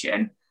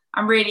Evolution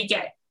and really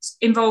get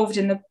involved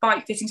in the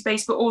bike fitting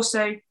space, but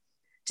also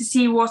to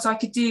see what I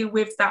could do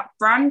with that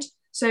brand.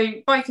 So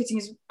bike fitting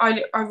is,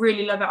 I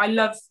really love it. I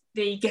love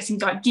the getting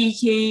like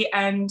geeky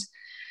and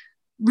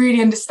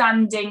really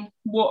understanding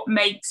what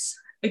makes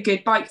a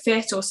good bike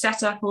fit or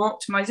setup or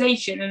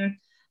optimization. And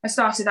I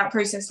started that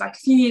process like a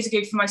few years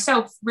ago for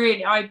myself,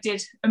 really. I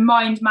did a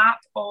mind map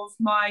of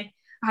I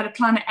had a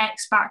Planet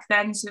X back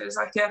then, so it was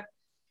like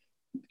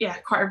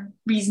quite a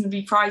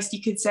reasonably priced,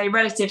 you could say,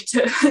 relative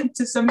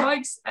to some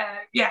bikes,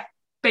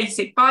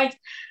 basic bike.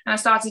 And I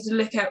started to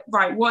look at,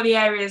 right, what are the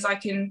areas I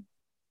can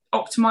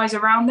optimize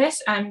around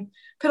this, and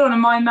put on a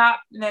mind map,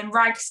 and then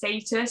RAG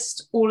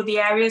status all of the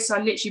areas. So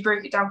I literally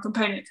broke it down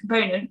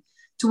component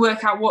to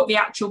work out what the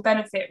actual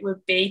benefit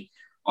would be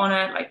on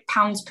a like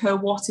pounds per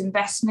watt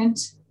investment,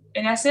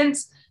 in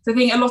essence. So I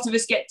think a lot of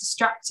us get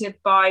distracted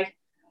by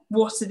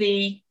what are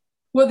the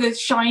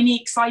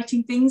shiny,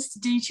 exciting things to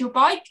do to your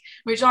bike,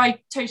 which I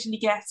totally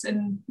get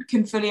and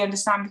can fully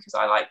understand, because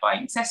I like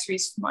buying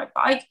accessories for my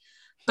bike.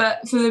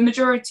 But for the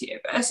majority of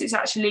us, it's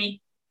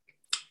actually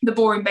the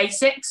boring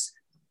basics,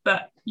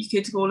 but you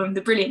could call them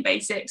the brilliant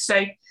basics. So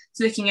it's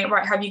looking at,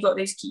 right, have you got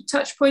those key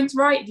touch points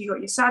right? Have you got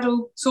your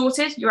saddle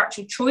sorted, your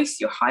actual choice,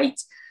 your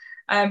height?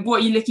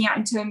 What are you looking at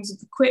in terms of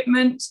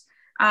equipment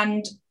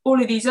and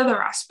all of these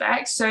other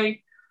aspects? So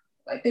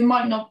like, they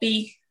might not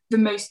be the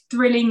most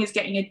thrilling as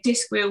getting a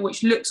disc wheel,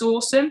 which looks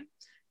awesome,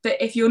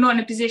 but if you're not in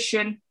a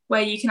position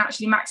where you can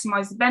actually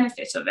maximize the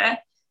benefit of it,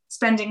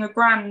 spending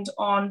 $1,000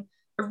 on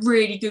a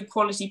really good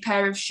quality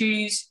pair of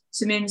shoes,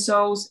 some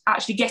insoles,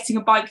 actually getting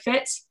a bike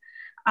fit,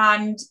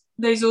 and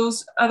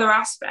those other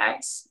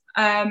aspects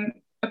are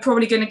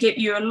probably going to give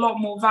you a lot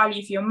more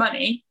value for your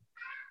money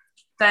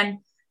than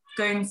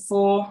going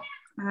for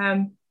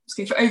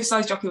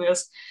oversized jockey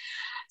wheels.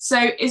 So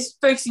it's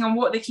focusing on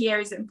what are the key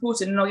areas that are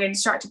important and not getting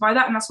distracted by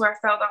that. And that's where I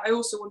felt that I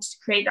also wanted to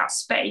create that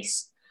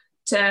space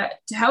to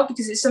help,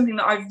 because it's something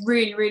that I've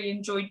really, really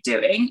enjoyed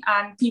doing.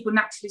 And people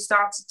naturally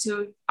started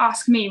to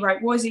ask me, right,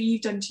 what is it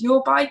you've done to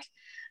your bike,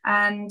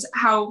 and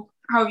how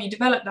have you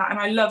developed that? And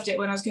I loved it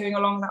when I was going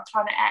along that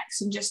Planet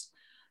X and just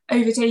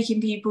overtaking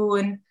people,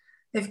 and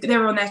they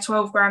were on their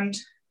 12 grand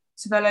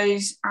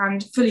Cervelos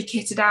and fully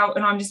kitted out,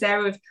 and I'm just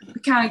there with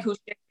mechanical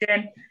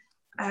shifting,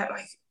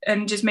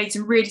 and just made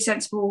some really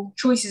sensible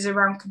choices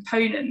around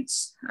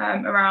components,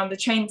 around the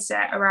chain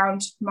set,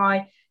 around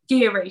my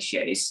gear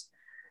ratios.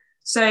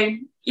 So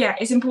yeah,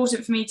 it's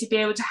important for me to be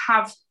able to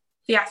have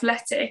the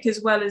athletic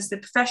as well as the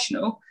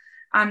professional,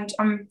 and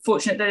I'm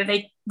fortunate that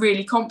they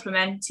really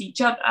complement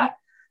each other.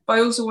 But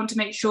I also want to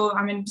make sure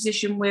I'm in a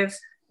position with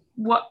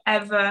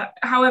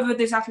however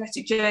this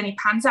athletic journey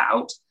pans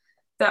out,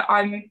 that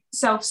I'm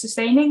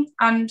self-sustaining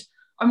and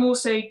I'm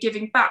also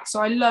giving back.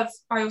 So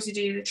I also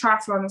do the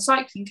triathlon and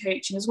cycling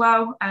coaching as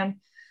well, and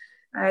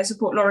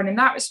support Lauren in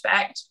that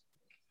respect.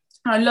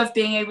 And I love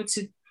being able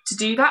to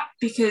do that,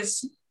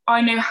 because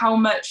I know how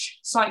much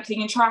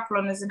cycling and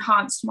triathlon has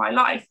enhanced my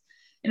life.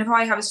 And if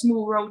I have a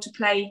small role to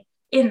play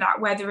in that,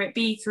 whether it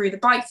be through the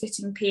bike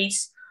fitting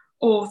piece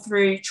or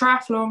through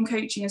triathlon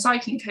coaching and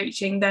cycling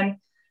coaching, then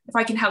if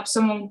I can help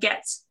someone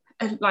get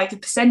a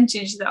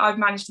percentage that I've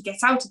managed to get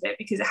out of it,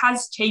 because it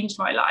has changed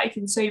my life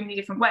in so many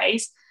different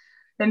ways,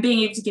 then being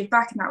able to give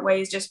back in that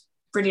way is just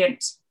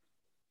brilliant.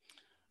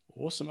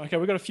 Awesome. Okay,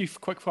 we've got a few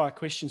quick fire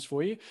questions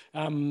for you.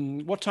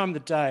 What time of the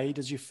day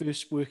does your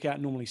first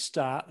workout normally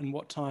start, and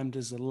what time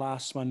does the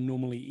last one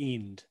normally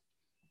end?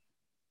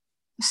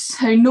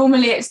 So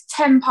normally it's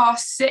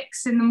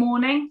 6:10 in the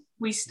morning.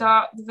 We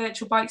start the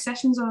virtual bike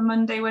sessions on a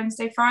Monday,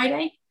 Wednesday,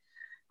 Friday.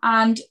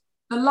 And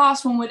the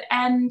last one would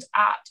end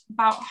at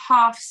about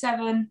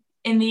 7:30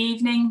 in the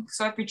evening.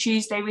 So every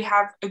Tuesday we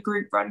have a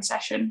group run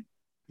session.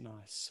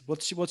 Nice.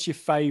 What's your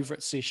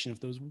favourite session? If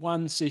there was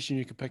one session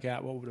you could pick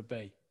out, what would it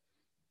be?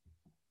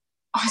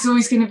 Oh, it's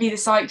always going to be the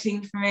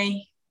cycling for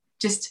me.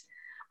 Just,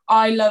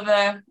 I love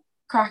a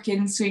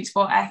cracking sweet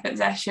spot effort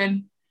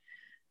session,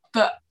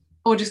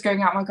 or just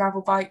going out my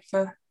gravel bike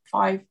for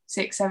 5,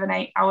 6, 7,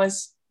 8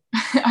 hours.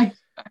 I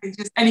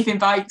just anything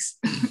bikes.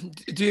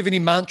 Do you have any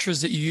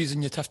mantras that you use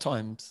in your tough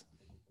times?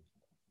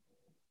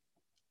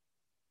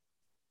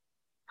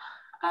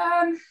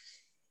 I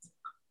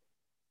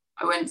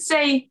wouldn't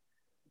say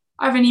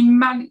I have any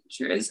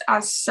mantras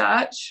as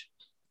such.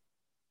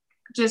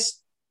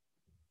 Just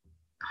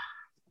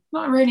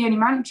not really any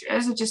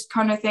mantras. I just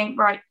kind of think,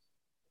 right,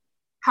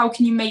 how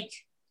can you make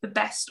the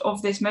best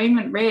of this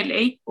moment,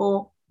 really?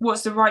 Or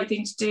what's the right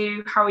thing to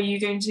do? How are you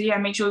going to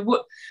make sure?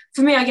 What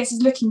for me, I guess,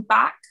 is looking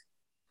back.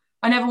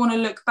 I never want to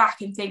look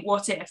back and think,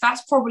 what if?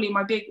 That's probably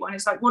my big one.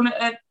 It's like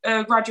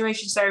a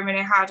graduation ceremony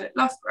I had at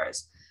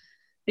Loughborough's.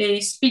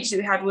 The speech that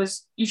we had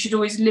was, you should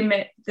always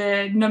limit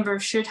the number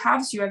of should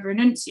haves you ever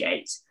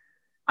enunciate.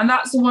 And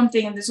that's the one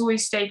thing that's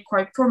always stayed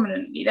quite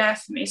prominently there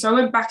for me. So I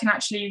went back and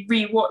actually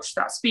re-watched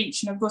that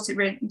speech, and I've got it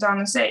written down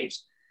and saved,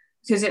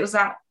 because it was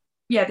that,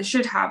 the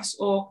should haves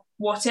or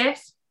what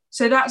if.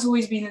 So that's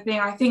always been the thing.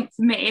 I think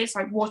for me, it's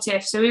like, what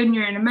if? So when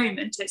you're in a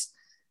moment, it's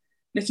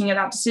looking at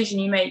that decision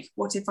you make.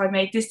 What if I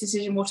made this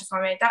decision? What if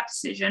I made that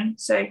decision?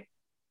 So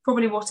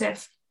probably what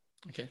if.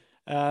 Okay.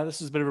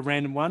 This is a bit of a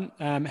random one.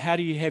 How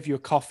do you have your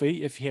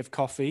coffee, if you have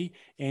coffee,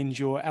 and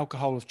your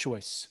alcohol of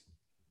choice?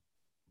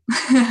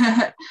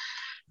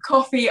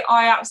 Coffee,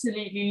 I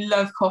absolutely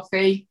love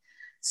coffee.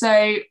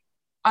 So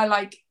I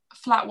like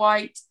flat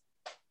white,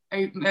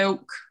 oat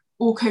milk,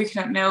 or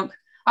coconut milk.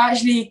 I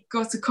actually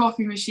got a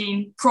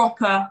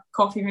proper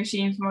coffee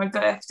machine for my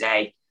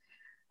birthday,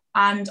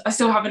 and I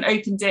still haven't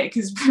opened it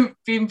because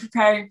been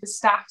preparing for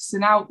Staffs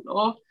and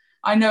Outlaw.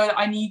 I know that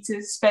I need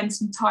to spend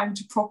some time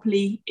to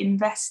properly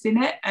invest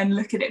in it and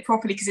look at it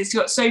properly, because it's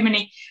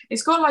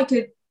got like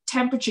a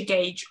temperature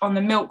gauge on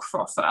the milk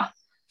frother.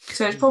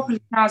 So it's properly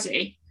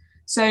snazzy.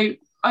 So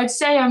I'd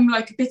say I'm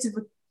like a bit of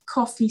a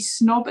coffee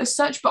snob as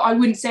such, but I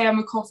wouldn't say I'm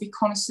a coffee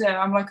connoisseur.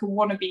 I'm like a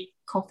wannabe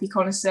coffee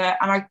connoisseur,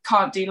 and I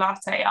can't do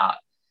latte art.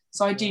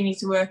 So I do need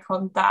to work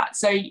on that.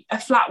 So a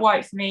flat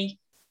white for me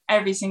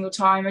every single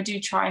time. I do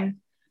try and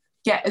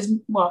get as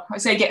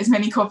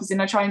many coffees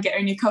in. I try and get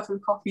only a couple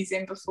of coffees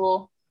in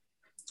before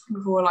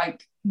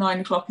like 9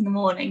 o'clock in the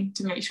morning,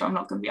 to make sure I'm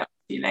not going to be up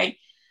too late.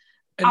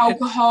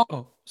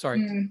 Alcohol.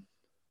 Sorry.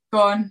 Go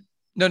on.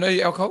 No,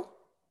 alcohol.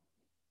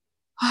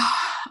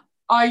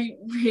 I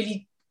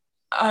really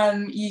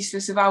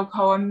useless of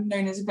alcohol. I'm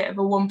known as a bit of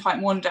a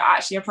one-pint wonder.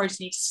 Actually, I probably just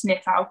need to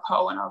sniff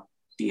alcohol and I'll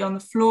be on the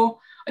floor.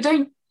 I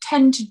don't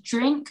tend to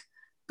drink,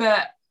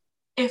 but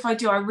if I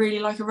do, I really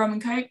like a rum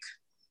and coke.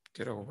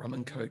 Good old rum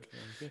and coke.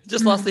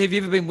 Just lastly, have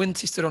you ever been wind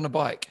tested on a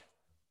bike?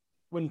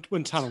 Wind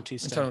tunnel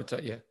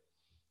tested. Yeah.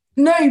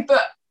 No,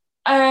 but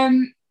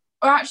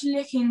we're actually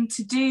looking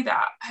to do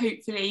that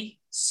hopefully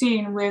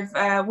soon with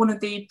one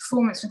of the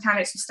performance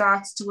mechanics we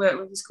started to work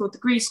with. It's called the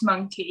Grease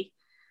Monkey.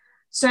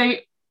 So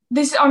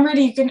I'm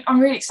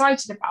really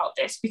excited about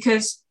this,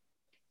 because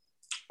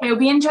it'll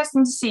be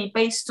interesting to see,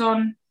 based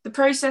on the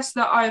process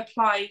that I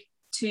apply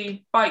to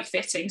bike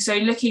fitting. So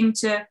looking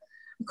to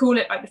call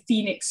it like the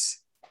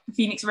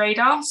Phoenix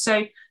radar.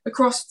 So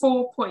across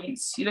 4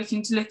 points, you're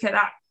looking to look at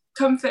that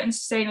comfort and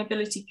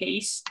sustainability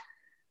piece,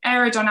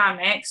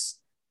 aerodynamics,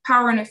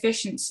 power and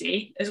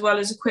efficiency, as well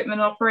as equipment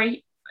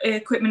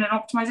and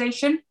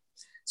optimization.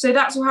 So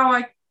that's how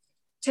I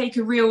take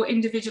a real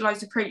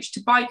individualized approach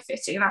to bike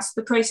fitting. And that's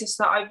the process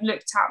that I've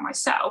looked at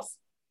myself.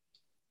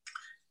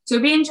 So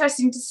it'll be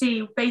interesting to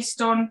see,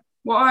 based on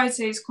what I'd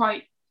say is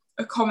quite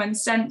a common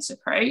sense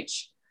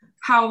approach,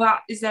 how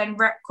that is then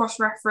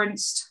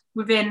cross-referenced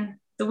within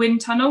the wind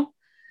tunnel.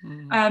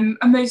 And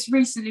most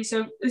recently,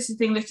 so this is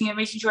the thing, looking at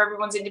making sure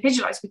everyone's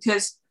individualized,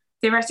 because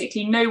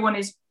theoretically no one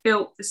is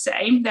built the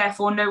same,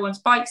 therefore no one's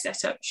bike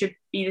setup should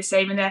be the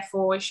same, and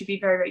therefore it should be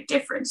very, very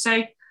different.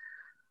 So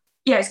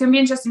yeah, it's going to be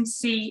interesting to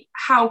see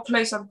how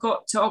close I've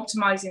got to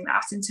optimizing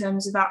that in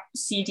terms of that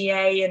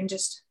CDA and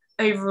just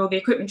overall the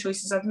equipment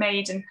choices I've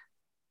made, and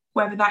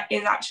whether that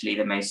is actually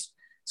the most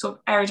sort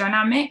of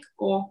aerodynamic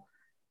or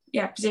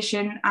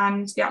position,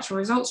 and the actual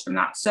results from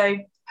that. So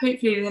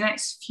hopefully in the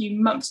next few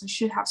months I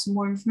should have some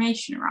more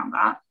information around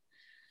that.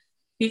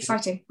 Be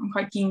exciting. I'm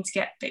quite keen to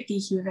get a bit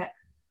geeky with it.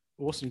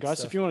 Awesome, guys.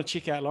 So if you want to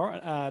check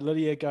out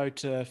Lydia, go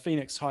to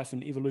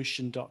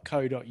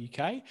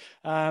phoenix-evolution.co.uk.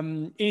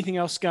 Anything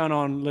else going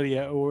on,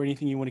 Lydia, or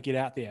anything you want to get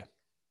out there?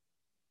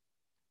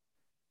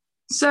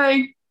 So,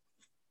 I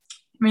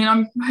mean,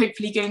 I'm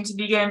hopefully going to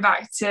be going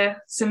back to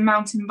some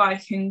mountain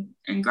bike and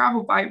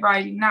gravel bike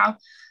riding now.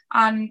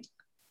 And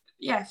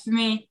yeah, for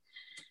me,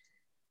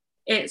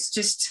 it's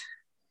just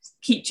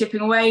keep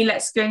chipping away.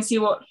 Let's go and see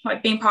what,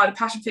 like, being part of the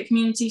Passion Fit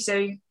community.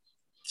 So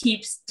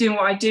keep doing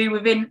what I do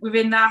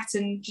within that,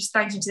 and just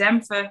thank you to them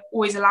for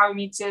always allowing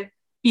me to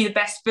be the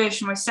best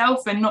version of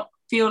myself and not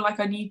feel like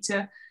I need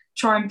to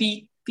try and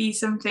be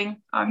something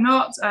I'm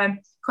not. I'm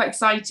quite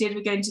excited.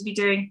 We're going to be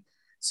doing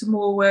some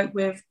more work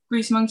with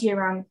Bruce Monkey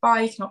around the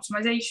bike and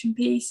optimization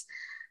piece.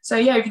 So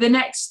yeah, over the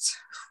next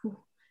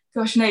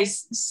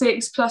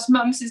 6+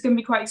 months, it's going to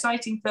be quite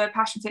exciting for the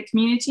Passion Fit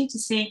community to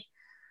see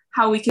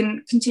how we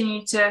can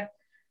continue to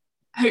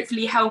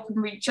hopefully help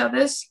and reach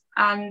others,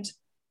 and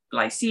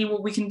like see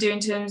what we can do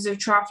in terms of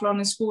triathlon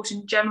and sport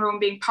in general,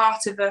 and being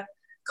part of a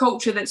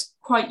culture that's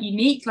quite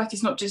unique. Like,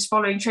 it's not just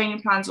following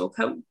training plans or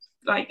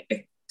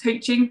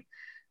coaching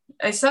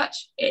as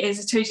such. It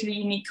is a totally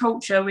unique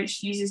culture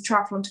which uses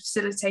triathlon to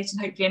facilitate and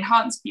hopefully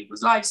enhance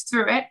people's lives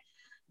through it.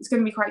 It's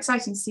going to be quite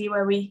exciting to see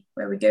where we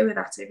go with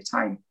that over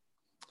time.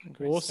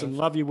 Awesome.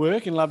 Love your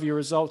work and love your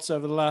results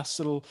over the last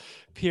little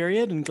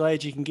period, and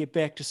glad you can get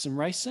back to some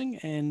racing,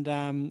 and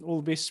all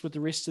the best with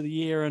the rest of the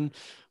year and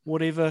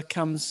whatever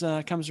comes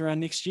around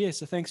next year.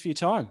 So thanks for your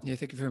time. Yeah,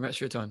 thank you very much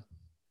for your time.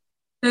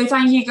 No,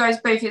 thank you guys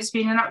both. It's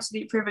been an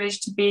absolute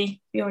privilege to be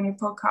on your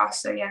podcast.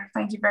 So yeah,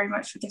 thank you very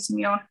much for getting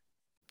me on.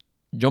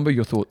 Jumbo,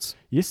 your thoughts?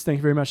 Yes, thank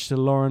you very much to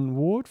Lauren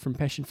Ward from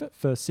Passion Fit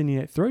for sending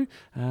that through.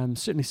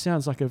 Certainly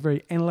sounds like a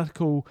very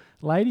analytical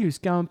lady who's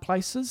going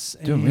places.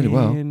 Doing really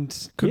well.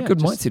 Good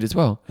mindset as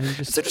well.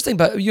 It's interesting,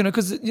 but,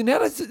 because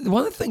nowadays,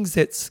 one of the things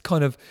that's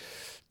kind of,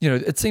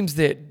 it seems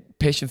that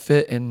Passion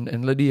Fit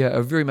and Lydia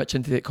are very much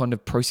into that kind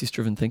of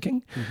process-driven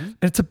thinking. Mm-hmm. And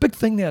it's a big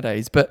thing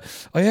nowadays. But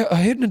I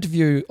heard an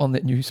interview on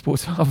that new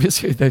sports,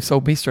 obviously they've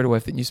sold me straight away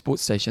for that new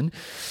sports station.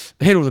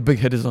 They had all the big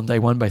hitters on day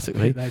one,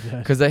 basically.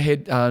 Because they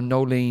had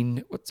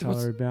Nolene...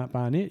 About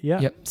Barnett,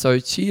 yeah. Yep. So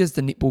she is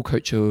the netball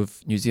coach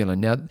of New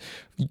Zealand. Now,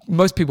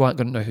 most people aren't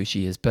going to know who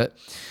she is, but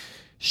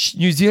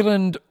New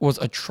Zealand was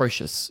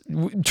atrocious.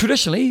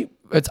 Traditionally,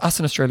 it's us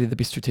and Australia, the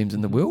best two teams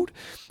in the world.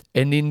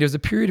 And then there's a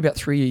period about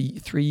 4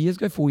 years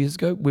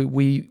ago, where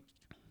we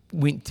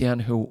went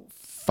downhill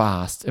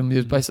fast. And we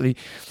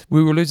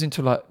were losing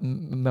to like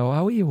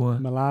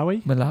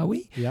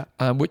Malawi, yeah,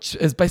 which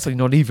is basically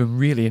not even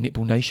really a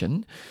netball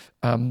nation.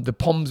 The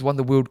Poms won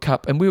the World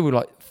Cup, and we were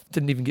like,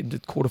 didn't even get into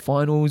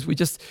quarterfinals. We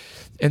just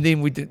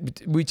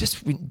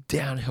went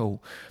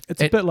downhill.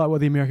 It's a bit like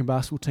what the American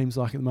basketball team's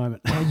like at the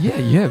moment. Yeah,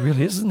 it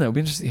really is, isn't it? It'll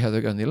be interesting to see how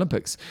they go in the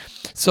Olympics.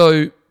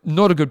 So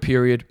not a good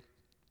period.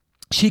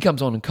 She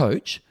comes on and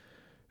coach.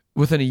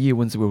 Within a year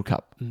wins the World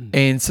Cup.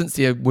 And since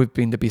then, we've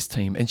been the best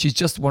team. And she's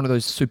just one of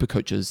those super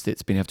coaches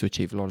that's been able to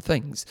achieve a lot of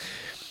things.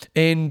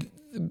 And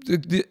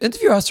the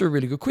interviewer asked her a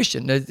really good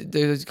question.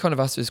 They kind of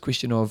asked her this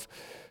question of,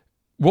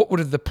 what would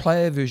have the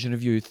player version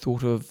of you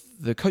thought of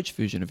the coach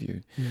version of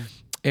you?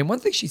 And one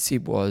thing she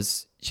said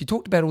was, she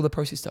talked about all the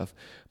process stuff,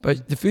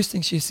 but the first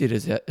thing she said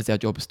is our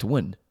job is to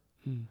win.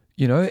 And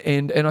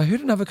I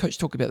heard another coach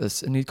talk about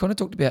this, and he kind of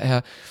talked about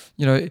how,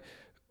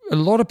 a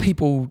lot of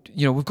people,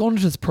 we've gone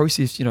into this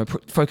process,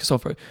 focus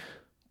on,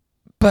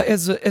 but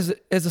as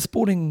a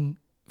sporting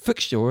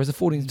fixture or as a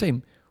sporting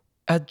team,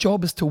 our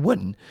job is to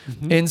win.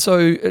 And so,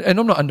 and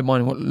I'm not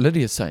undermining what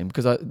Lydia's saying,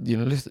 because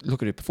let's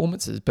look at her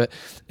performances, but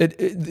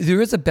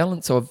there is a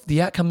balance of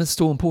the outcome is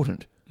still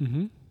important.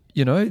 I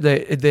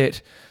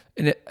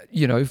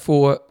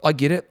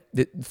get it,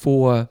 that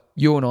for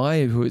you and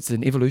I, who it's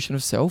an evolution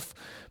of self,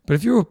 but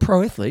if you're a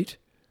pro athlete,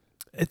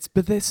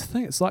 but that's the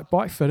thing. It's like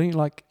bike fitting,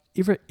 like.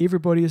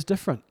 Everybody is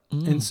different,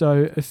 and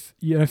so if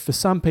for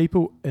some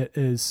people it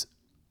is,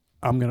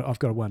 I've got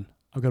to win.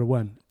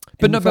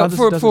 But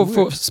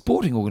for a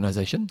sporting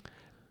organisation,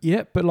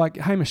 yeah. But like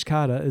Hamish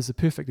Carter is a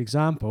perfect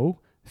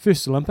example.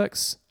 First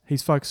Olympics,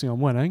 he's focusing on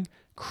winning,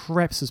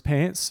 craps his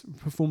pants,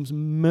 performs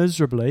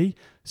miserably.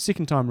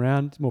 Second time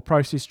round, more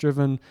process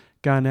driven,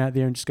 going out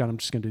there and just going, I'm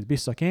just going to do the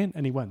best I can,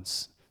 and he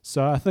wins.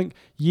 So I think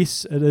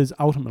yes, it is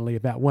ultimately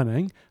about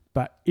winning.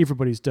 But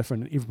everybody's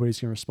different, and everybody's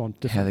going to respond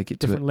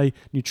differently.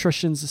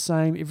 Nutrition's the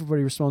same.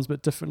 Everybody responds a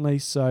bit differently.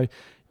 So,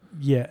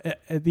 yeah,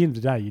 at the end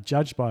of the day, you're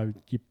judged by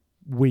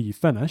where you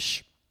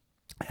finish.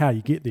 How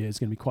you get there is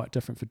going to be quite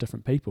different for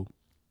different people.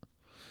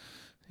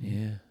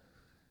 Yeah.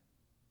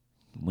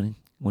 Winning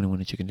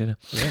chicken dinner.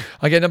 Yeah.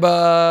 Okay,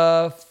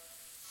 number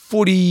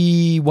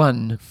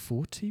 41.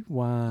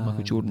 41.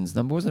 Michael Jordan's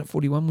number, wasn't it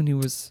 41 when he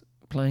was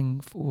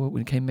playing when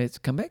he came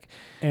back?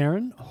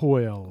 Aaron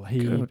Hoyle.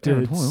 He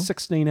did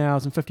 16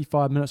 hours and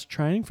 55 minutes of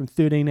training from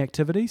 13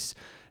 activities.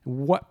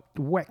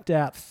 Whacked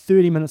out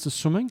 30 minutes of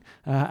swimming,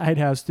 8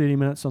 hours 30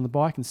 minutes on the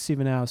bike, and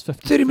 7 hours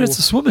 54. 30 minutes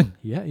of swimming?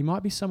 Yeah, he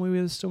might be somewhere where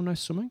there's still no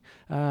swimming.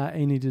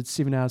 And he did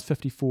 7 hours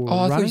 54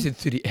 running. I thought you said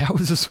 30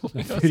 hours of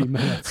swimming. 30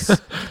 minutes.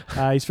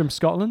 He's from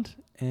Scotland,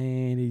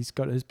 and he's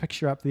got his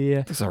picture up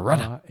there. He's a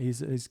runner.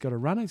 He's got a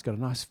runner. He's got a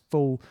nice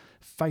full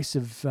face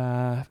of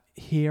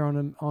hair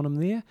on him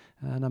there.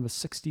 Number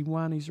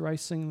 61, he's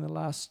racing the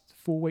last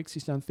 4 weeks.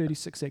 He's done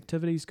 36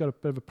 activities. Got a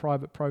bit of a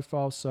private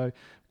profile, so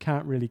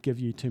can't really give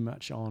you too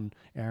much on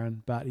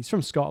Aaron. But he's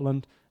from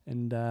Scotland,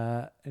 and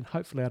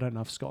hopefully, I don't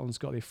know if Scotland's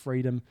got their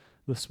freedom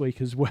this week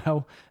as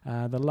well.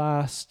 The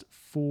last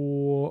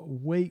 4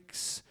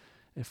 weeks,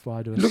 if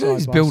I do a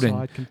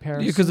side-by-side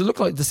comparison. Because it looked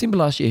like December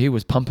last year he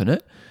was pumping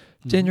it.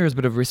 January was a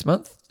bit of a rest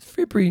month.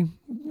 February,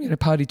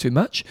 party too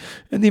much.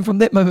 And then from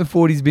that moment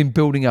forward, he's been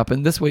building up.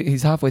 And this week,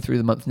 he's halfway through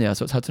the month now,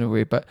 so it's hard to know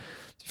where. But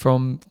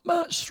from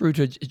March through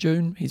to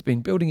June, he's been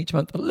building each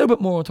month a little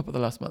bit more on top of the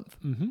last month.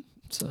 Mm-hmm.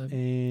 So, and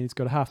he's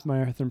got a half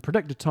marathon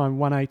predicted time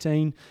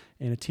 1:18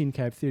 and a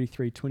 10K of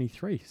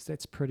 33:23. So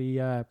that's pretty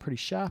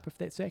sharp if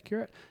that's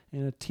accurate.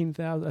 And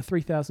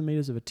 3,000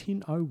 meters of a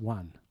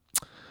 10:01.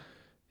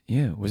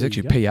 Yeah, it was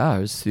actually PR.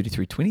 It was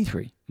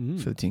 33:23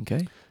 for the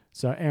 10K.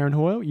 So Aaron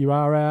Hoyle, you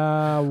are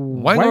our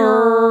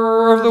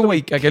Wanger of the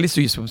week. Okay, let's do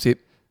your swim set.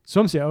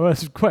 Swim set. Oh,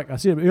 that's quick. I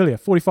said it earlier.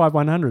 45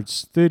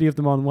 100s, 30 of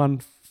them on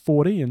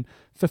 140 and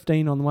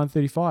 15 on the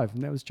 135,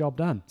 and that was job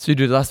done. So you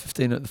do the last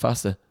 15 at the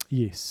faster?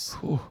 Yes.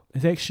 Ooh.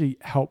 It actually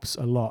helps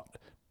a lot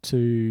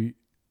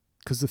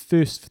because the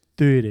first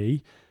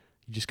 30,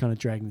 you just kind of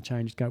drag the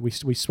change.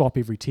 We swap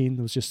every 10.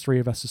 There was just 3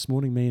 of us this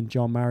morning, me and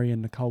John Murray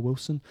and Nicole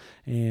Wilson,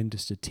 and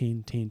just a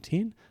 10, 10,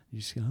 10. You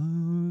just go,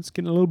 it's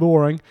getting a little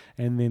boring.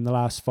 And then the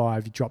last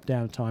 5, you drop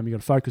down time. You got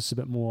to focus a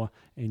bit more,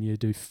 and you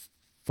do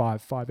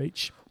 5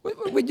 each.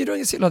 When you're doing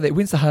a set like that,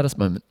 when's the hardest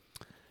moment?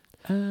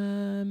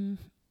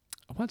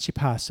 Once you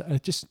pass,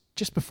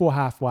 just before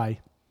halfway,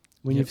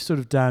 when you've sort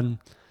of done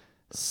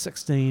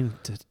 16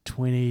 to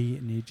 20,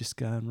 and you're just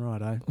going,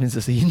 righto. When's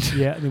this end?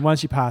 Yeah, and then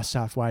once you pass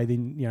halfway,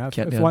 then,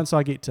 if once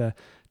I get to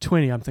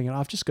 20, I'm thinking,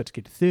 I've just got to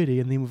get to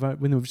 30, and then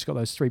we've just got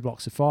those 3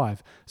 blocks of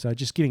 5. So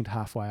just getting to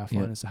halfway, I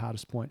find is the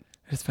hardest point.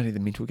 It's funny, the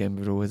mental game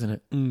of it all, isn't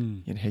it?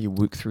 How you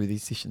work through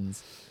these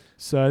sessions.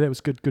 So that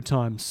was good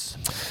times.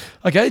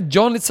 Okay,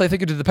 John, let's say thank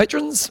you to the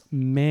patrons.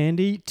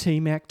 Mandy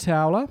T-Mac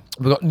Towler.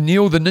 We've got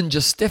Neil the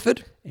Ninja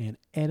Stafford. And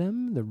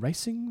Adam the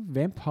Racing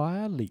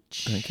Vampire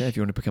Leech. Okay, if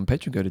you want to become a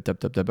patron, go to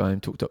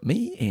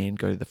www.imtalk.me and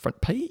go to the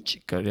front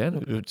page. Go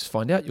down, you'll just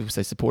find out. You'll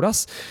say support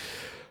us.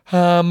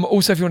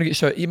 Also, if you want to get a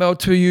show emailed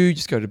to you,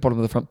 just go to the bottom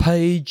of the front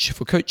page.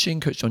 For coaching,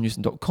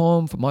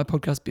 coachjohnnewson.com. For my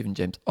podcast,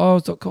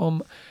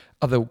 bevanjameseyles.com.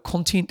 Other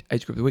content,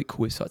 age group of the week,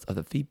 cool websites,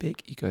 other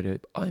feedback, you go to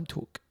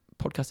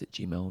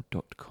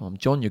imtalkpodcast@gmail.com.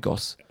 John, your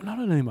goss. Not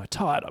only am I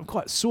tired, I'm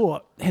quite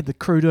sore. Had the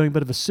crew doing a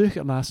bit of a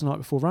circuit last night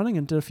before running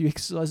and did a few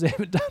exercises I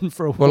haven't done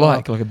for a while. Well,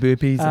 like a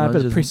burpees. A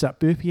bit of press-up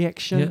burpee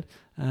action,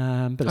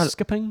 bit of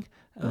skipping.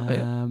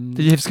 Did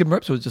you have skipping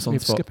ropes or just on the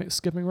spot?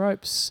 Skipping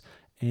ropes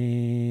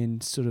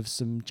and sort of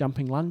some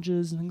jumping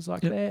lunges and things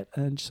like that.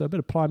 And so a bit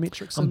of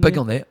plyometrics. I'm big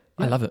on that.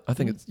 I love it. I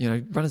think it's,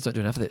 runners don't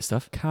do enough of that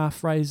stuff.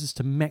 Calf raises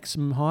to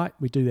maximum height.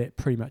 We do that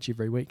pretty much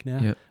every week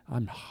now. Yep.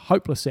 I'm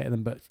hopeless at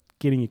them, but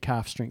getting your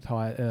calf strength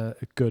high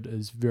good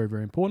is very,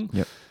 very important.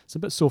 Yep. So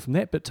a bit sore from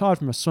that, but tired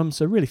from my swim,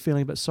 so really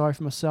feeling a bit sorry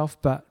for myself,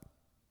 but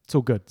it's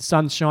all good. The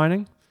sun's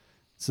shining.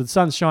 So the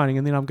sun's shining,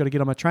 and then I've got to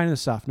get on my trainer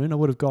this afternoon. I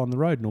would have gone on the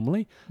road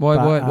normally. Why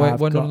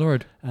not on the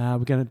road? We're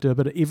going to do a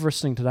bit of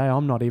Everesting today.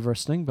 I'm not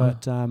Everesting,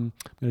 but I'm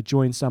going to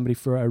join somebody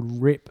for a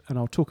rep, and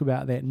I'll talk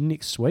about that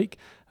next week.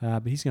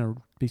 But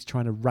he's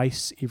trying to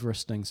race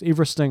Everesting. So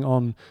Everesting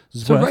on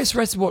Zwift. So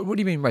race. What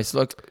do you mean race?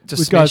 Like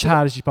just go as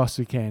hard as you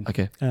possibly can.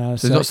 Okay.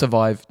 So not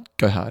survive,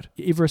 go hard.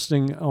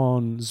 Everesting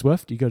on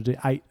Zwift, you got to do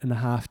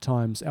 8.5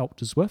 times Alpe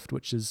to Zwift,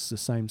 which is the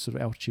same sort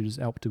of altitude as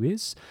Alpe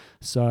d'Huez.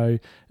 So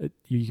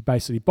you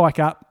basically bike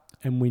up,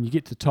 and when you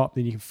get to the top,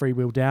 then you can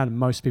freewheel down, and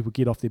most people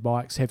get off their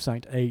bikes, have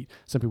something to eat.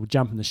 Some people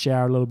jump in the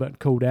shower a little bit and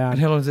cool down. And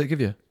how long does that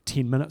give you?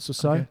 10 minutes or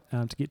so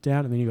to get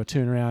down, and then you got to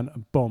turn around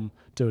and boom,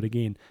 do it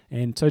again.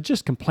 And so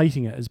just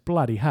completing it is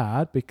bloody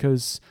hard,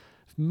 because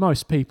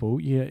most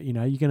people, you're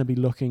going to be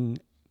looking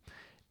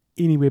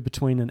anywhere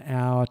between an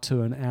hour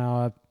to an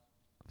hour,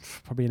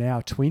 probably an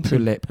hour 20 per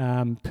lap.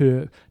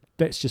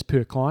 That's just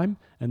per climb,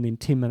 and then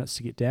 10 minutes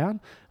to get down.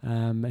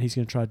 And he's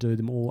going to try to do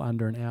them all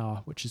under an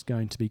hour, which is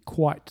going to be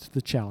quite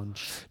the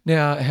challenge.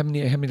 Now, how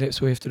many laps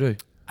do we have to do?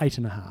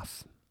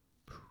 8.5.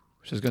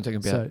 So it's going to take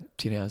about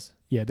 10 hours.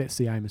 Yeah, that's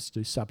the aim, is to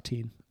do sub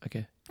 10.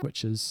 Okay.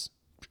 Which is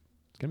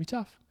going to be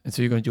tough. And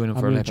so you're going to join in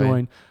for a lap?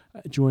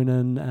 Join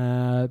in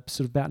sort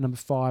of about number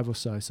 5 or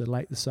so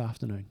late this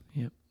afternoon.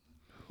 Yep.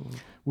 Cool.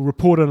 We'll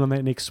report on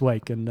that next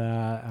week, and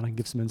I can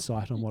give some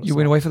insight on what it's You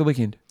went away for the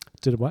weekend?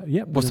 Did away?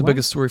 Yeah. What's the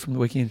biggest story from the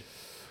weekend?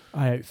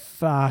 I ate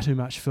far too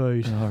much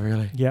food. Oh,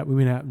 really? Yeah, we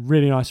went out,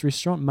 really nice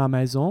restaurant, Ma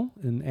Maison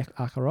in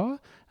Akaroa,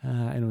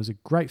 and it was a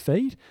great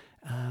feed.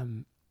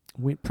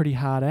 Went pretty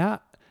hard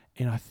out,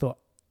 and I thought,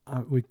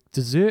 with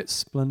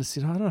desserts, Belinda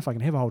said, I don't know if I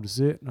can have a whole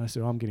dessert. And I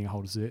said, I'm getting a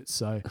whole dessert.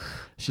 So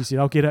she said,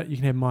 I'll get it, you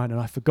can have mine. And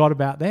I forgot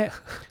about that.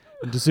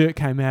 And dessert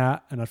came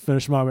out, and I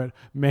finished mine. I went,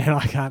 man,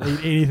 I can't eat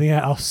anything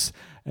else.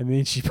 And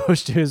then she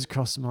pushed hers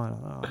across mine.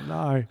 Oh,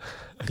 no.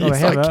 Gotta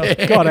have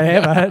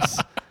it.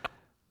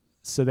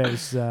 So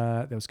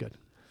that was good.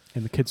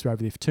 And the kids were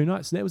over there for 2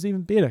 nights. And that was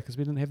even better because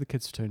we didn't have the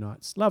kids for 2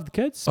 nights. Love the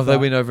kids. Oh, they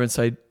went over and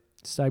stayed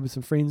with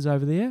some friends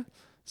over there.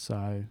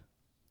 So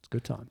it's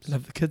good times.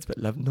 love the kids, but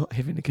love not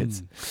having the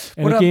kids.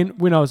 And What again,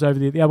 when I was over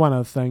there, the one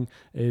other thing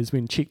is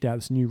when checked out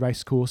this new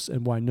race course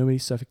in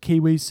Wainui. So for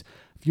Kiwis,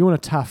 if you want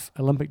a tough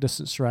Olympic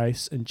distance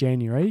race in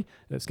January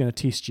that's going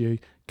to test you,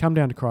 come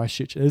down to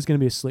Christchurch. It is going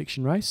to be a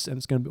selection race, and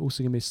it's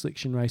also going to be a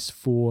selection race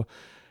for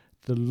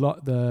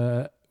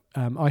the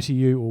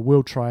ITU or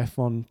World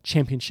Triathlon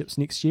Championships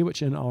next year,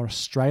 which are in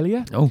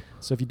Australia. Oh,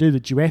 So if you do the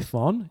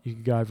duathlon, you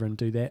could go over and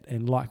do that.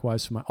 And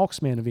likewise for my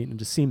Oxman event in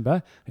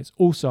December, it's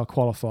also a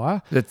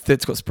qualifier.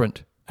 that's got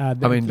sprint. The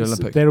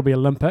Olympic. That'll be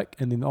Olympic,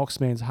 and then the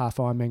Oxman's half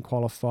Ironman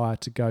qualifier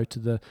to go to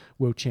the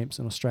World Champs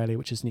in Australia,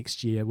 which is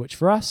next year, which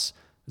for us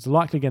is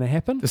likely going to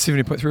happen. The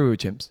 70.3 World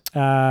Champs.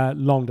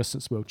 Long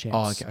distance World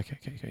Champs. Oh, okay.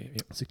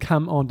 Yep. So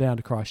come on down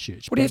to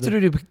Christchurch. What do you have to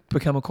do to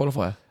become a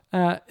qualifier?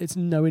 It's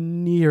nowhere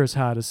near as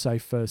hard as, say,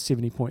 for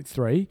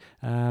 70.3.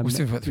 Well,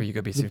 7.3, you've got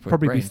to be 7.3.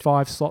 Probably be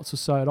 5 slots or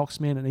so at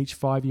Oxman in each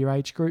 5-year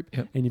age group,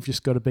 Yep. and you've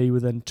just got to be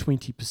within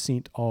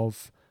 20%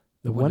 of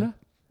the winner.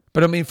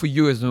 But I mean, for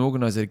you as an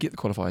organiser to get the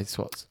qualifying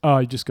slots. Oh,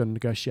 you just got to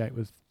negotiate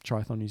with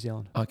Triathlon New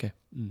Zealand. Okay.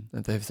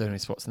 And they have so many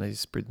spots and they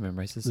just spread them in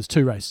races. There's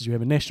 2 races. You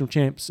have a national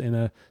champs and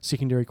a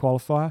secondary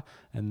qualifier,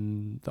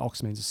 and the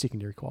Oxman's a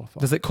secondary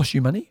qualifier. Does that cost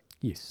you money?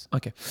 Yes.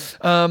 Okay.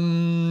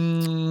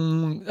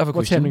 Other What's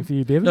question. happening for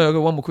you, Bevan? No, I've got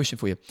one more question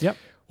for you. Yep.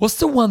 What's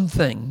the one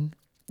thing,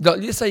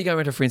 like, let's say you go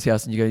around to a friend's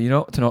house and you go, you know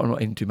what, tonight I'm not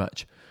eating too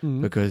much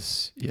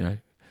because,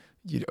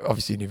 you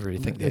obviously never really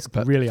think That's that.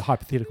 But really a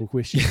hypothetical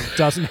question. It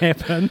doesn't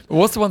happen.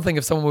 what's the one thing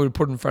if someone were to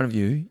put it in front of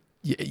you,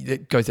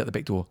 that goes out the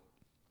back door?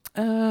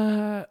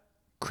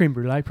 Creme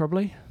brulee,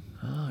 probably.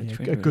 Oh, Yeah,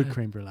 creme a good brulee.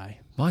 creme brulee.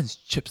 Mine's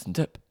chips and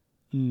dip.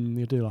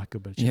 You do like a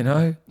good bit of You chicken.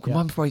 know, Yeah.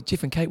 mine before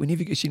Jeff and Kate,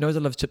 whenever she knows I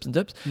love chips and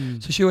dips,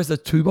 Mm. so she always does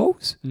 2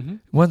 bowls. Mm-hmm.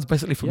 One's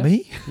basically for Yeah.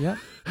 me, Yeah.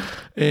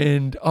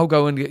 and I'll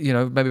go and get,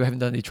 maybe we haven't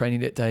done any training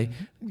that day.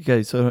 Mm-hmm.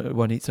 Okay, so I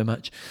won't eat so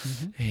much,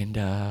 and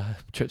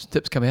chips and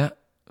dips come out.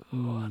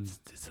 Mm.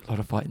 There's a lot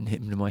of fighting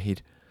happening in my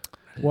head.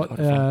 A What? lot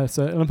of fun.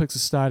 So Olympics are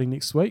starting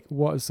next week.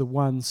 What is the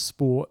one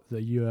sport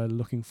that you are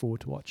looking forward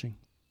to watching?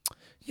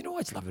 I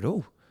just love it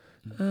all.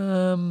 I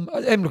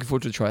am looking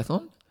forward to the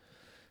triathlon.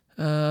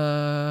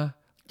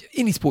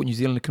 Any sport New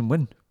Zealand can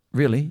win,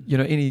 really.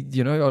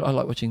 I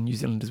like watching New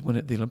Zealanders win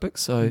at the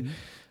Olympics. So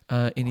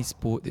any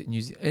sport that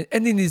New Zealand,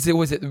 and then there's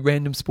always that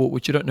random sport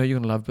which you don't know you're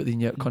going to love, but then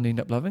you kind of end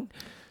up loving.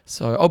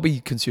 So I'll be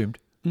consumed.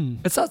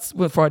 It starts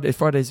Friday.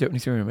 Friday's the opening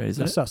ceremony,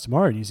 isn't It it? starts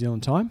tomorrow, New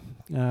Zealand time,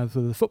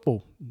 for the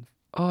football.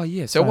 Oh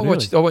yeah. So I Start won't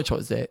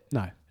watch that.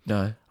 No.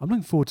 No. I'm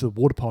looking forward to the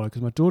water polo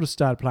because my daughter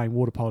started playing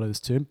water polo this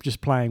term, just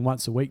playing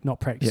once a week,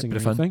 not practicing bit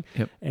or of fun. anything.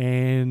 Yep.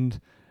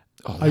 And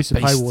Oh, I used to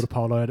play beast. water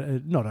polo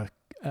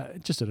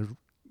just at a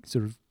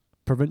sort of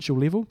provincial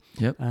level.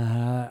 Yep.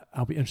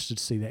 I'll be interested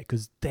to see that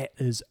because that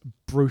is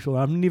brutal.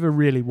 I've never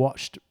really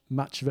watched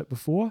much of it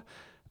before,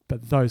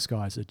 but those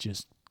guys are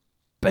just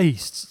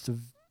beasts. It's a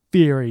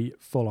very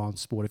full-on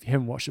sport. If you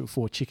haven't watched it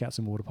before, check out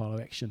some water polo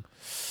action.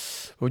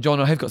 Well, John,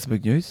 I have got some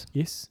big news.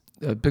 Yes,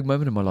 A big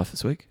moment in my life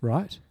this week.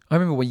 right. I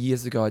remember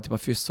years ago I did my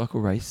first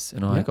cycle race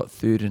and I Yeah. got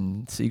 3rd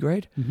in C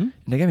grade Mm-hmm. and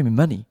they gave me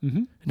money. Mm-hmm.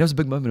 And that was a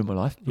big moment in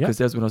my life because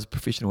that was when I was a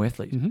professional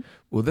athlete. Mm-hmm.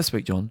 Well, this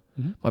week, John,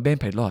 Mm-hmm. my band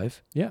played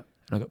live Yeah.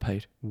 and I got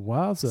paid.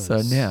 Wowzers. So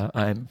now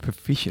I am a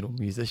professional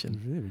musician.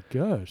 Very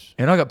good.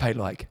 And I got paid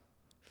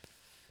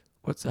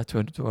what's that,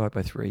 200 divided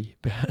by 3?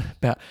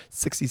 About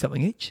 60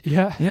 something each.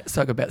 Yeah. Yeah,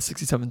 so I got about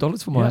 60 something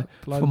dollars for my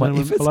below, my the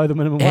minimum, efforts. below the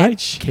minimum and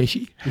wage.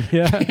 cashy.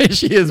 Yeah.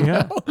 Cashy as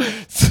Yeah. well.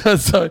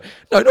 So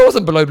no, it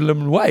wasn't below the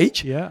minimum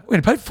wage. Yeah. We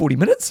only paid 40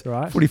 minutes.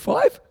 Right.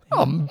 45?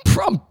 I'm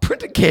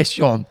printing cash,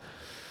 John.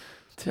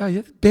 Tell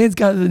you, the band's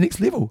going to the next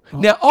level. Oh.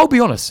 Now, I'll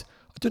be honest.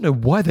 I don't know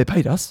why they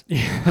paid us.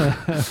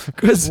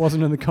 Because,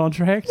 Wasn't in the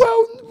contract.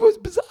 well, it was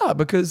bizarre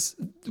because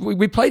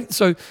we played,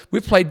 so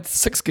we've played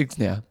 6 gigs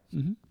now.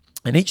 Mm-hmm.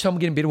 And each time we're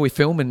getting better, we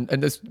film, and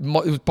it was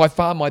by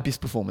far my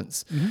best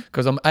performance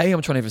because I'm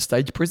trying to have a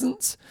stage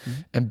presence,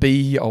 and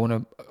B, I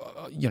want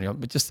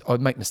to, I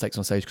make mistakes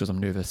on stage because I'm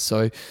nervous.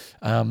 So,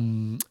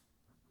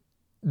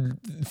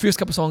 the first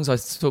couple of songs, I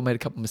still made a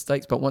couple of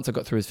mistakes, but once I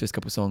got through his first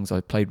couple of songs,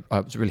 I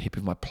was really happy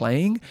with my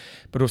playing,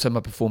 but also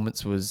my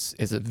performance was,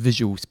 as a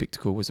visual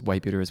spectacle, was way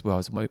better as well.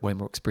 It was way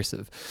more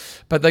expressive.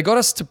 But they got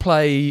us to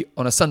play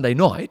on a Sunday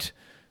night,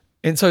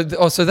 and so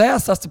they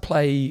asked us to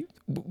play.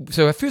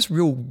 So our first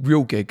real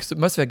gig, so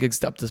most of our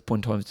gigs up to this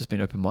point in time has just been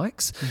open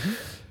mics.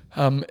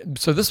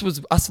 So this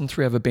was us and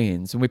 3 other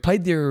bands, and we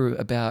played there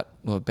about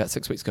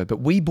 6 weeks ago.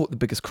 But we bought the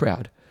biggest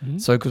crowd.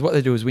 So because what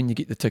they do is when you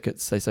get the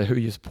tickets, they say who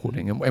you're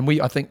supporting, and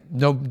we, I think,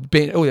 all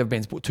the other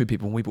bands bought 2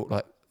 people, and we bought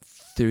like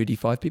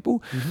 35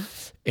 people,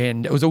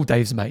 and it was all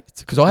Dave's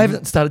mates because I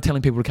haven't started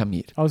telling people to come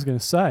yet. I was going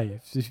to say,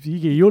 if you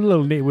get your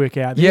little network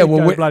out there, Yeah,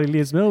 well, go bloody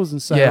Les Mills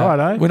and say, Yeah, all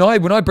right, when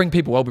I bring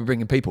people, I'll be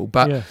bringing people,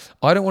 but Yeah.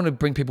 I don't want to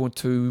bring people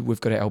until we've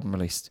got our album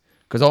released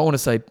because I want to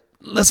say,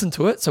 listen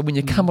to it. So when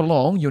you come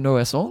along, you'll know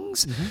our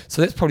songs.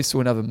 So that's probably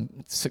still another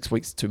 6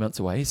 weeks, 2 months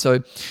away.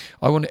 So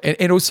I want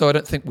to, and also I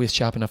don't think we're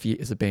sharp enough yet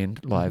as a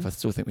band live. I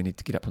still think we need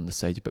to get up on the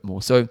stage a bit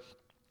more. So,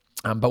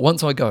 but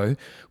once I go,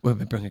 we'll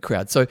bring a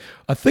crowd. So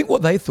I think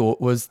what they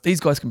thought was these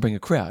guys can bring a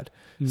crowd.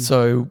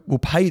 So we'll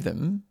pay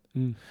them.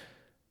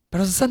 But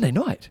it was a Sunday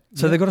night.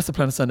 So they got us to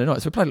play on a Sunday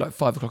night. So we played like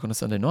 5 o'clock on a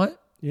Sunday night.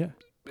 Yeah.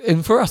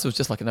 And for us, it was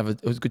just like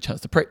it was a good chance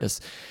to practice.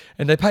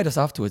 And they paid us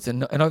afterwards.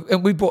 And I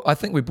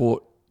think we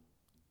bought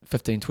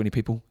 15, 20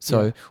 people.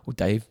 So, or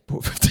Dave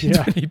bought 15,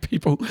 20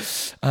 people.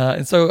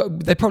 And so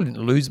they probably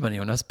didn't lose money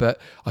on us, but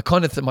I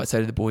kind of might say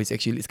to the boys,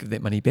 actually, let's give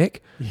that money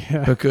back.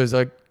 Yeah. Because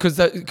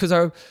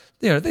they're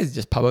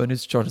just pub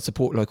owners trying to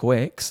support local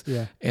acts.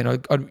 Yeah.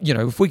 And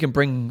if we can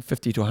bring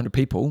 50 to 100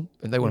 people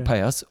and they want to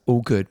pay us,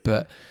 all good.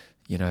 But,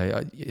 you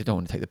don't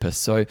want to take the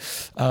piss.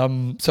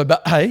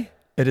 But hey,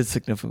 it is a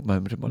significant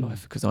moment in my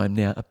life because I am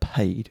now a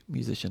paid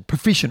musician,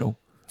 professional.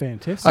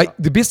 Fantastic.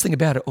 The best thing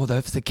about it, although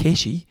if it's a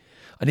cashy,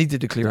 I need to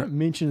declare it. Don't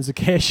mention as a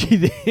cashy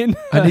then.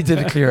 I need to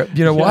declare it.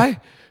 You know why?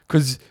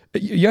 Because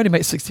you only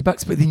make $60,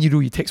 but then you do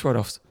your tax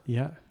write-offs.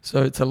 Yeah.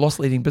 So it's a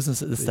loss-leading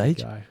business at this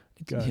stage.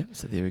 Go. Yeah,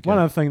 so there we go. One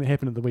other thing that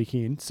happened at the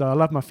weekend. So I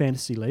love my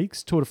fantasy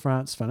leagues. Tour de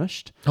France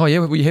finished. Oh yeah,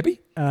 were you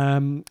happy?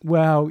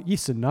 Well,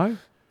 yes and no.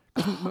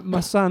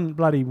 My son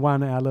bloody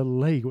won our little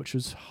league, which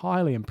was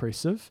highly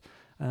impressive.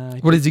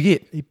 What did he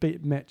get? He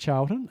beat Matt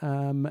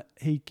Charlton.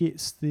 He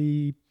gets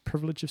the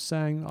privilege of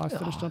saying I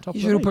finished on top of the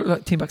You should have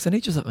league. put like $10 in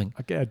each or something.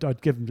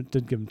 Did give him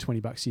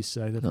 $20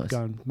 yesterday to Nice.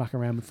 go and muck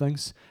around with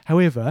things.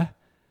 However,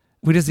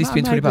 Where does he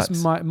spend $20?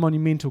 This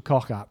monumental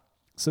cock up.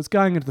 So it's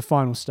going into the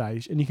final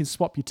stage, and you can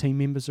swap your team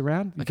members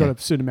around. You've got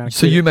a certain amount of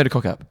So credit. you made a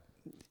cock up?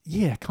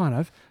 Yeah, kind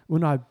of. Well,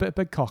 no,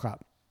 big cock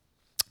up.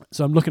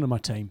 So I'm looking at my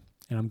team,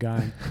 and I'm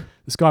going,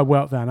 this guy,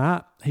 Wout van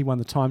Aert, he won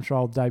the time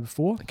trial the day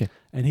before. Okay.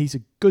 And he's a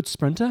good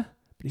sprinter,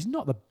 but he's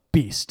not the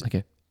best.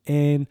 Okay.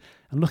 And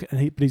I'm looking,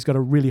 but he's got a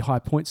really high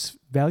points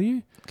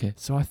value. Okay.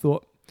 So I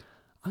thought,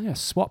 I'm going to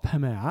swap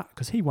him out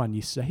because he won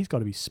yesterday. He's got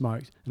to be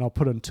smoked. And I'll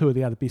put in 2 of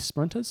the other best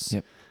sprinters.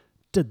 Yep.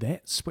 Did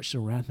that, switched it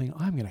around, thinking,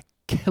 I'm going to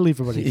kill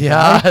everybody.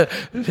 Yeah.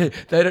 They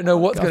don't know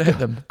what's going to hit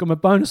them. Got my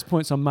bonus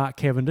points on Mark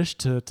Cavendish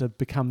to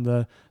become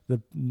the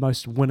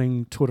most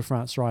winning Tour de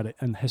France rider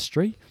in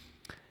history.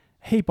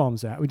 He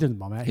bombs out. We didn't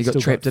bomb out. He got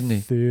still trapped, didn't he?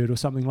 Third or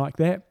something like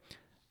that.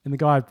 And the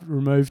guy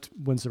removed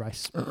wins the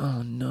race.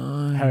 Oh,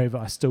 no. However,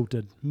 I still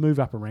did move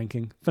up a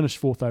ranking,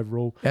 finished 4th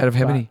overall. Out of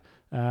how many?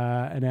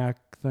 In our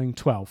thing,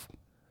 12.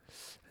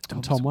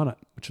 And Tom won it,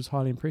 which was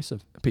highly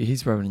impressive. But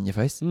he's rubbing in your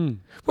face. And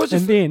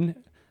then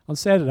on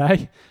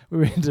Saturday, we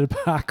went to a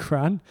park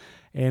run,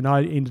 and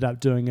I ended up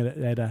doing it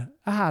at a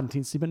hard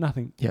intensity, but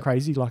nothing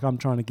crazy. Like I'm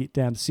trying to get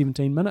down to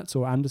 17 minutes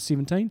or under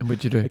 17. And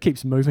what'd you do? It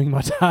keeps moving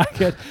my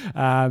target.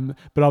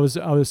 But I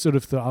was sort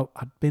of thought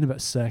I'd been a bit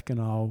sick,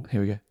 and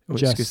Here we go.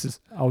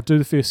 I'll do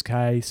the first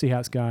K, see how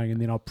it's going, and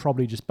then I'll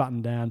probably just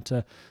button down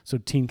to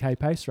sort of 10K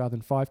pace rather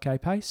than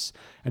 5K pace,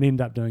 and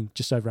end up doing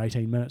just over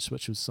 18 minutes,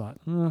 which was like,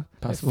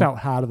 it felt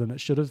harder than it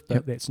should have,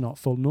 but that's not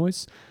full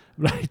noise.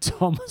 But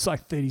Tom was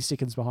like 30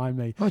 seconds behind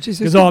me. Oh, Jesus.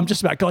 Because, I'm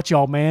just about got you,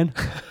 old man.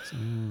 So,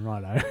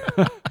 righto.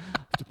 Have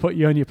to put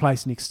you in your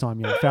place next time,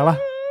 young fella.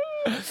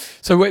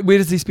 So where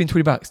does he spend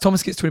 $20?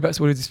 Thomas gets $20.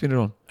 Where does he spend it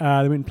on?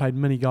 They went and played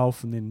mini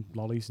golf and then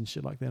lollies and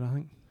shit like that, I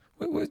think.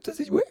 Where does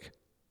he work?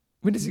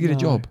 When does he get a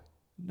job?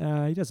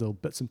 No, he does little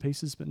bits and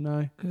pieces, but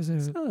no.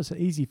 It's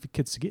easy for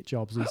kids to get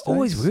jobs these days.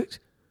 Always worked.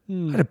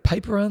 I had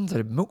paper runs, I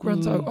had milk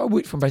runs. I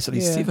worked from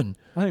basically 7.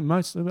 I think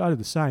most I do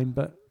the same,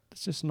 but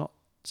it's just not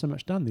so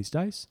much done these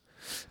days.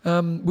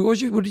 What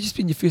did you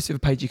spend your first ever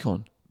paycheck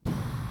on? Can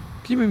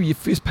you remember your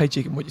first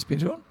paycheck and what you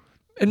spent it on?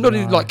 And not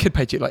even like kid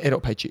paycheck, like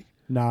adult paycheck.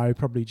 No,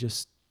 probably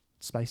just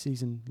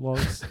spaceys and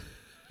lollies.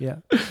 Yeah.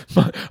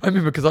 I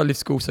remember because I left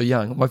school so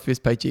young, my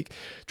first paycheck,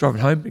 driving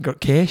home, and got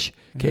cash.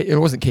 It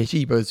wasn't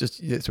cashy, but it was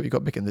just, that's what you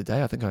got back in the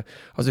day. I think I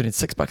was earning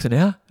 $6 an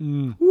hour.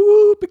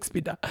 Woo, big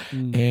spender.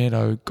 And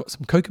I got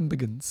some Coke and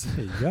Biggins.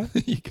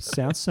 There you go.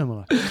 Sounds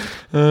similar.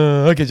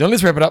 Okay, John,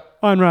 let's wrap it up.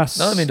 I'm Russ.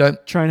 No, I mean,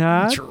 don't. Train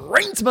hard.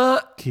 Train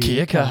smart.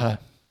 Kia kaha.